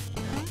disappearing.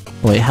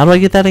 Wait, how do I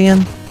get that again?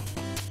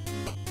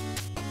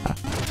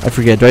 I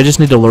forget. Do I just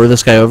need to lure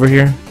this guy over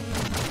here?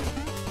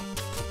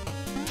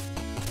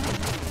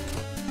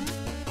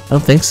 I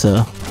don't think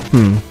so.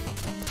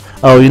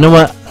 Oh, you know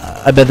what?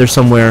 I bet there's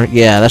somewhere.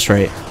 Yeah, that's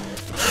right.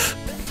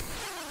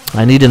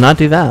 I need to not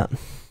do that.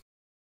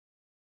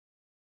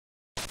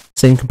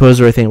 Same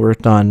composer, I think,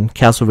 worked on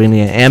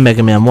Castlevania and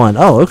Mega Man 1.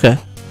 Oh, okay.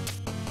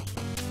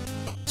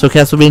 So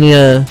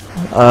Castlevania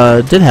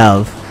did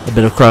have a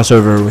bit of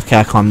crossover with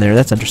Capcom there.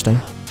 That's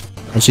interesting.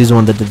 And she's the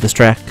one that did this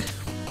track.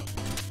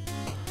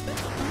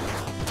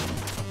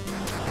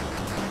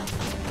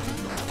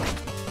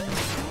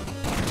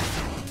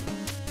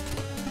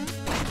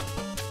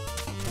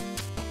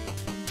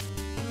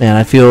 Man,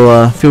 I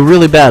feel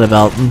really bad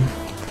about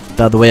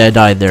the way I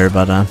died there,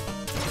 but I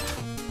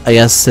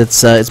guess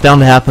it's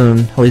bound to happen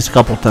at least a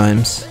couple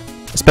times,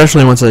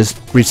 especially once I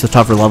reach the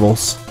tougher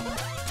levels.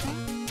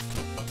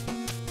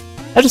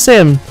 I have to say,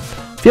 I'm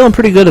feeling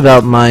pretty good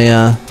about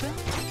my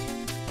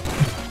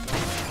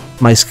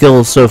my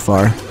skills so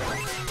far.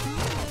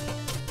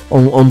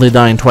 Only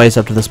dying twice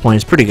up to this point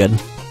is pretty good.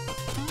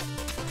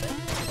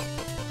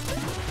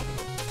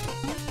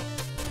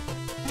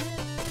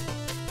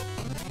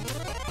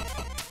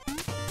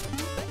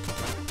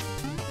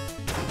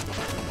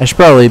 I should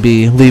probably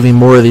be leaving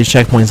more of these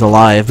checkpoints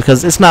alive,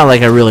 because it's not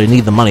like I really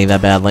need the money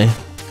that badly.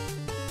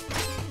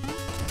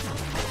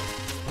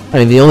 I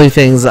mean, the only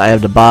things I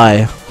have to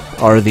buy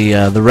are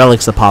the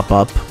relics that pop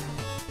up.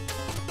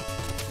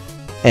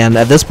 And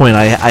at this point,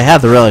 I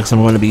have the relics I'm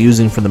going to be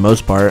using for the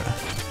most part.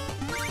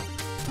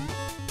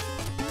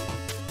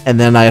 And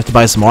then I have to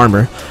buy some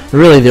armor. But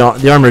really,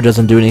 the armor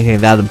doesn't do anything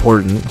that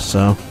important,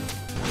 so...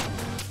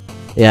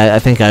 Yeah, I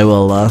think I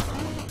will,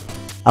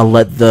 I'll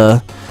let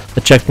the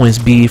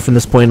checkpoints be from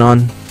this point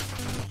on.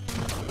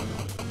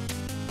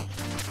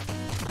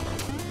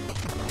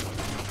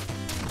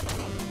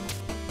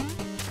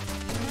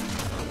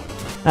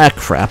 Ah,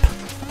 crap.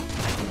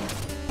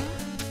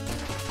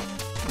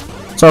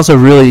 It's also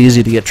really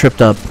easy to get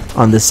tripped up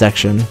on this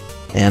section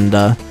and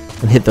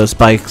hit those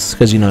spikes,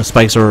 because, you know,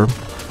 spikes are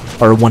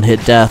a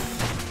one-hit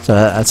death, so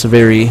that's a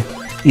very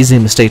easy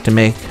mistake to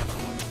make.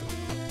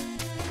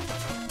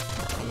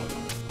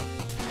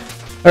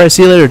 Alright,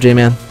 see you later,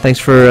 J-Man. Thanks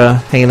for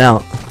hanging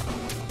out.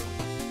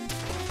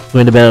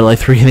 Going to bed at like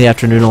 3 in the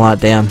afternoon a lot,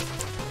 damn.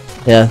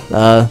 Yeah,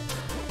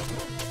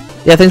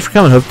 yeah, thanks for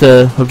coming. Hope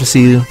to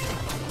see you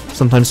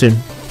sometime soon.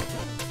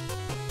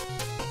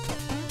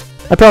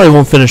 I probably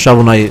won't finish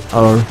Shovel Knight,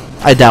 or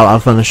I doubt I'll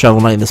finish Shovel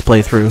Knight in this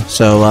playthrough,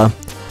 so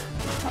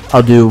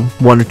I'll do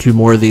 1 or 2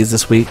 more of these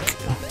this week.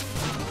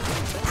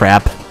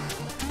 Crap.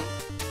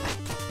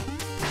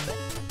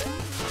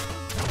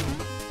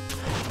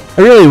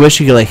 I really wish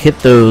you could like hit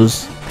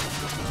those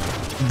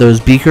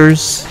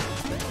beakers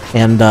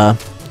and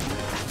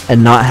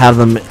not have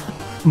them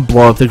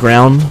blow up the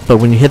ground, but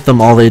when you hit them,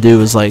 all they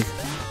do is like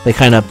they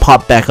kind of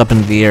pop back up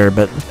into the air,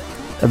 but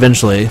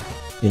eventually,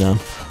 you know,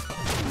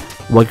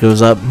 what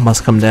goes up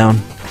must come down.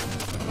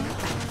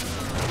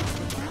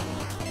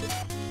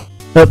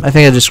 Nope, I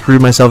think I just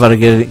screwed myself out of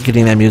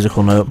getting that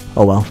musical note.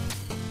 Oh well.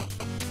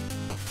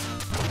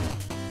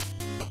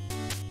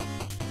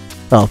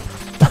 Oh,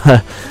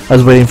 I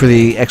was waiting for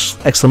the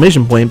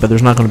exclamation point, but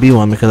there's not going to be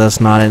one because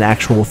that's not an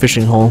actual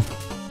fishing hole.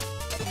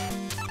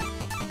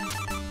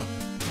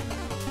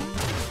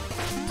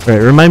 Right,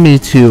 remind me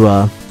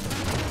to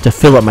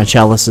fill up my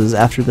chalices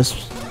after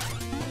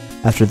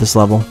this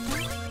level.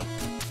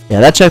 Yeah,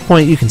 that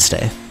checkpoint, you can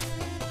stay.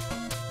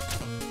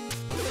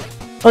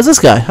 Oh, it's this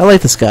guy. I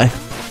like this guy.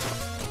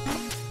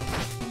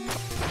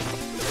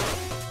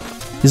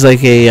 He's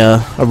like a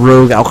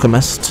rogue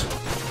alchemist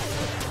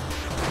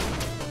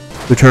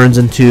who turns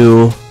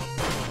into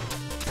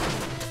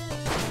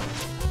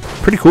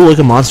pretty cool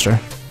looking monster.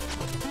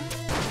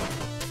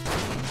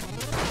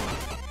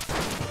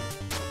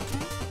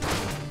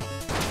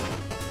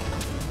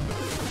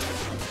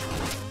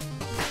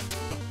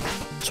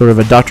 Sort of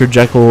a Dr.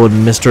 Jekyll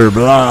and Mr.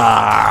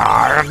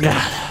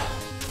 Blarg.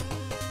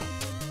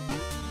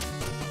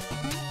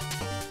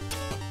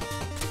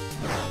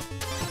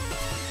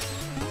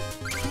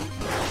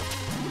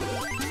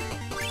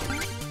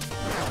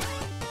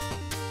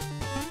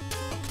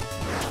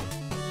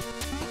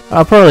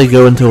 I'll probably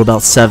go until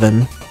about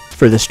 7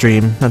 for the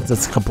stream.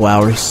 That's a couple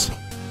hours.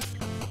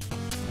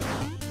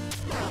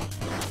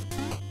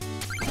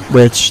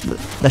 Which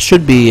that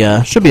should be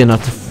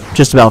enough to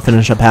just about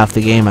finish up half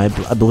the game, I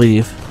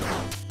believe.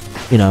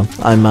 You know,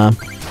 I'm a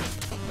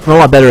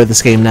lot better at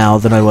this game now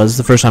than I was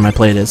the first time I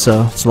played it,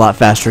 so it's a lot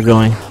faster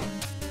going.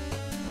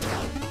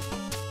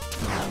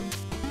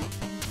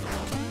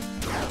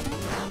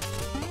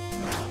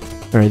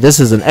 Alright, this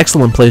is an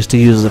excellent place to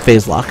use a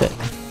phase locket.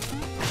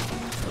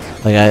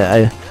 Like,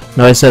 I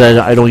know I said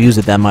I don't use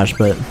it that much,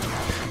 but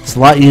it's a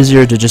lot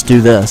easier to just do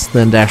this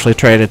than to actually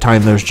try to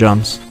time those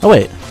jumps. Oh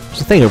wait,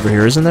 there's a thing over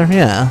here, isn't there?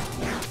 Yeah.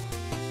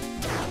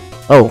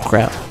 Oh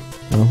crap.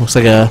 Well, looks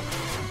like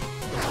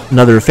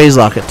another phase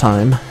locket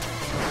time.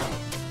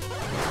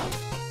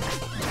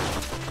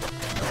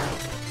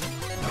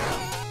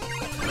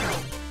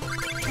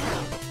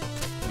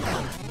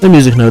 The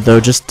music note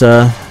though, just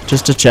a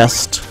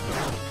chest.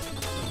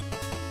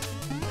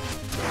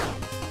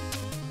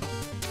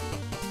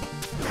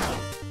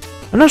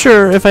 I'm not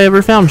sure if I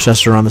ever found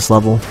Chester on this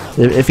level.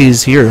 If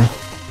he's here.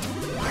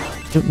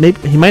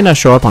 Maybe he might not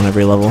show up on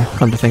every level,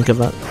 come to think of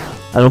it.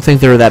 I don't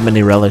think there are that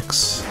many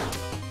relics.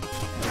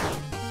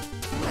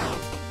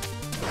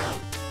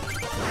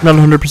 Not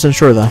 100%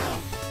 sure though.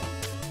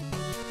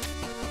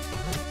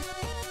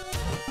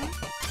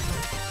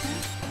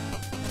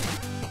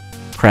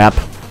 Crap.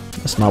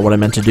 That's not what I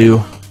meant to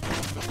do.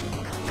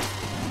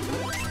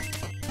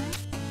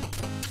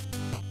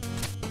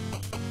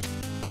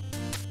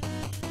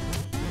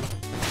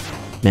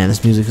 Man,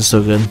 this music is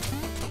so good.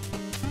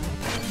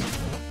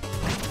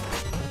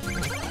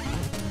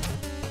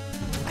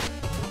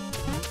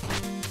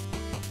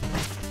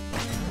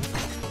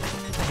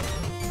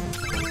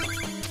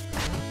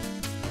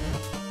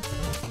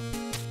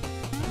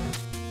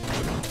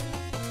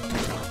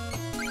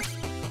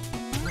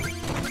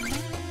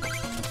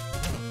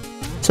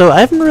 So I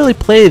haven't really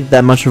played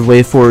that much of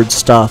WayForward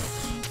stuff.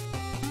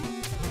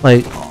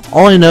 Like,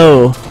 all I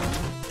know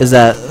is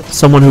that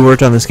someone who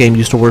worked on this game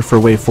used to work for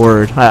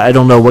WayForward. I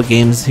don't know what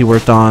games he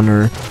worked on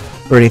or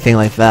anything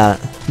like that,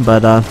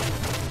 but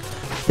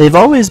they've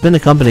always been a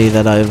company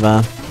that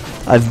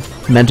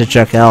I've meant to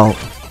check out.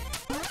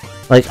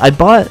 Like, I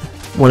bought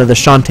one of the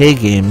Shantae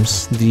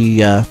games,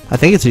 I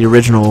think it's the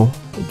original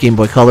Game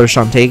Boy Color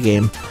Shantae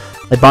game.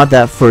 I bought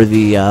that for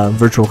the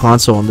Virtual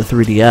Console on the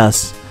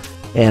 3DS,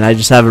 and I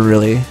just haven't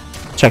really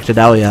checked it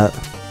out yet.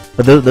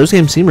 But those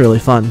games seem really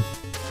fun.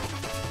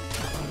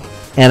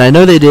 And I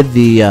know they did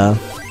the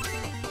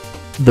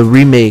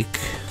remake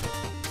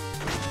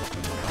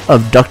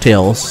of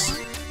DuckTales,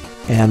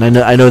 and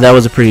I know that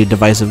was a pretty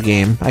divisive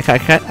game. I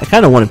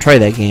kind of want to try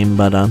that game,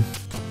 but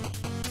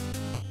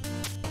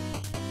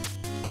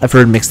I've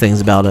heard mixed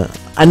things about it.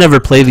 I never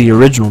played the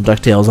original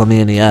DuckTales on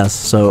the NES,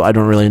 so I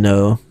don't really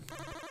know.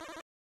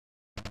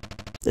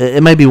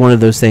 It might be one of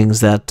those things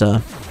that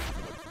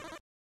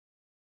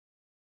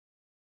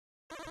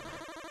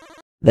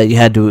that you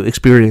had to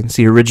experience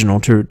the original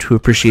to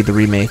appreciate the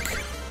remake.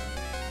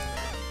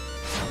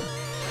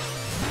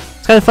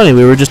 It's kind of funny,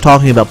 we were just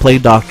talking about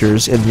Plague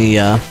Doctors in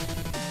the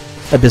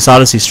Abyss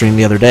Odyssey stream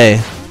the other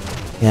day,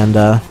 and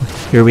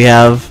here we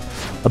have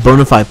a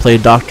bona fide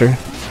Plague Doctor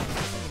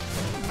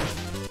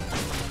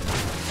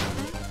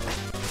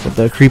with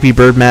the creepy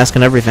bird mask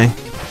and everything.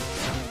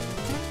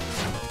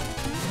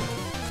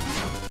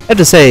 I have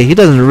to say, he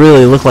doesn't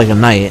really look like a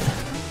knight.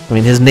 I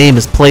mean, his name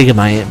is Plague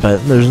Knight, but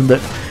he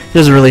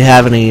doesn't really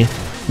have any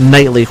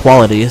knightly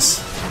qualities.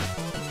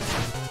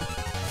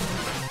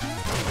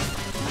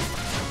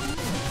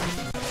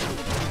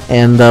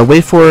 And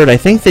wait for it, I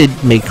think they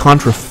made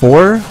Contra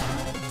 4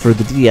 for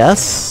the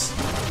DS,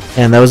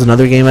 and that was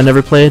another game I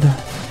never played.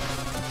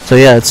 So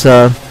yeah, it's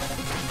an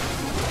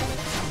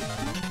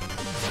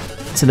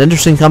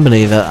interesting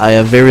company that I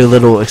have very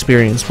little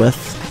experience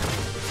with.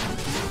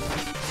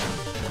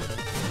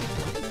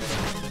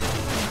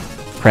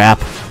 Crap.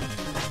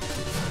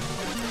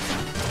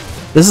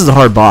 This is a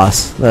hard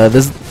boss.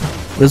 This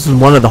is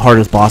one of the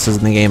hardest bosses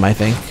in the game, I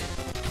think.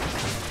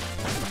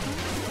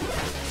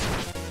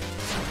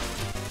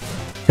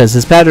 Because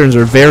his patterns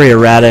are very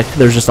erratic.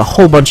 There's just a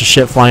whole bunch of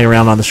shit flying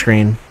around on the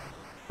screen.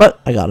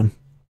 But I got him.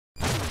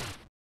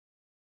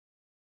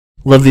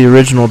 Love the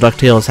original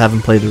DuckTales,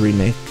 haven't played the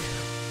remake.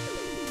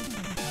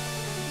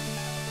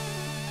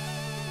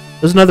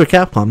 There's another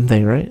Capcom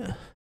thing, right?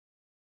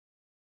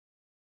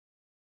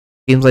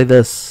 Games like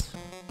this,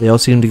 they all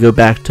seem to go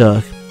back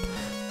to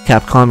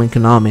Capcom and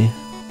Konami.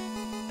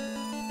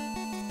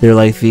 They're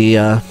like the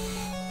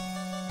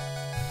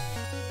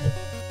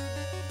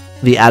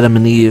Adam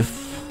and Eve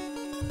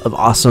of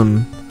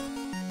awesome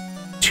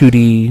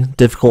 2D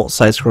difficult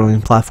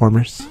side-scrolling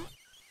platformers.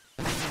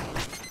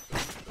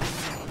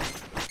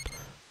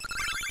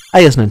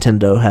 I guess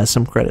Nintendo has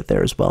some credit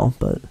there as well,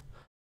 but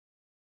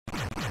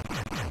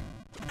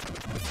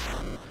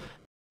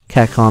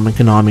Capcom and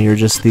Konami are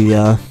just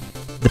the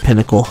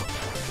pinnacle.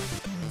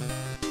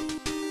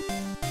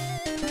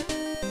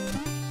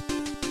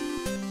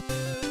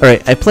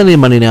 Alright, I have plenty of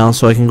money now,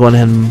 so I can go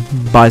ahead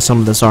and buy some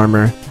of this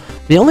armor.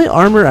 The only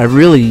armor I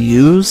really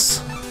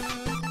use,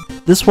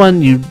 this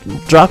one, you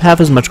drop half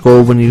as much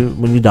gold when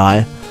you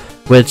die,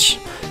 which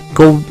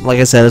gold, like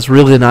I said, is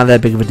really not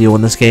that big of a deal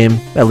in this game,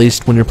 at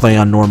least when you're playing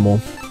on normal.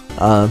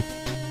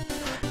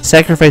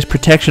 Sacrifice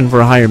protection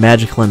for a higher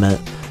magic limit.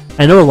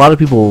 I know a lot of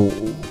people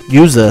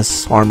use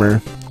this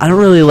armor. I don't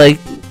really like.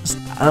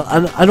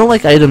 I don't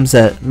like items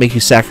that make you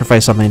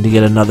sacrifice something to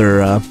get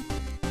another,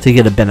 to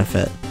get a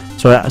benefit.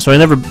 So I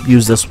never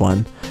use this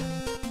one.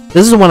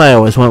 This is the one I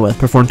always went with.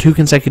 Perform 2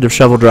 consecutive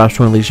shovel drops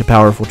to unleash a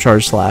powerful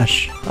charge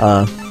slash.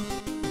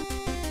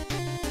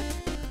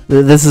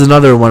 This is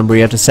another one where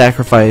you have to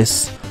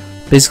sacrifice.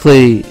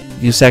 Basically,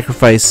 you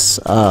sacrifice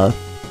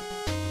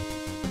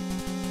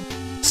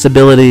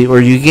stability,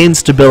 or you gain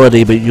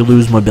stability, but you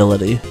lose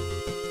mobility.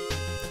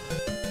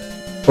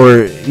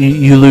 Or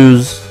you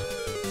lose.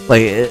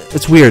 Like,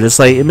 it's weird. It's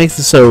like, it makes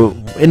it so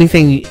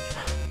anything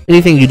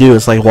you do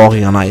is like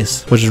walking on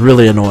ice, which is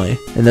really annoying.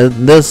 And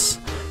then this,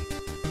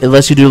 it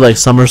lets you do like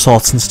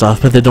somersaults and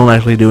stuff, but they don't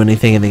actually do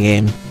anything in the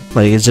game.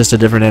 Like, it's just a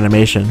different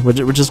animation,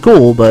 which is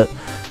cool, but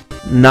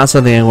not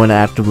something I'm going to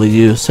actively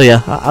use. So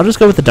yeah, I'll just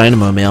go with the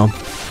Dynamo Mail.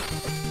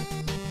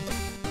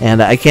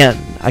 And I can't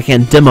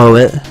demo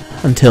it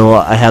until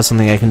I have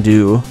something I can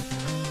do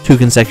 2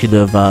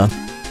 consecutive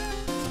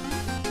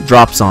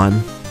drops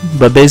on.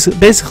 But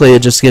basically,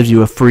 it just gives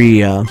you a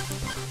free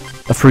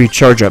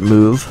charge up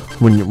move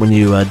when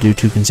you do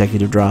 2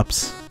 consecutive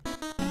drops,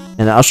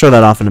 and I'll show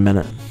that off in a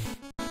minute.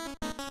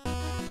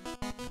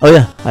 Oh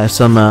yeah, I have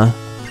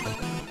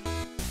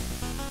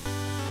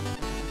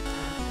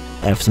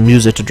some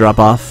music to drop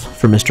off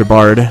for Mr.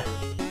 Bard.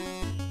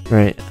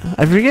 Right,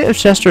 I forget if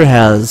Chester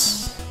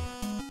has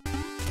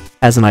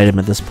an item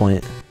at this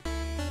point.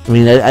 I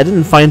mean, I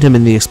didn't find him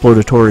in the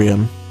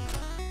Explodatorium,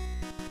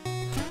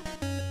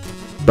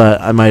 but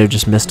I might have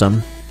just missed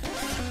him.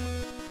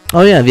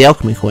 Oh yeah, the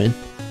alchemy coin.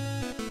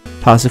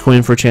 Toss a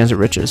coin for a chance at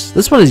riches.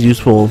 This one is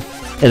useful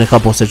in a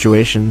couple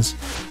situations.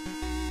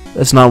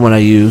 That's not one I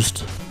used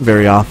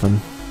very often.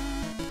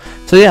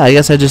 So yeah, I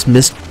guess I just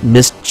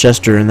missed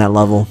Chester in that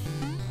level.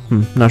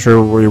 Not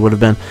sure where he would have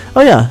been.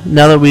 Oh yeah,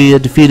 now that we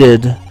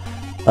defeated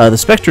the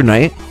Spectre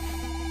Knight,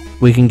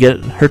 we can get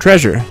her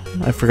treasure.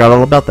 I forgot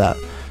all about that.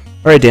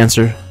 Alright,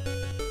 Dancer.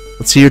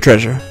 Let's see your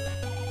treasure.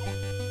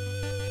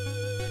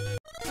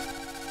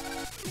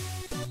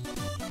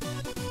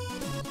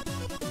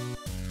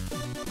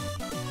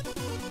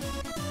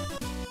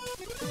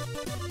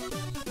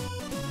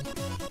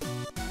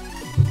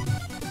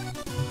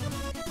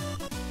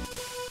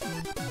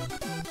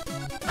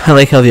 I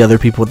like how the other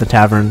people at the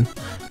tavern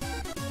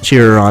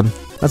cheer her on.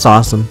 That's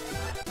awesome.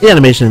 The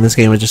animation in this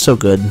game is just so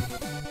good.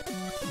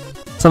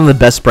 Some of the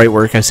best sprite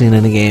work I've seen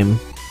in a game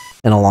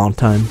in a long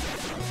time.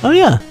 Oh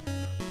yeah.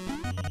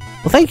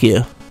 Well, thank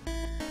you.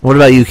 What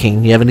about you,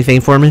 King? You have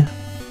anything for me?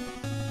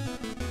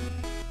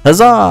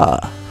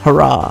 Huzzah!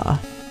 Hurrah!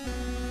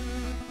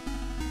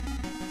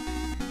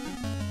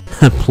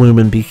 Plume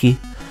and Beaky.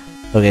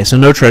 Okay, so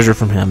no treasure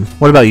from him.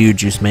 What about you,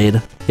 Juice Maid?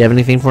 You have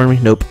anything for me?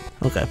 Nope.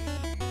 Okay.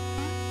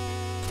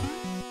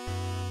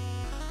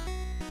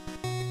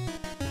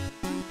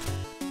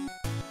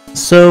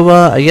 So,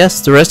 I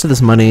guess the rest of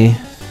this money...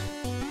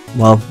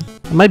 Well,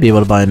 I might be able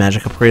to buy a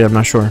magic upgrade, I'm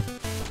not sure.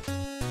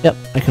 Yep,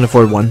 I can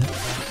afford one.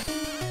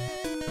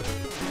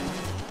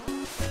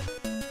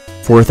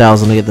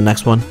 4,000 to get the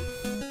next one.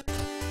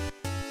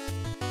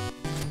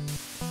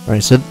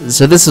 Alright, so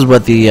this is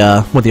what the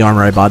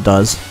armor I bought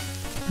does.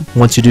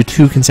 Once you do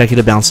 2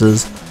 consecutive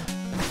bounces,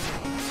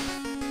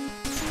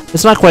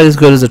 it's not quite as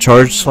good as a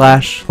charge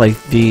slash.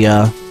 Like the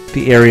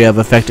area of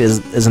effect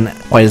isn't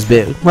quite as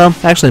big. Well,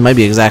 actually, it might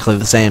be exactly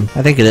the same.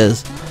 I think it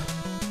is.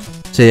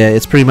 So yeah,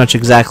 it's pretty much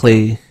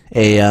exactly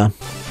a.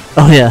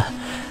 Oh yeah,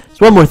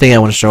 there's one more thing I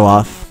want to show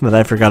off that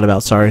I forgot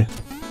about. Sorry.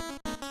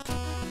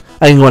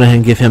 I can go ahead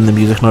and give him the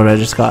music note I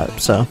just got,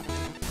 so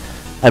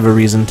I have a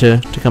reason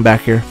to come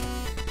back here.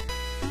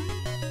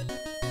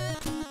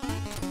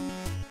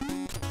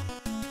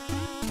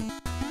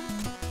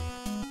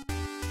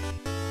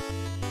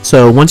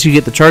 So once you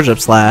get the charge up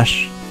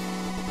slash,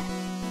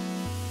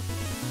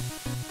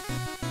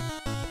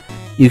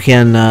 you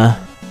can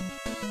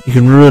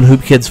ruin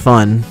Hoop Kid's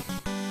fun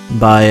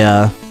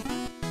by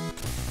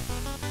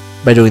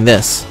doing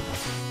this.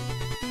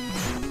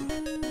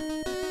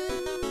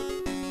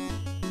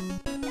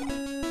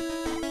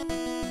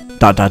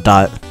 Dot dot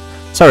dot.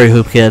 Sorry,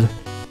 Hoop Kid,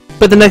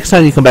 but the next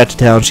time you come back to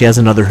town, she has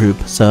another hoop,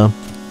 so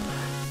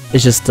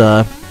it's just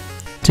a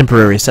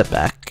temporary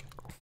setback.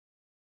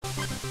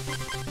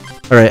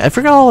 Alright, I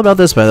forgot all about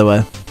this, by the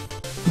way.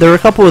 There are a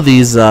couple of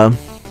these,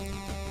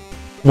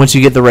 once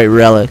you get the right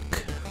relic.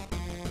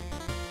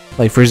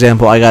 Like, for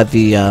example, I got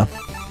the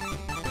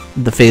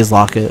Phase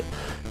Locket.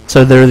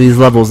 So there are these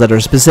levels that are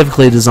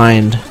specifically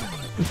designed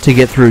to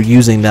get through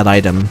using that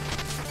item.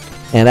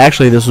 And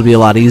actually, this will be a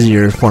lot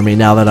easier for me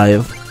now that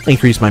I've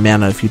increased my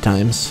mana a few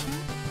times.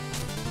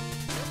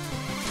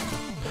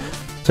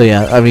 So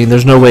yeah, I mean,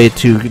 there's no way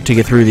to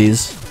get through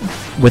these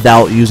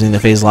without using the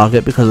Phase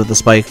Locket because of the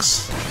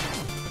spikes.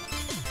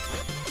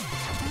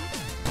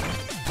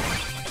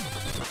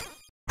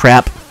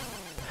 Crap.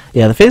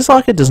 Yeah, the Phase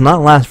Locket does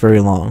not last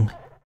very long.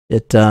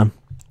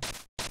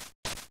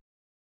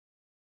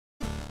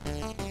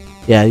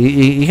 Yeah,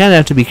 you kind of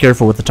have to be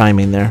careful with the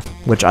timing there,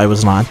 which I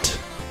was not.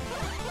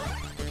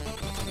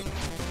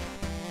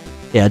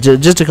 Yeah,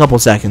 just a couple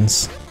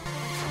seconds.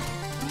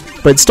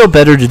 But it's still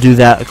better to do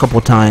that a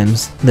couple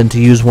times than to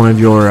use one of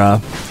your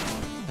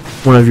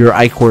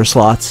Ichor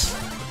slots,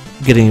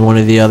 getting one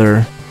of the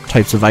other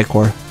types of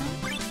Ichor.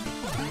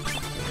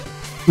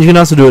 You can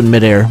also do it in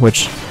midair,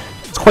 which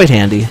is quite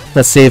handy.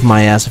 That saved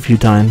my ass a few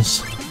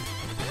times.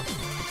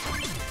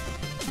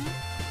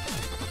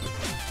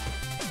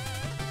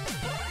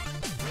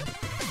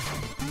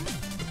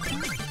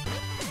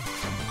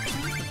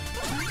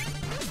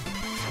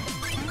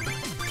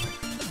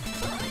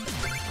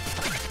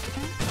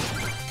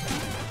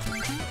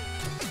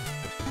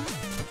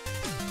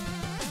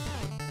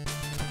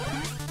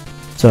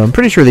 So I'm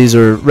pretty sure these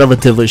are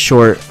relatively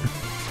short.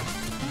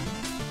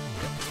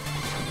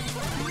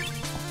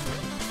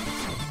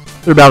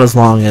 They're about as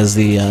long as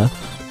the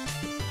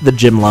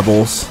gym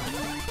levels.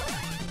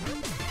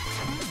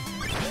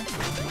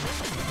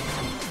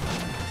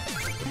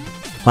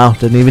 Wow,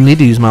 didn't even need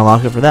to use my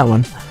locket for that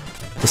one.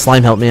 The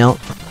slime helped me out.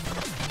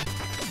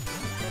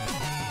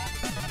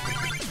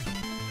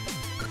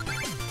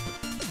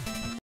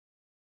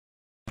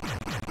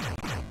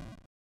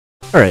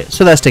 Alright,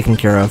 so that's taken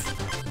care of.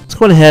 Let's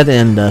go ahead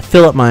and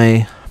fill up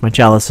my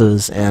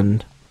chalices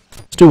and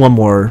let's do one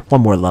more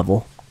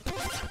level.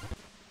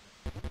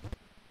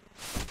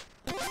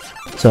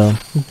 So,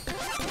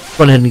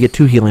 go ahead and get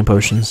 2 healing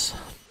potions.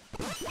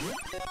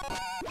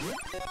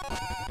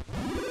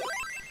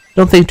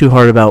 Don't think too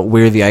hard about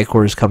where the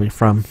Ichor is coming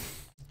from.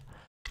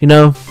 You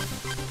know,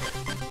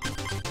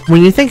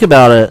 when you think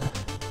about it,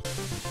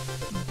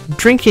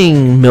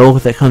 drinking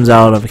milk that comes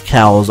out of a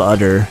cow's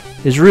udder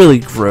is really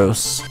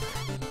gross.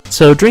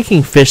 So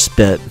drinking fish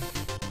spit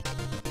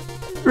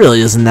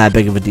really isn't that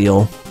big of a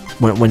deal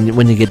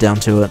when you get down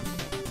to it.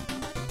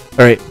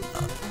 Alright,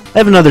 I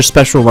have another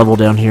special level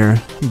down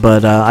here,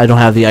 but I don't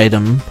have the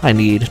item I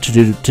need to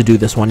do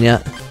this one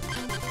yet.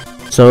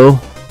 So,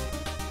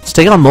 let's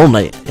take on Mole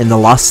Knight in the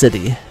Lost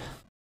City.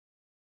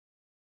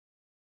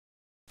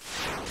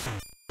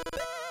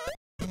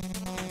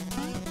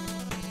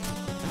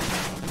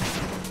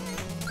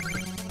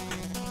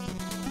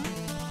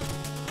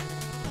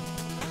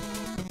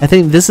 I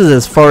think this is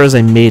as far as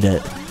I made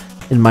it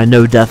in my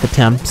no-death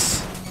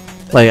attempts.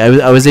 Like,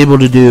 I was able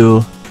to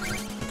do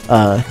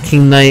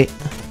King Knight,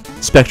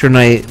 Spectre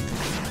Knight,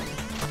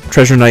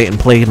 Treasure Knight and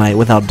Plague Knight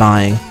without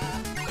dying.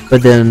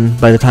 But then,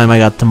 by the time I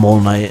got to Mole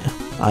Knight,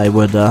 I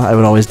would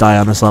always die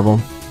on this level.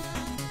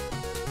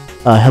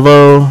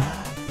 Hello,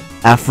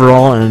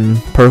 Aphral and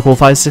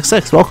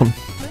Perkle566, welcome.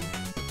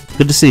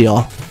 Good to see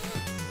y'all.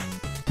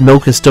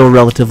 Milk is still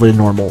relatively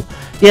normal.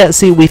 Yeah,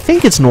 see, we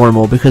think it's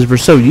normal because we're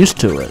so used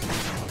to it.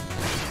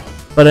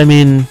 But I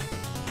mean,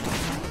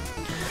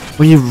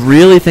 when you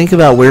really think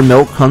about where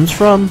milk comes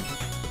from,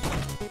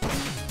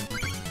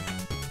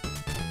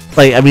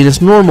 like, I mean,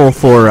 it's normal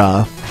for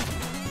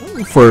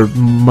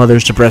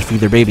mothers to breastfeed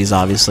their babies,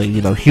 obviously,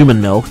 you know,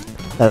 human milk,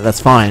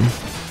 that's fine.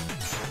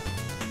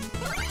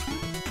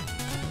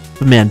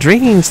 But man,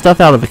 drinking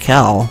stuff out of a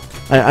cow,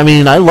 I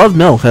mean, I love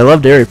milk, I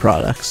love dairy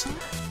products,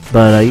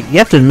 but you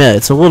have to admit,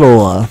 it's a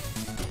little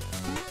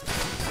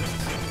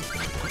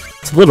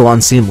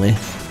unseemly.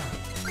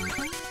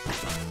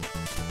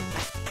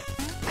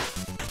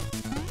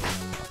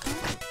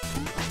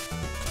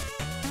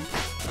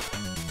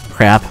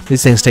 Crap,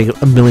 these things take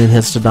a million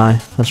hits to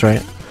die, that's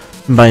right.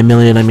 And by a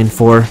million, I mean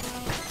 4.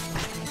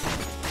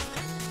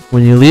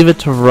 When you leave it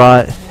to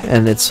rot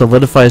and it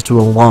solidifies to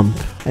a lump,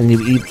 and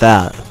you eat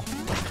that,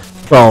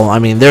 well, I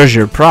mean, there's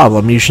your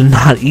problem. You should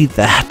not eat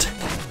that.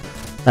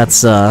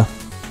 That's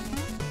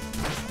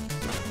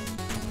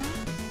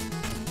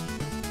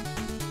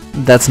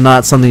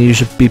not something you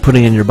should be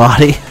putting in your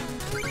body.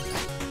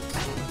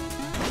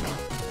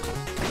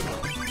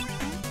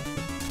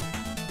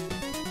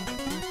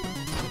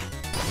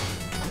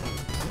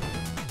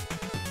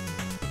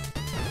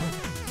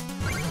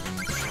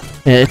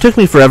 Yeah, it took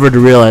me forever to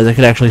realize I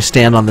could actually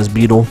stand on this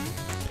beetle.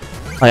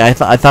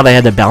 Like, I thought I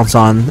had to bounce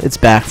on its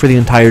back for the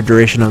entire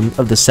duration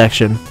of this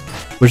section,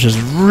 which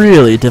is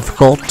really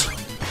difficult.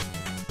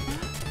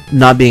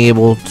 Not being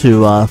able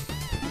to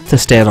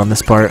stand on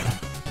this part.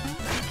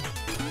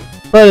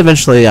 But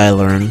eventually I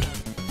learned.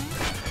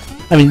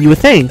 I mean, you would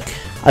think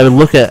I would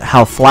look at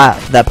how flat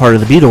that part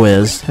of the beetle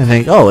is and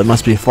think, oh, it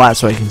must be flat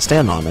so I can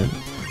stand on it.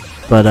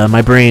 But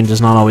my brain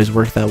does not always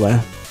work that way.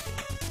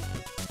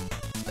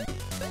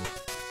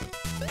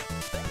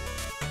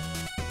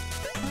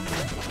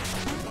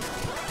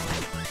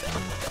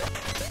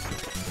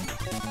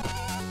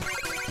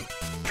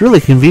 It's really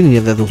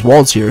convenient that there's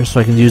walls here, so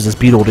I can use this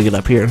beetle to get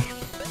up here.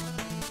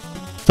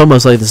 It's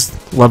almost like this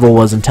level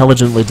was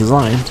intelligently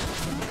designed.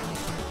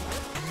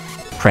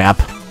 Crap.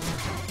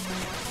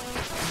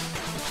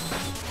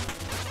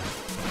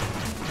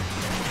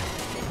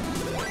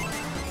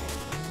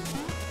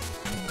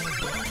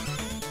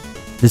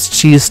 This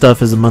cheese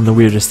stuff is among the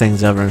weirdest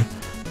things ever.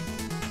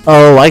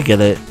 Oh, I get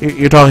it.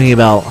 You're talking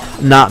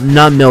about not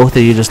milk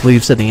that you just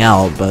leave sitting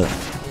out, but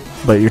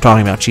you're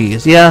talking about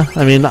cheese. Yeah,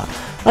 I mean,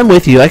 I'm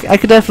with you. I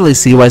could definitely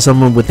see why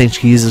someone would think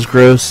cheese is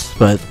gross,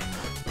 but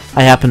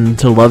I happen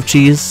to love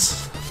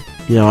cheese.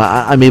 You know,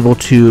 I'm able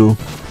to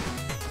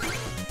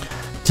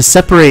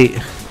separate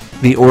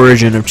the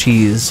origin of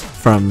cheese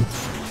from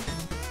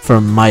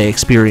my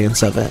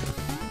experience of it.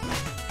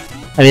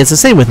 I mean, it's the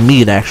same with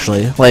meat,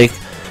 actually. Like,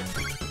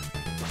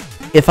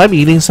 if I'm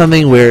eating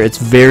something where it's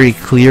very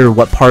clear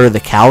what part of the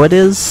cow it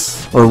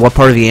is, or what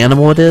part of the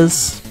animal it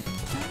is,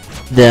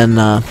 then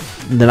I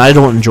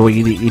don't enjoy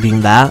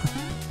eating that.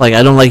 Like,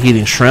 I don't like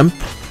eating shrimp,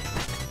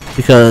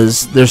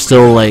 because they're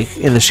still, like,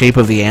 in the shape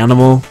of the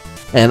animal.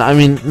 And, I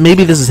mean,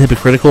 maybe this is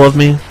hypocritical of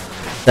me,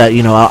 that,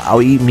 you know,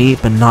 I'll eat meat,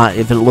 but not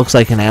if it looks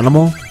like an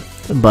animal.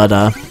 But,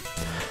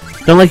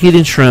 don't like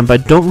eating shrimp. I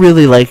don't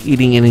really like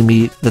eating any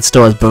meat that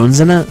still has bones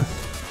in it.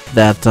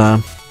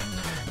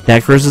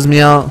 That grosses me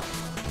out.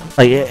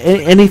 Like,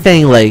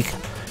 anything, like,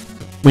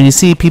 when you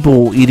see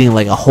people eating,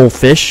 like, a whole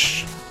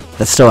fish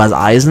that still has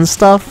eyes and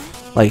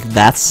stuff, like,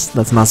 that's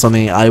not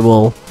something I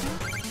will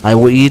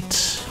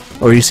eat.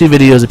 Or you see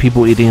videos of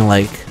people eating,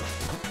 like,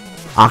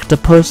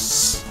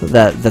 octopus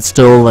that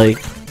still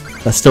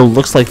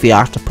looks like the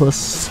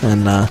octopus,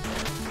 and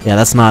yeah,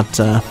 that's not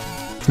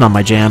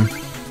my jam.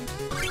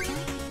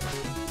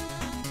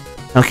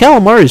 Now,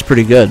 calamari is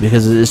pretty good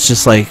because it's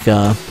just like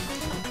you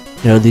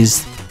know,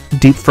 these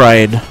deep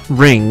fried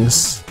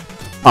rings.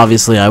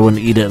 Obviously, I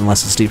wouldn't eat it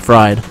unless it's deep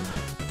fried,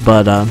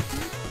 but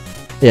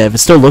yeah, if it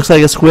still looks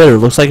like a squid or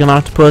looks like an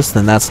octopus,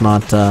 then that's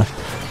not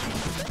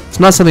it's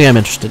not something I'm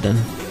interested in.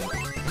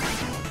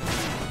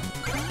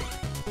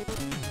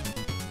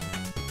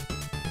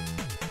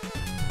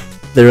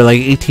 There are like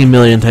 18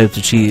 million types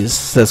of cheese,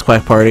 says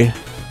Quack Party.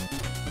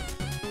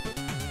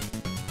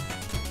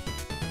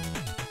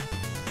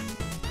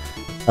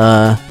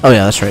 Oh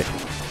yeah, that's right.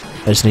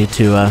 I just need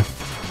to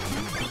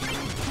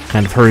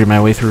kind of hurry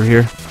my way through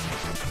here.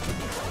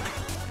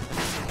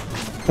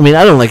 I mean,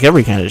 I don't like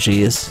every kind of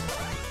cheese.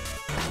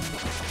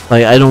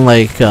 Like, I don't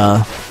like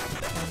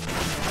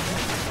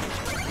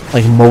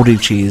moldy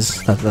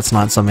cheese. That's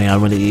not something I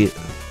want to eat.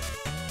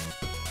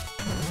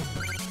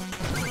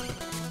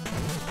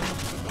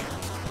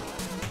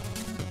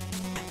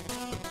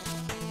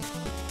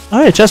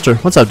 Alright, Chester,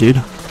 what's up, dude?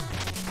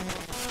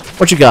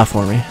 What you got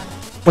for me?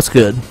 What's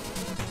good?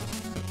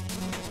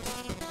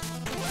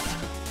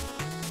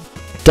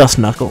 Dust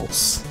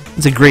Knuckles.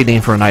 It's a great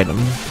name for an item.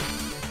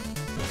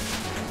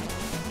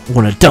 I'm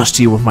gonna dust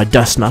you with my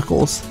dust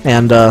knuckles.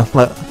 And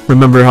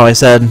remember how I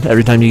said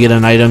every time you get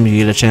an item, you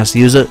get a chance to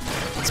use it?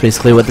 That's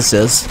basically what this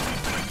is.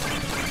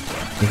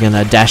 You can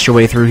dash your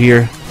way through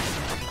here,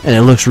 and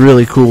it looks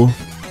really cool.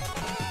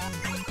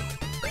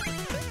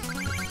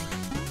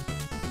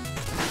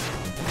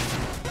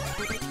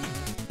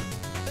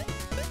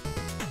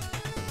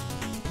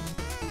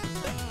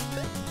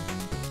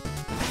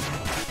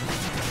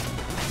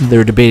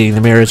 They're debating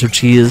the merits of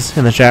cheese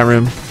in the chat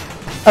room.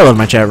 I love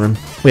my chat room.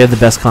 We have the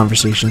best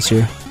conversations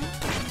here.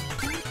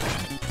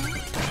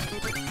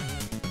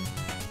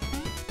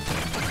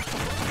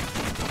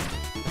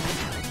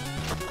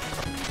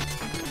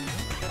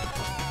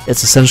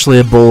 It's essentially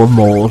a bowl of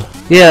mold.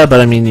 Yeah,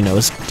 but I mean, you know,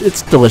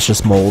 it's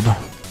delicious mold.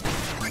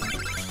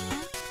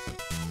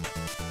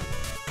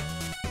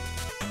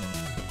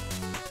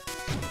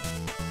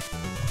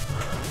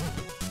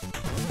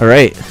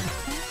 Alright.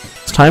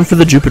 It's time for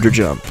the Jupiter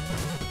jump.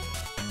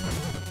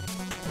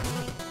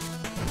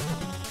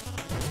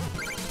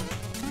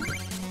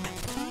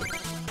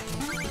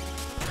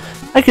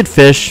 I could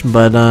fish,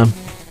 but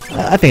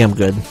I think I'm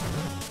good.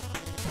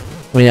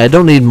 I mean, I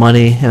don't need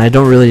money, and I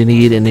don't really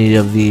need any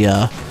of the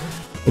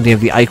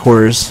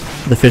ichors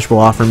the fish will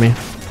offer me.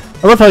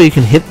 I love how you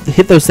can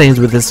hit those things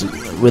with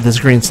this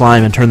green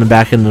slime and turn them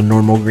back into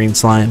normal green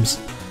slimes,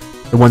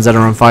 the ones that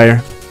are on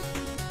fire.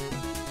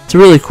 It's a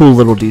really cool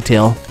little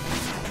detail.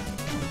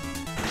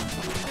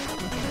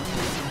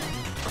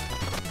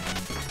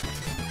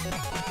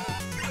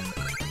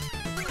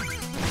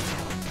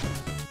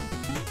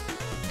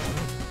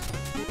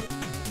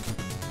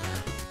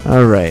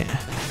 Alright,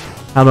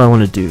 how do I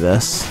want to do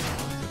this?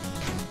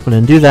 I'm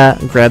going to do that,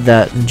 grab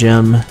that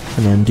gem, and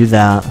then do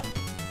that.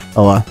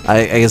 Oh,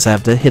 I guess I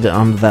have to hit it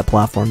onto that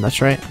platform,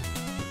 that's right.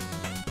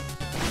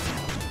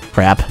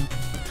 Crap.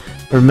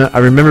 I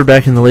remember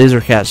back in the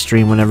Lasercat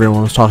stream when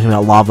everyone was talking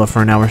about lava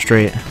for an hour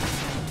straight.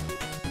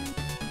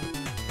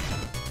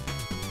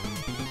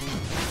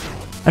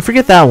 I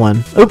forget that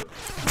one. Oop!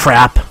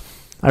 Crap!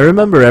 I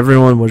remember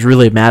everyone was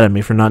really mad at me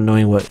for not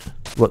knowing what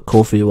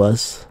Kulfi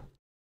was.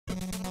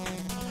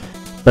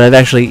 But I've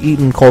actually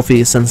eaten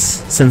Kulfi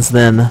since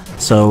then,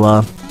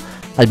 so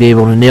I'd be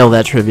able to nail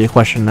that trivia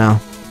question now.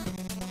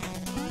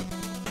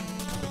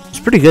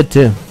 It's pretty good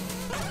too.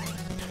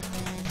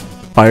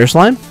 Fire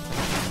slime?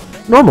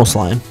 Normal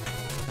slime.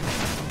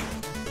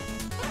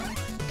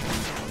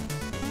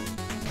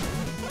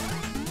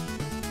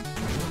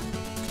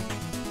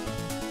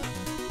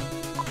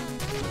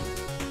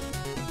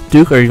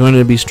 Duke, are you going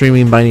to be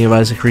streaming Binding of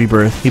Isaac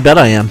Rebirth? You bet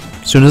I am.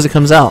 As soon as it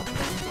comes out.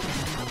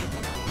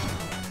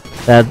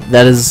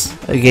 That is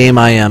a game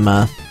I am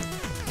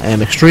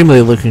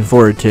extremely looking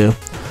forward to.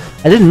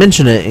 I didn't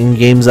mention it in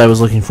games I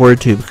was looking forward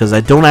to because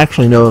I don't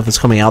actually know if it's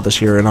coming out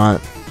this year or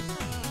not.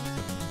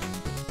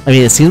 I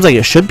mean, it seems like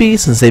it should be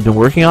since they've been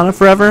working on it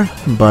forever,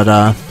 but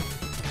I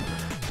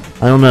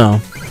don't know.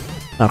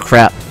 Oh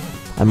crap,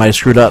 I might have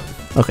screwed up.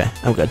 Okay,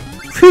 I'm good.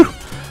 Phew,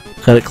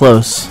 cut it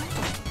close.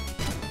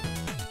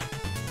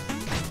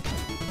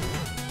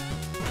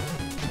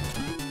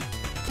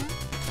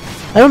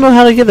 I don't know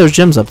how to get those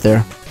gems up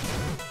there.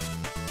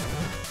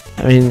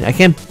 I mean, I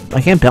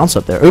can't bounce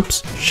up there.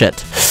 Oops,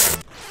 shit.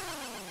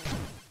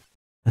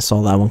 I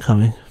saw that one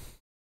coming.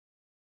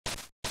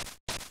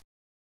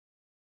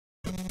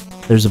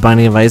 There's a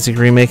Binding of Isaac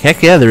remake.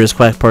 Heck yeah, there is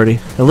Quack Party.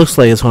 It looks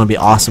like it's going to be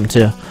awesome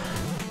too.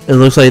 It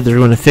looks like they're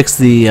going to fix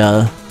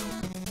the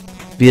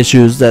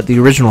issues that the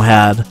original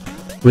had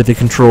with the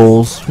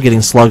controls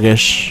getting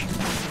sluggish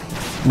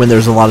when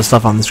there's a lot of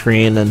stuff on the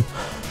screen and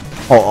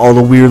all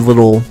the weird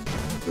little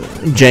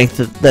jank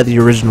that the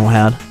original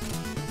had.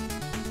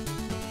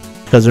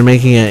 Because they're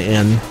making it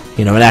in,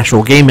 you know, an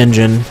actual game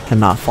engine and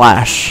not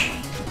Flash.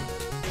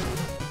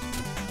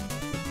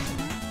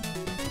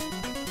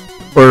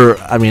 Or,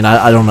 I mean,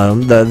 I don't know.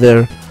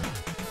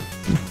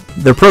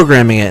 They're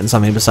programming it in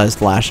something besides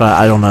Flash.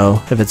 I don't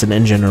know if it's an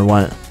engine or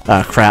what.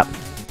 Crap.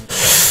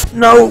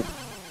 No!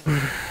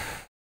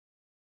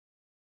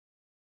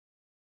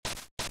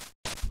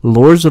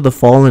 Lords of the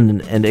Fallen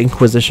and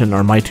Inquisition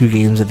are my 2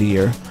 games of the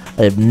year.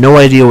 I have no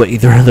idea what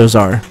either of those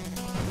are.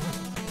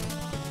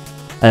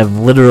 I have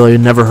literally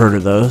never heard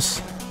of those.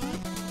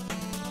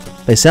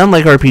 They sound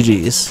like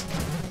RPGs.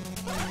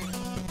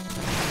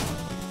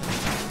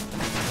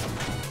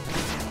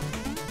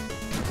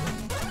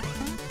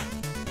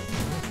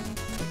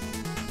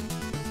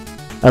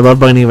 I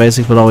love Binding of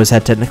Isaac, but always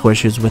had technical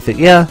issues with it.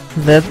 Yeah,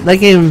 that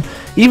game,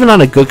 even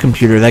on a good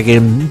computer, that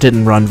game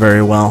didn't run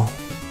very well.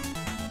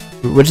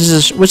 Which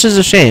is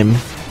a shame.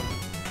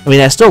 I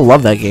mean, I still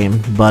love that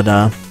game, but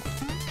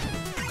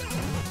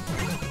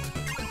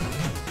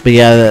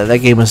yeah, that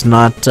game was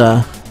not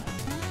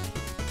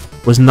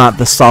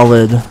the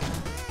solid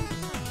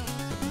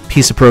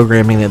piece of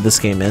programming that this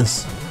game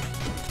is.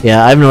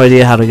 Yeah, I have no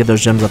idea how to get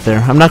those gems up there.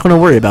 I'm not going to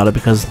worry about it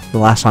because the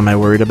last time I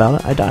worried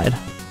about it, I died.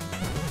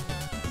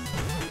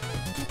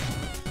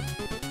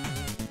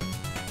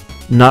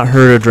 Not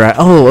heard of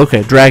oh,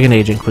 okay, Dragon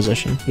Age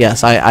Inquisition.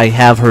 Yes, I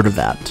have heard of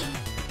that.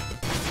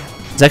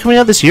 Is that coming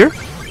out this year?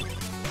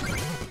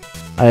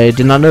 I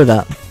did not know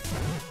that.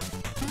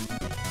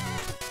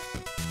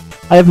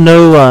 I have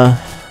no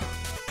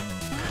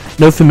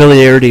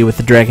familiarity with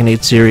the Dragon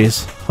Age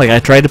series. Like, I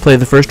tried to play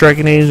the first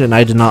Dragon Age and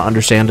I did not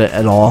understand it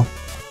at all.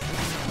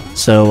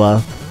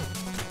 So,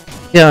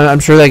 yeah, I'm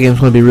sure that game's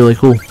going to be really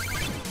cool.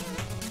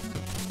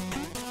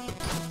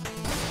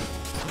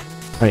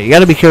 Alright, you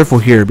gotta be careful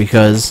here,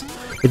 because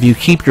if you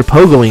keep your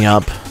pogoing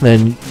up,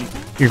 then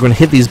you're going to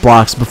hit these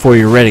blocks before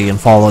you're ready and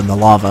fall in the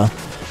lava.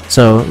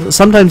 So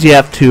sometimes you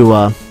have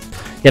to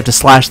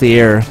slash the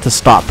air to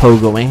stop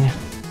pogoing,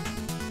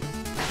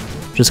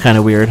 which is kind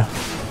of weird.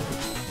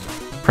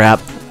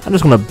 Crap! I'm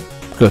just gonna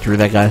go through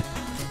that guy.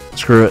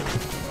 Screw it.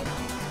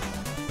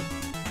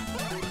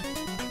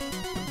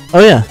 Oh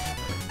yeah,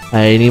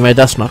 I need my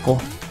Dust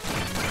Knuckle.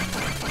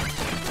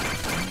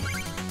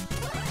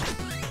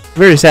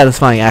 Very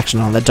satisfying action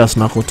on that Dust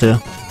Knuckle too.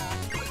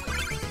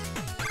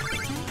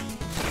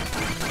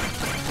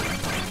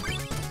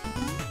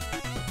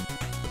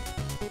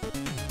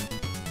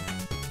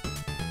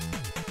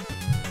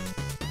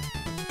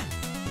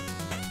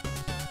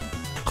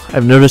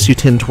 I've noticed you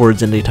tend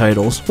towards indie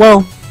titles.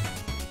 Well,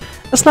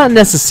 that's not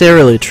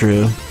necessarily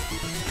true.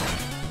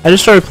 I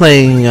just started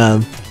playing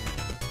the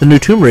new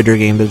Tomb Raider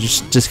game that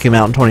just came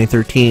out in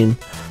 2013,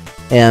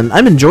 and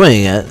I'm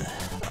enjoying it.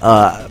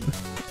 Yeah,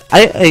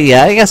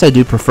 I guess I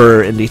do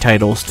prefer indie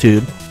titles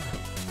to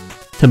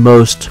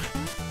most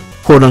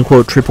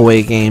quote-unquote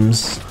AAA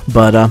games,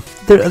 but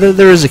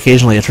there is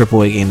occasionally a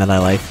AAA game that I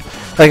like.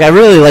 Like, I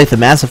really like the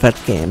Mass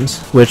Effect games,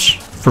 which,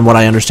 from what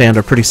I understand,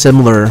 are pretty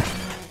similar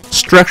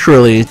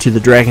structurally to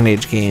the Dragon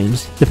Age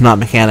games, if not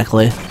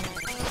mechanically.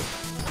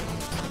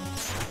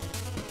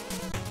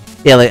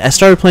 Yeah, like, I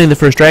started playing the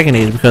first Dragon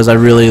Age because I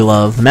really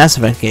love the Mass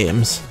Effect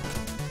games.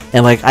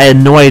 And, like, I had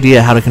no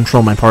idea how to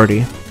control my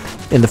party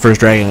in the first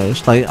Dragon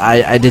Age. Like,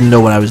 I didn't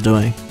know what I was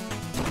doing.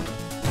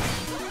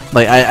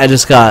 Like, I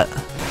just got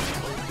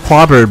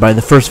clobbered by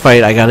the first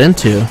fight I got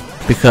into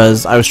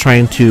because I was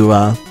trying to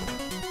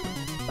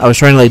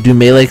like, do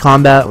melee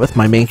combat with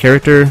my main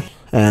character,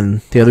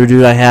 and the other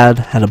dude I had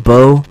a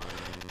bow,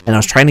 and I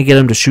was trying to get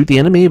him to shoot the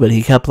enemy, but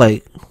he kept,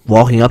 like,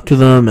 walking up to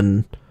them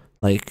and,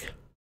 like,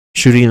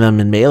 shooting them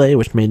in melee,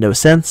 which made no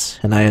sense,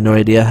 and I had no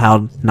idea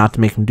how not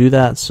to make him do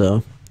that,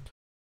 so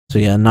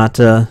yeah,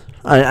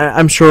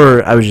 I'm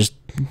sure I just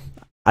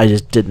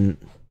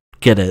didn't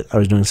get it. I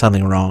was doing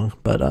something wrong,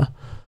 but,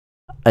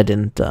 I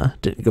didn't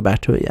go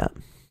back to it yet.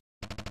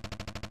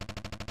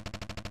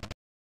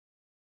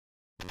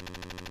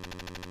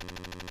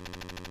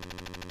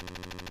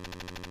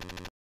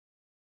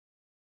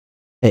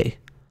 Hey,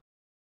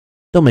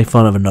 don't make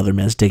fun of another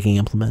man's digging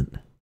implement.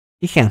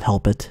 You can't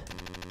help it.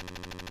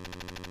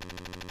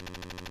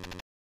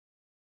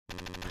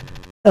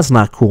 That's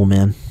not cool,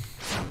 man.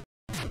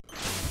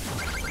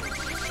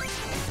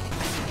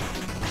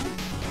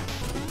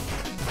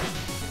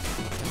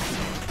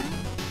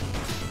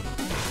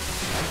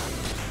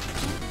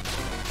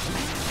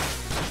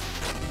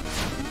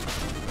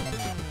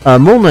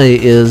 Mole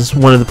Knight is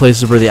one of the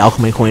places where the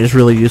alchemy coin is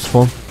really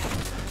useful.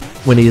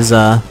 When he's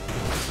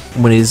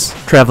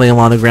traveling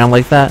along the ground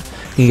like that,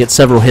 you can get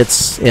several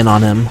hits in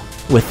on him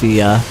with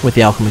the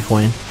alchemy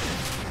coin.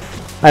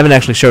 I haven't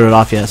actually showed it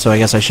off yet, so I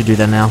guess I should do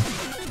that now.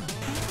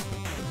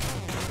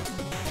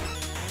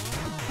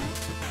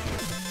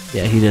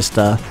 Yeah, he just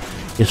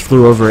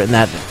flew over it, and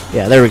that,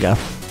 yeah, there we go.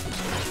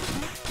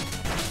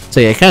 So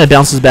yeah, it kind of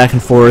bounces back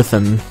and forth,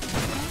 and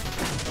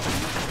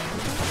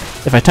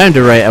if I timed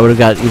it right, I would have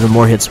got even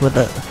more hits with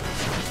it.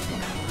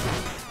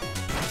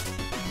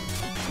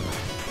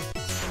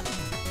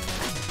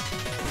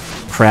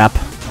 Crap.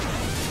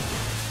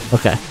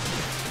 Okay.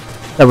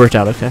 That worked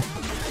out okay.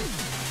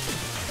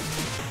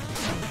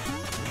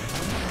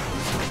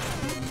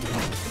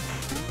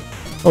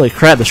 Holy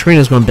crap, the screen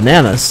is going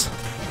bananas.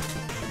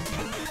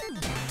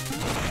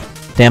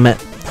 Damn it.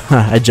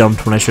 I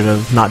jumped when I should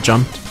have not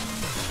jumped.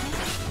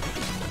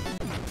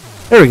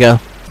 There we go.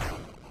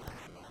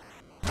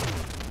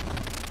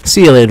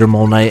 See you later,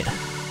 Mole Knight.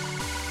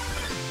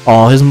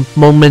 Aw, his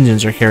mole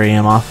minions are carrying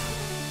him off.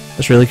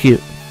 That's really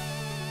cute.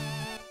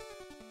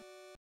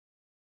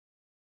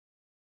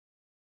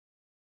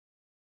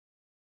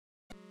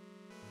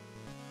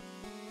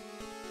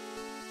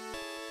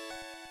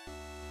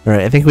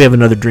 Alright, I think we have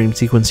another dream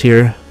sequence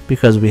here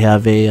because we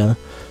have a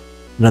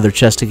another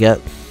chest to get.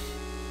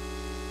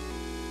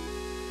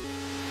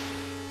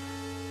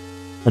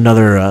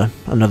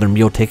 Another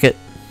meal ticket.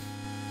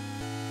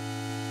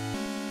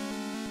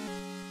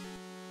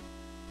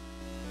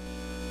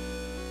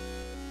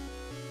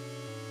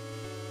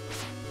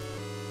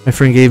 My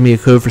friend gave me a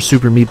code for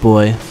Super Meat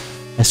Boy.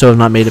 I still have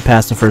not made it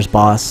past the first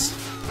boss.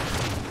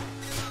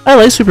 I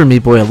like Super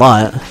Meat Boy a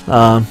lot.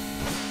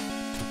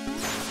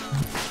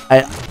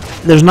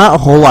 There's not a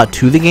whole lot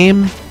to the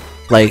game,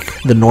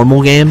 like the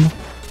normal game.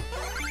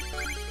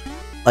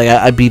 Like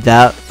I beat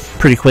that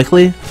pretty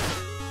quickly,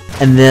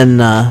 and then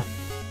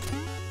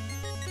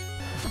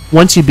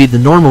once you beat the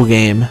normal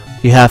game,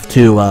 you have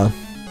to.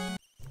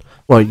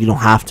 Well, you don't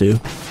have to,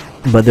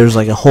 but there's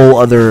like a whole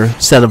other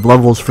set of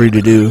levels for you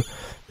to do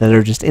that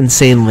are just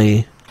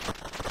insanely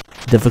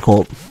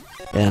difficult,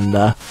 and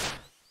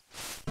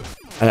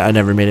I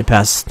never made it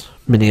past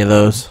many of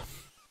those.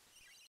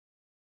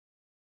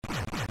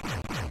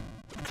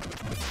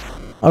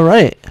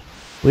 Alright,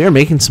 we are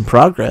making some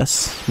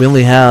progress. We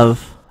only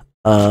have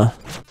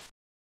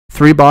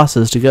 3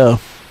 bosses to go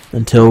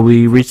until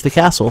we reach the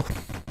castle.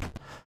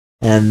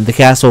 And the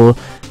castle,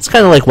 it's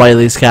kind of like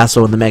Wily's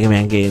Castle in the Mega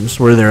Man games,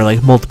 where there are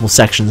like multiple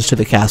sections to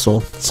the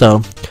castle.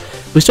 So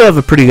we still have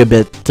a pretty good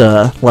bit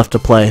left to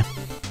play.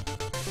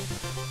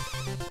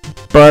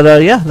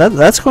 But yeah,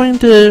 that's going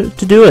to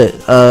do it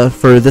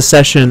for this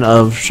session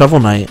of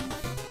Shovel Knight.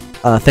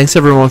 Thanks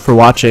everyone for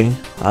watching.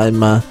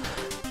 I'm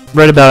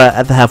right about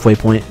at the halfway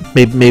point,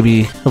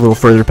 maybe a little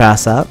further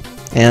past that.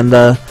 And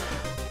I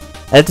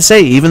have to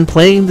say, even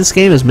playing this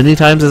game as many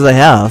times as I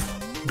have,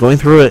 going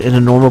through it in a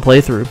normal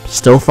playthrough,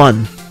 still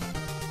fun.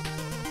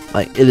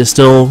 Like, it is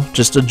still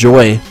just a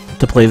joy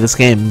to play this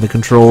game. The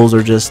controls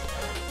are just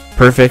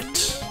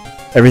perfect.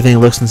 Everything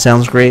looks and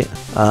sounds great.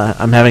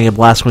 I'm having a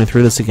blast going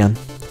through this again.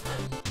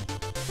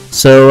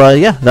 So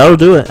yeah, that'll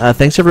do it.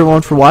 Thanks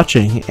everyone for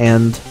watching,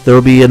 and there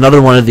will be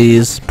another one of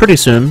these pretty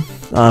soon.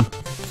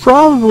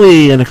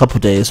 Probably in a couple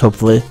days,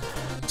 hopefully.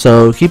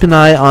 So keep an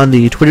eye on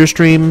the Twitter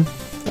stream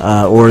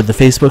or the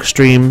Facebook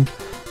stream.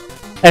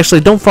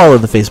 Actually, don't follow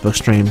the Facebook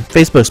stream.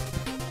 Facebook's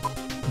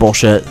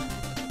bullshit.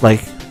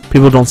 Like,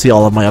 people don't see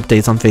all of my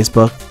updates on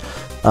Facebook.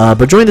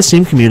 But join the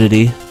Steam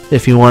community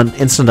if you want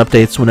instant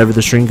updates whenever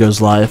the stream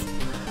goes live.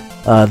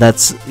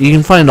 You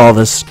can find all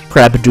this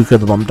crap at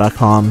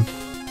DukeOfTheBump.com.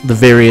 The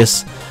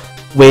various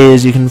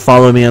ways you can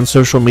follow me on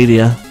social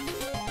media.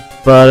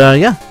 But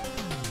yeah,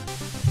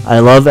 I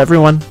love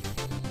everyone.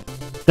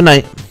 Good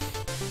night.